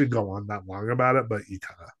 mean to actually go on that long about it, but you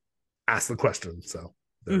kind of asked the question. So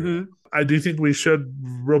Mm-hmm. I do think we should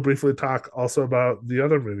real briefly talk also about the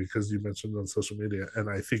other movie because you mentioned on social media, and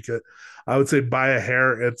I would say by a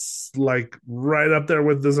hair, it's like right up there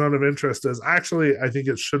with the Zone of Interest. As actually, I think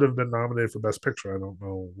it should have been nominated for Best Picture. I don't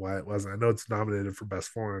know why it wasn't. I know it's nominated for Best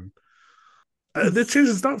Foreign. The change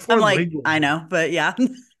is not I'm foreign like, language. I know, but yeah.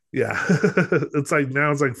 Yeah, it's like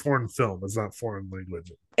now it's like foreign film. It's not foreign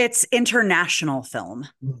language. It's international film.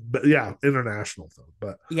 But yeah, international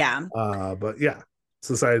film. Yeah. But yeah,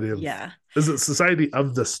 Society of Yeah. is it Society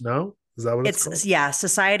of the Snow? Is that what it's called? Yeah,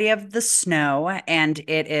 Society of the Snow, and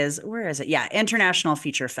it is where is it? Yeah, international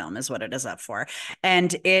feature film is what it is up for,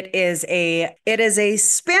 and it is a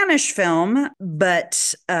Spanish film.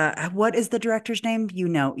 But what is the director's name? You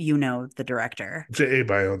know the director. J.A.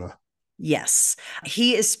 Bayona. Yes,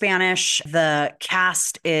 he is Spanish. The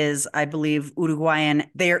cast is, I believe, Uruguayan.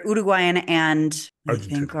 They are Uruguayan and I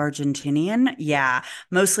think Argentinian. Yeah,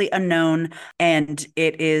 mostly unknown. And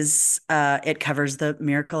it covers the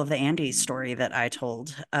Miracle of the Andes story that I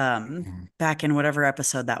told back in whatever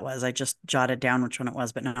episode that was. I just jotted down which one it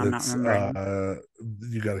was, but now I'm not remembering.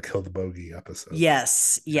 You got to kill the bogey episode.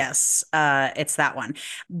 Yes, it's that one.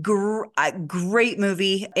 Great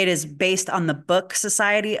movie. It is based on the book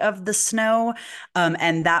Society of the Snow,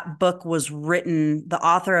 and that book was written. The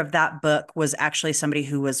author of that book was actually somebody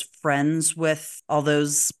who was friends with all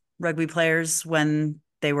those rugby players when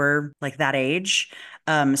they were like that age.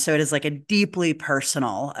 So it is like a deeply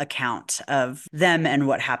personal account of them and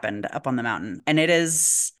what happened up on the mountain, and it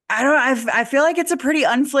is. I feel like it's a pretty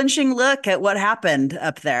unflinching look at what happened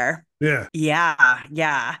up there. Yeah.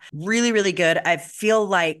 Yeah. Really, really good. I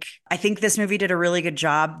think this movie did a really good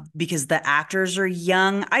job because the actors are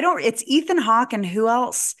young. It's Ethan Hawke and who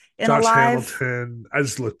else in Josh Alive? Hamilton. I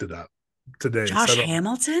just looked it up today. Josh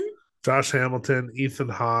Hamilton? Josh Hamilton, Ethan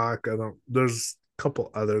Hawke. There's a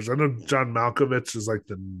couple others. I know John Malkovich is like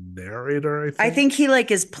the narrator, I think he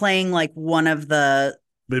is playing like one of the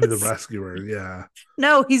maybe the rescuer. Yeah.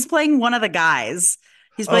 No, he's playing one of the guys.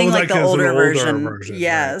 He's playing like the older version.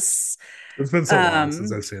 Yes. Right. It's been so long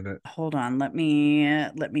since I've seen it. Hold on. Let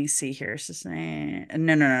me see here.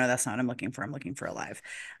 No, that's not what I'm looking for. I'm looking for Alive.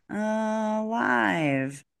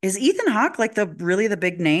 Alive. Is Ethan Hawke like the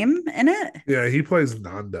big name in it? Yeah, he plays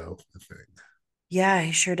Nando, I think. Yeah,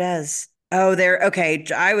 he sure does. Oh, okay.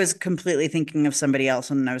 I was completely thinking of somebody else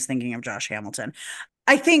when I was thinking of Josh Hamilton.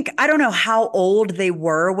 I don't know how old they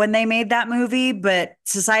were when they made that movie, but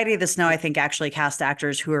Society of the Snow, I think, actually cast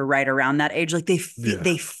actors who are right around that age. Like they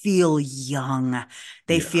feel young.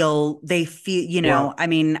 They feel, I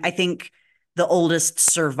mean, I think the oldest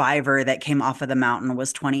survivor that came off of the mountain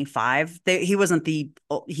was 25. He wasn't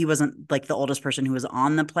like the oldest person who was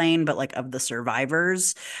on the plane, but like of the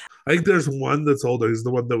survivors. I think there's one that's older. He's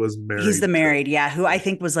the one that was married. He's the married, who I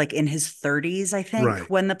think was like in his 30s, I think,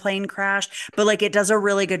 when the plane crashed. But like it does a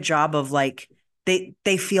really good job of like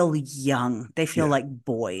they feel young. They feel Yeah. like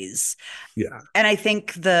boys. Yeah. And I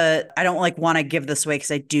think I don't like want to give this away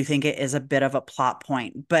because I do think it is a bit of a plot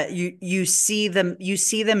point, but you see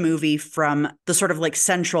the movie from the sort of like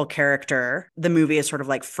central character. The movie is sort of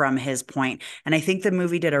like from his point. And I think the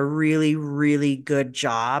movie did a really, really good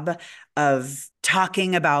job of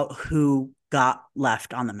talking about who got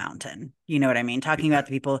left on the mountain. You know what I mean? Talking about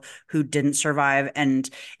the people who didn't survive. And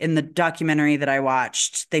in the documentary that I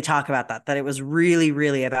watched, they talk about that it was really,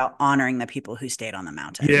 really about honoring the people who stayed on the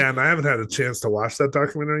mountain. Yeah, and I haven't had a chance to watch that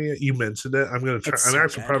documentary yet. You mentioned it. I'm gonna try. It's I'm so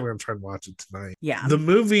actually good. probably gonna try and watch it tonight. Yeah. The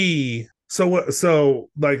movie. So what? So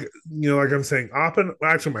like like I'm saying,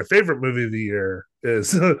 Actually, my favorite movie of the year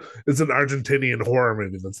is it's an Argentinian horror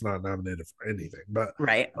movie that's not nominated for anything.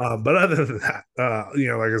 Right. But other than that,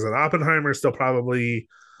 like I said, Oppenheimer is still probably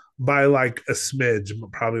by like a smidge,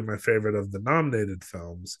 probably my favorite of the nominated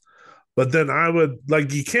films. But then I would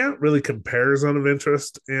like you can't really compare Zone of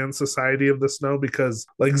Interest and Society of the Snow because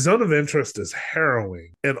like Zone of Interest is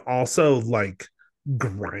harrowing and also like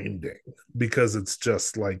grinding because it's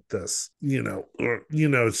just like this,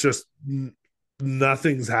 it's just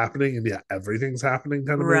nothing's happening and yet everything's happening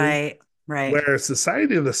kind of movie. Right. Right. Whereas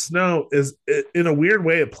Society of the Snow in a weird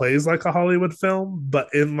way, it plays like a Hollywood film, but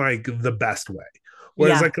in like the best way.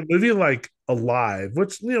 Whereas Yeah. like a movie like Alive,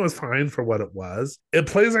 which is fine for what it was, it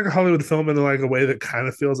plays like a Hollywood film in like a way that kind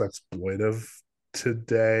of feels exploitive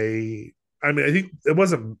today. I mean, I think it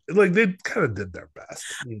wasn't like they kind of did their best.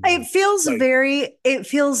 Like, It feels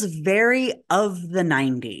very of the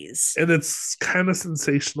 90s. and it's kind of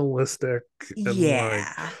sensationalistic and like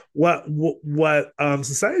Yeah. what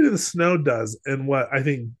Society of the Snow does and what I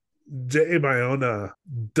think J.A. Bayona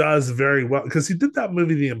does very well because he did that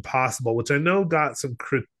movie The Impossible, which I know got some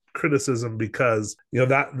criticism because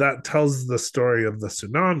that tells the story of the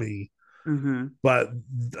tsunami. Mm-hmm. But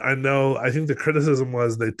I think the criticism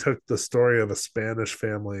was they took the story of a Spanish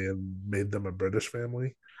family and made them a British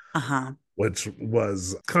family, Uh-huh. which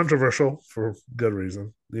was controversial for good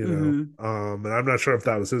reason, Mm-hmm. And I'm not sure if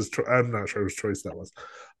that was I'm not sure whose choice that was.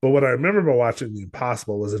 But what I remember about watching The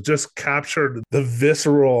Impossible was it just captured the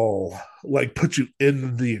visceral, like put you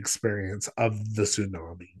in the experience of the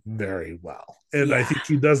tsunami very well. And I Yeah. think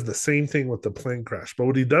he does the same thing with the plane crash. But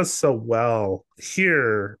what he does so well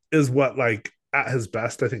here is what like at his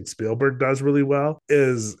best, I think Spielberg does really well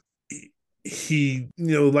is he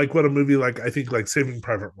like what a movie like I think like Saving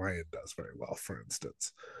Private Ryan does very well, for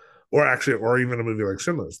instance, or even a movie like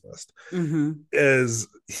Schindler's List, Mm-hmm. is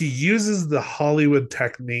he uses the Hollywood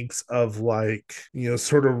techniques of like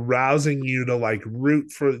sort of rousing you to like root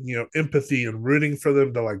for empathy and rooting for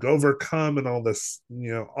them to like overcome and all this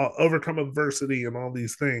overcome adversity and all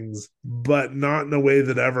these things, but not in a way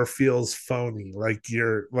that ever feels phony. Like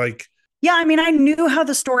you're like Yeah, I mean, I knew how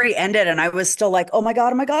the story ended and I was still like, oh my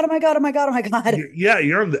God, oh my God, oh my God, oh my God, oh my God.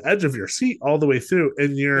 you're on the edge of your seat all the way through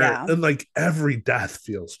and Yeah. like every death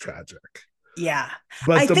feels tragic, Yeah.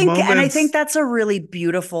 but the I think moments. that's a really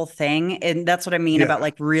beautiful thing. And that's what I mean about Yeah,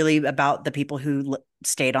 like really about the people who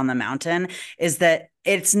stayed on the mountain is that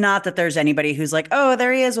it's not that there's anybody who's like, oh,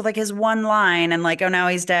 there he is with like his one line and like, oh, now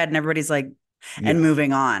he's dead. And everybody's like, and yeah,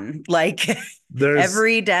 moving on. Like there's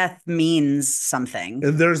every death means something.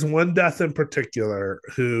 and there's one death in particular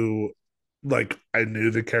who like I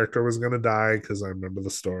knew the character was going to die because I remember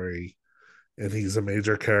the story and he's a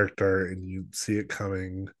major character and you see it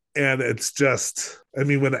coming and it's just I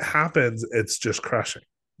mean when it happens it's just crushing,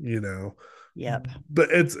 you know. Yep.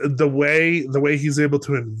 But it's the way he's able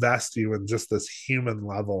to invest you in just this human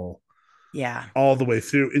level Yeah. all the way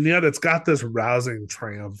through and yet it's got this rousing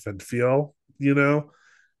triumphant feel, you know.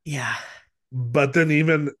 Yeah. But then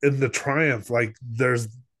even in the triumph like there's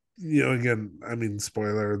again I mean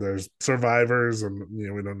spoiler there's survivors and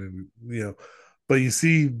we don't need but you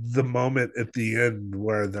see the moment at the end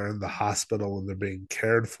where they're in the hospital and they're being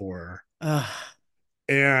cared for Ugh.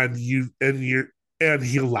 and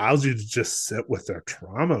he allows you to just sit with their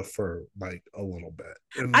trauma for like a little bit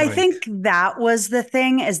and I like think that was the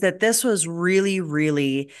thing is that this was really,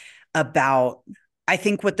 really about, I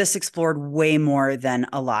think what this explored way more than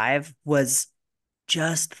Alive was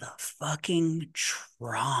just the fucking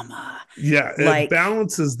trauma. yeah it Like,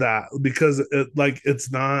 balances that because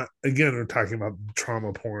it's not again we're talking about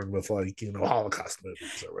trauma porn with like Holocaust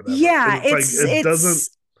movies or whatever and yeah, it's like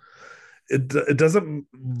it doesn't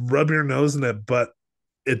rub your nose in it but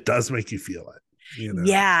it does make you feel it.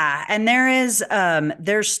 yeah. And there's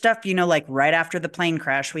stuff, like right after the plane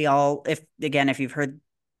crash, if you've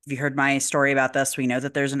heard my story about this, we know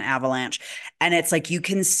that there's an avalanche and it's like, you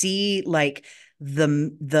can see like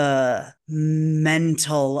the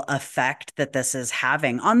mental effect that this is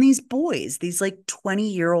having on these boys, these like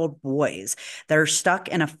 20-year-old boys that are stuck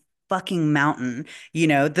in a fucking mountain.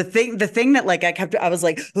 The thing that like I was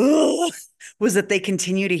like, ugh, was that they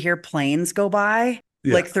continue to hear planes go by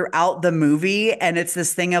Yeah. like throughout the movie, and it's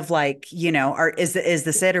this thing of like, is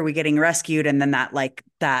this it? Are we getting rescued? And then that like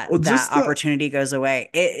that Well, that just the opportunity goes away.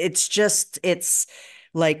 It's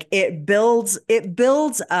like it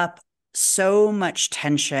builds up so much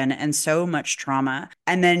tension and so much trauma,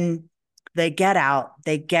 and then they get out,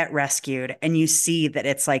 they get rescued, and you see that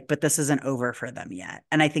it's like, but this isn't over for them yet.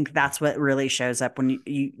 And I think that's what really shows up when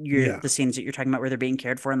you're yeah. the scenes that you're talking about where they're being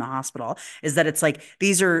cared for in the hospital, is that it's like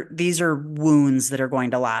these are wounds that are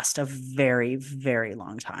going to last a very, very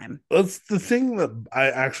long time. That's the thing that I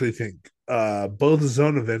actually think both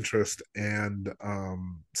Zone of Interest and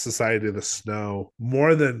Society of the Snow,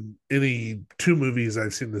 more than any two movies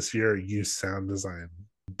I've seen this year, use sound design.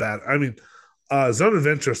 I mean, Zone of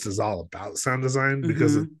Interest is all about sound design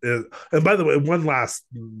because Mm-hmm. and by the way, one last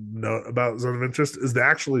note about Zone of Interest is they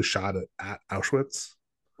actually shot it at Auschwitz.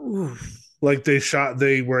 Ooh, Like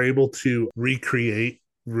they were able to recreate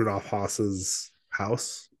Rudolf Haas's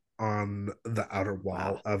house on the outer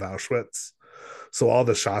wow. wall of Auschwitz. So all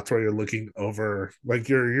the shots where you're looking over, like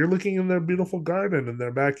you're looking in their beautiful garden in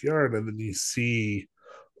their backyard, and then you see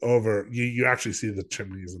over you actually see the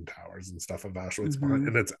chimneys and towers and stuff of Auschwitz behind, Mm-hmm.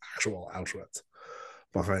 and it's actual Auschwitz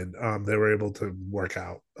behind. They were able to work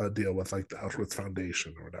out a deal with like the Auschwitz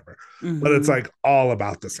Foundation or whatever, but it's Mm-hmm. like all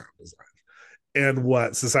about the sound design. And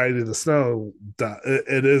what Society of the Snow does,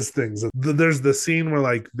 it is things. There's the scene where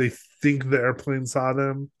like they think the airplane saw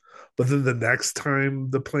them, but then the next time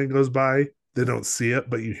the plane goes by, they don't see it,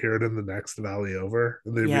 but you hear it in the next valley over,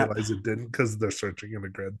 and they Yep. realize it didn't because they're searching in a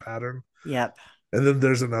grid pattern. Yep. And then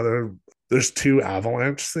there's two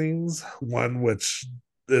avalanche scenes, one which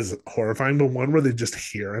is horrifying, but one where they just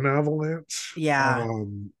hear an avalanche. Yeah.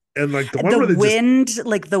 And like the one The where they just, wind,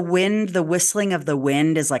 like the whistling of the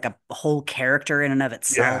wind is like a whole character in and of yeah.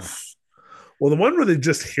 itself. Well, the one where they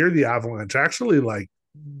just hear the avalanche actually like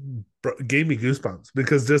gave me goosebumps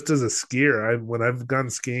because just as a skier, when I've gone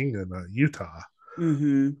skiing in Utah,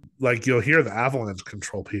 Mm-hmm. like you'll hear the avalanche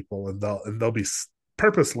control people, and they'll be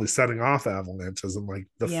purposely setting off avalanches in like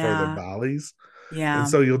the further Yeah. valleys. And Yeah.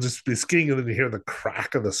 so you'll just be skiing, and then you hear the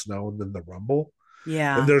crack of the snow and then the rumble. And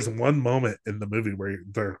Yeah. there's one moment in the movie where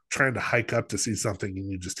they're trying to hike up to see something,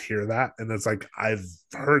 and you just hear that, and it's like I've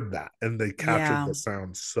heard that, and they captured Yeah. the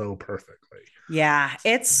sound so perfectly. Yeah.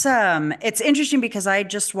 It's interesting because I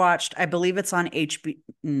just watched, I believe it's on HBO.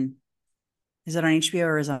 Is it on HBO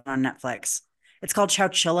or is it on Netflix? It's called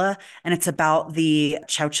Chowchilla, and it's about the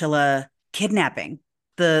Chowchilla kidnapping.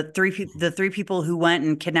 The three people who went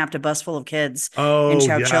and kidnapped a bus full of kids in Oh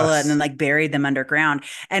Chowchilla and then yes, like buried them underground.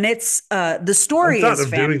 And it's the I story thought is of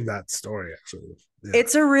fan doing that story actually. Yeah,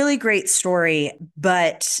 it's a really great story,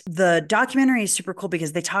 but the documentary is super cool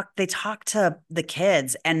because they talk to the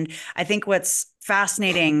kids. And I think what's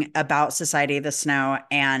fascinating about Society of the Snow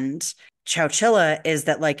and Chowchilla is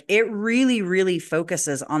that like it really, really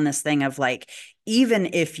focuses on this thing of like,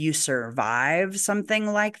 even if you survive something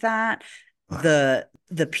like that, the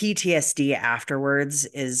PTSD afterwards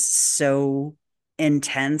is so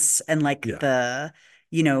intense. And like yeah,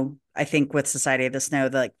 I think with Society of the Snow,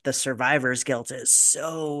 the survivor's guilt is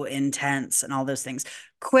so intense and all those things.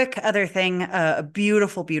 Quick other thing, a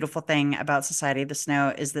beautiful, beautiful thing about Society of the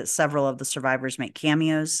Snow is that several of the survivors make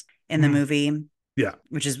cameos in the mm, movie, yeah,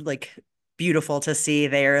 which is like beautiful to see.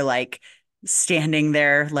 They're like standing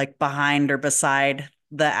there, like behind or beside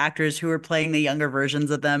the actors who are playing the younger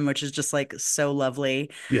versions of them, which is just like so lovely.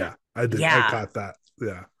 yeah. I did. I Yeah. caught that.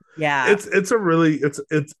 Yeah. Yeah. It's a really it's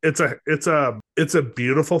a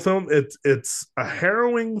beautiful film. It's a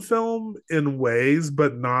harrowing film in ways,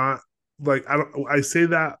 but not like I say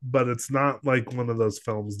that, but it's not like one of those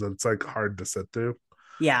films that's like hard to sit through.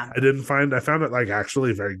 Yeah. I found it like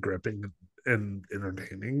actually very gripping and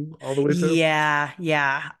entertaining all the way through. Yeah,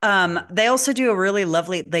 yeah. They also do a really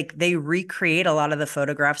lovely, like they recreate a lot of the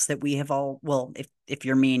photographs that we have all, well, if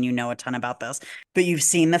you're me and you know a ton about this, but you've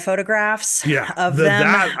seen the photographs Yeah, of the them.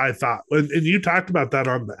 that I thought, and you talked about that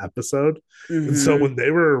on the episode, and so Hmm. when they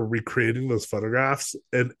were recreating those photographs,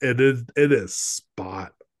 and it is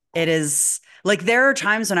spot It on. is like there are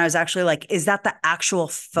times when I was actually like, is that the actual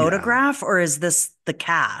Yeah, photograph or is this the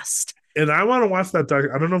cast? and I want to watch that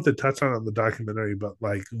I don't know if they touch on it in the documentary, but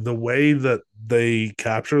like the way that they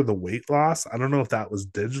capture the weight loss, I don't know if that was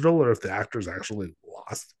digital or if the actors actually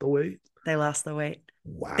lost the weight. They lost the weight.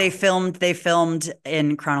 They Wow, filmed, they filmed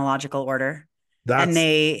in chronological order, and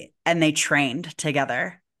that's they trained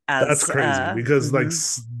together. as That's crazy because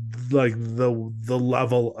mhm. like the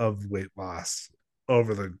level of weight loss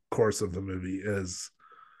over the course of the movie is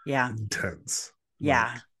Yeah. intense.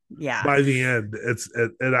 Yeah. Like Yeah. by the end,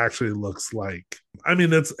 it actually looks like, I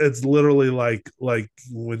mean, it's literally like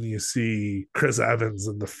when you see Chris Evans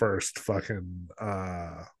in the first fucking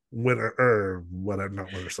winter, or whatever,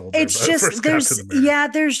 not Winter Soldier, It's but just first Captain there's America.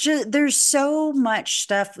 yeah, there's so much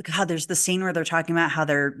stuff. God, there's the scene where they're talking about how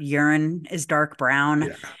their urine is dark brown,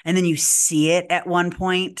 Yeah, and then you see it at one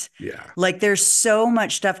point. yeah, Like there's so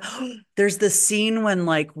much stuff. There's the scene when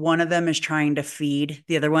like one of them is trying to feed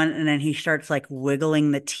the other one, and then he starts like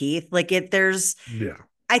wiggling the teeth. Like there's yeah,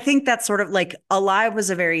 I think that's sort of like Alive was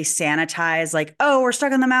a very sanitized, like, oh, we're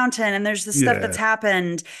stuck on the mountain and there's this stuff that's yeah.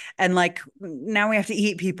 happened. And like, now we have to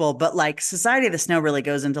eat people. But like, Society of the Snow really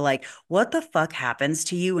goes into like, what the fuck happens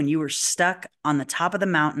to you when you were stuck on the top of the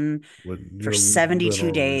mountain When for you're 72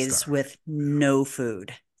 literally days starving, with no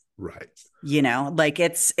food? right? Like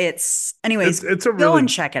anyways, It's a go really, and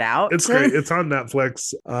check it out. it's great. It's on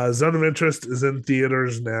Netflix. Zone of Interest is in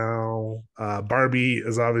theaters now. Barbie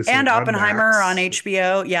is obviously And on Oppenheimer on Max.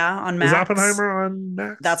 HBO. Yeah, on Is Max. Oppenheimer on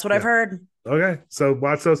Max? That's what I've Yeah. heard. Okay, so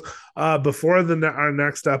watch those. Before our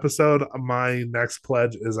next episode, my next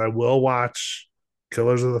pledge is I will watch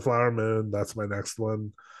Killers of the Flower Moon. That's my next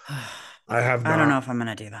one. I have I don't know not. if I'm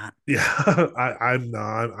going to do that. Yeah, I'm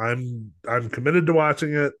not. I'm committed to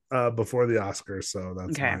watching it before the Oscars. So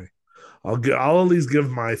that's Okay. my. I'll at least give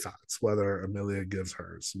my thoughts, whether Amelia gives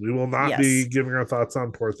hers. We will not be Yes. giving our thoughts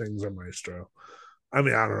on Poor Things or Maestro. I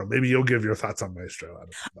mean, I don't know. Maybe you'll give your thoughts on Maestro. I don't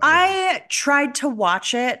know. I tried to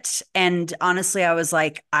watch it and honestly I was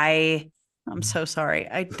like I'm so sorry.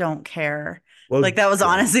 I don't care. Well, Like that was good.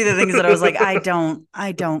 honestly the things that I was like I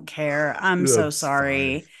don't care. I'm so That's fine.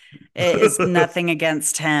 sorry. It is nothing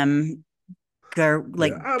against him. Yeah,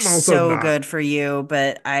 Like I'm also so not. good for you,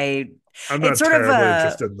 but I'm it's not sort of terribly a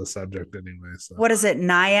interested in the subject anyway. So what is it?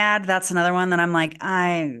 Naiad? That's another one that I'm like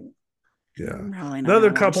yeah, I'm probably not another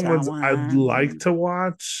gonna watch couple that ones I'd like one. to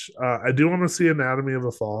watch. I do want to see Anatomy of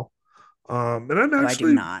a Fall. And I'm Oh, I do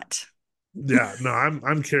actually, not. yeah, no,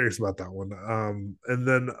 I'm curious about that one. And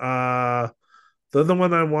then the other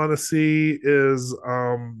one I want to see is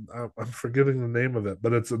I'm forgetting the name of it,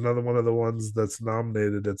 but it's another one of the ones that's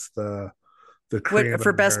nominated. It's the Korean What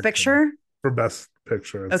for Best American Picture? for Best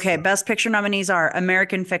Picture. It's Okay, Best Picture nominees are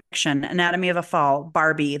American Fiction, Anatomy of a Fall,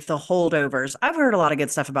 Barbie, The Holdovers. I've heard a lot of good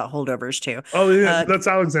stuff about Holdovers too. oh yeah, Uh, that's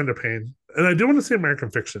Alexander Payne, and I do want to see American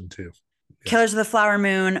Fiction too. Yeah, Killers of the Flower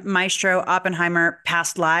Moon, Maestro, Oppenheimer,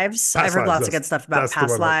 Past Lives. I've Past heard Lives. lots of good stuff about That's the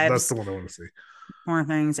Past one. That's the Lives, one I want to see. More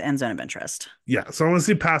Things, and Zone of Interest. Yeah, so I want to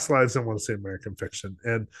see Past Lives and I want to see American Fiction,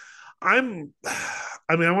 and I'm,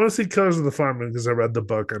 I mean, I want to see Killers of the Flower Moon because I read the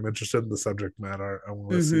book. I'm interested in the subject matter. I want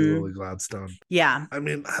to see Lily Gladstone. Yeah. I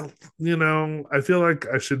mean, I feel like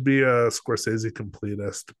I should be a Scorsese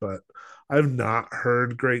completist, but I've not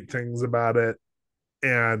heard great things about it.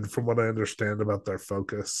 And from what I understand about their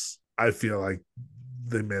focus, I feel like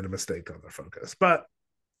they made a mistake on their focus. But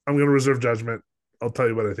I'm going to reserve judgment. I'll tell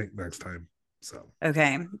you what I think next time. So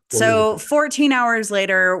Okay. we'll leave So it 14 hours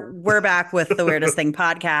later, we're back with the Weirdest Thing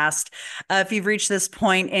podcast. If you've reached this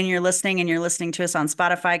point and you're listening to us on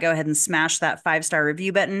Spotify, go ahead and smash that 5-star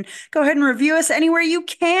review button. Go ahead and review us anywhere you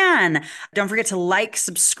can. Don't forget to like,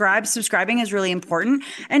 subscribe. Subscribing is really important.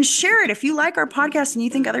 And share it. If you like our podcast and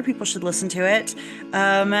you think other people should listen to it,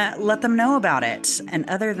 let them know about it. And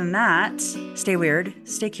other than that, stay weird,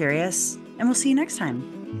 stay curious, and we'll see you next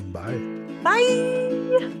time. Bye. Bye.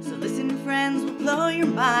 So listen, friends, we'll blow your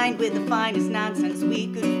mind with the finest nonsense we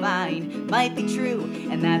could find. Might be true,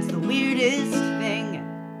 and that's the weirdest thing.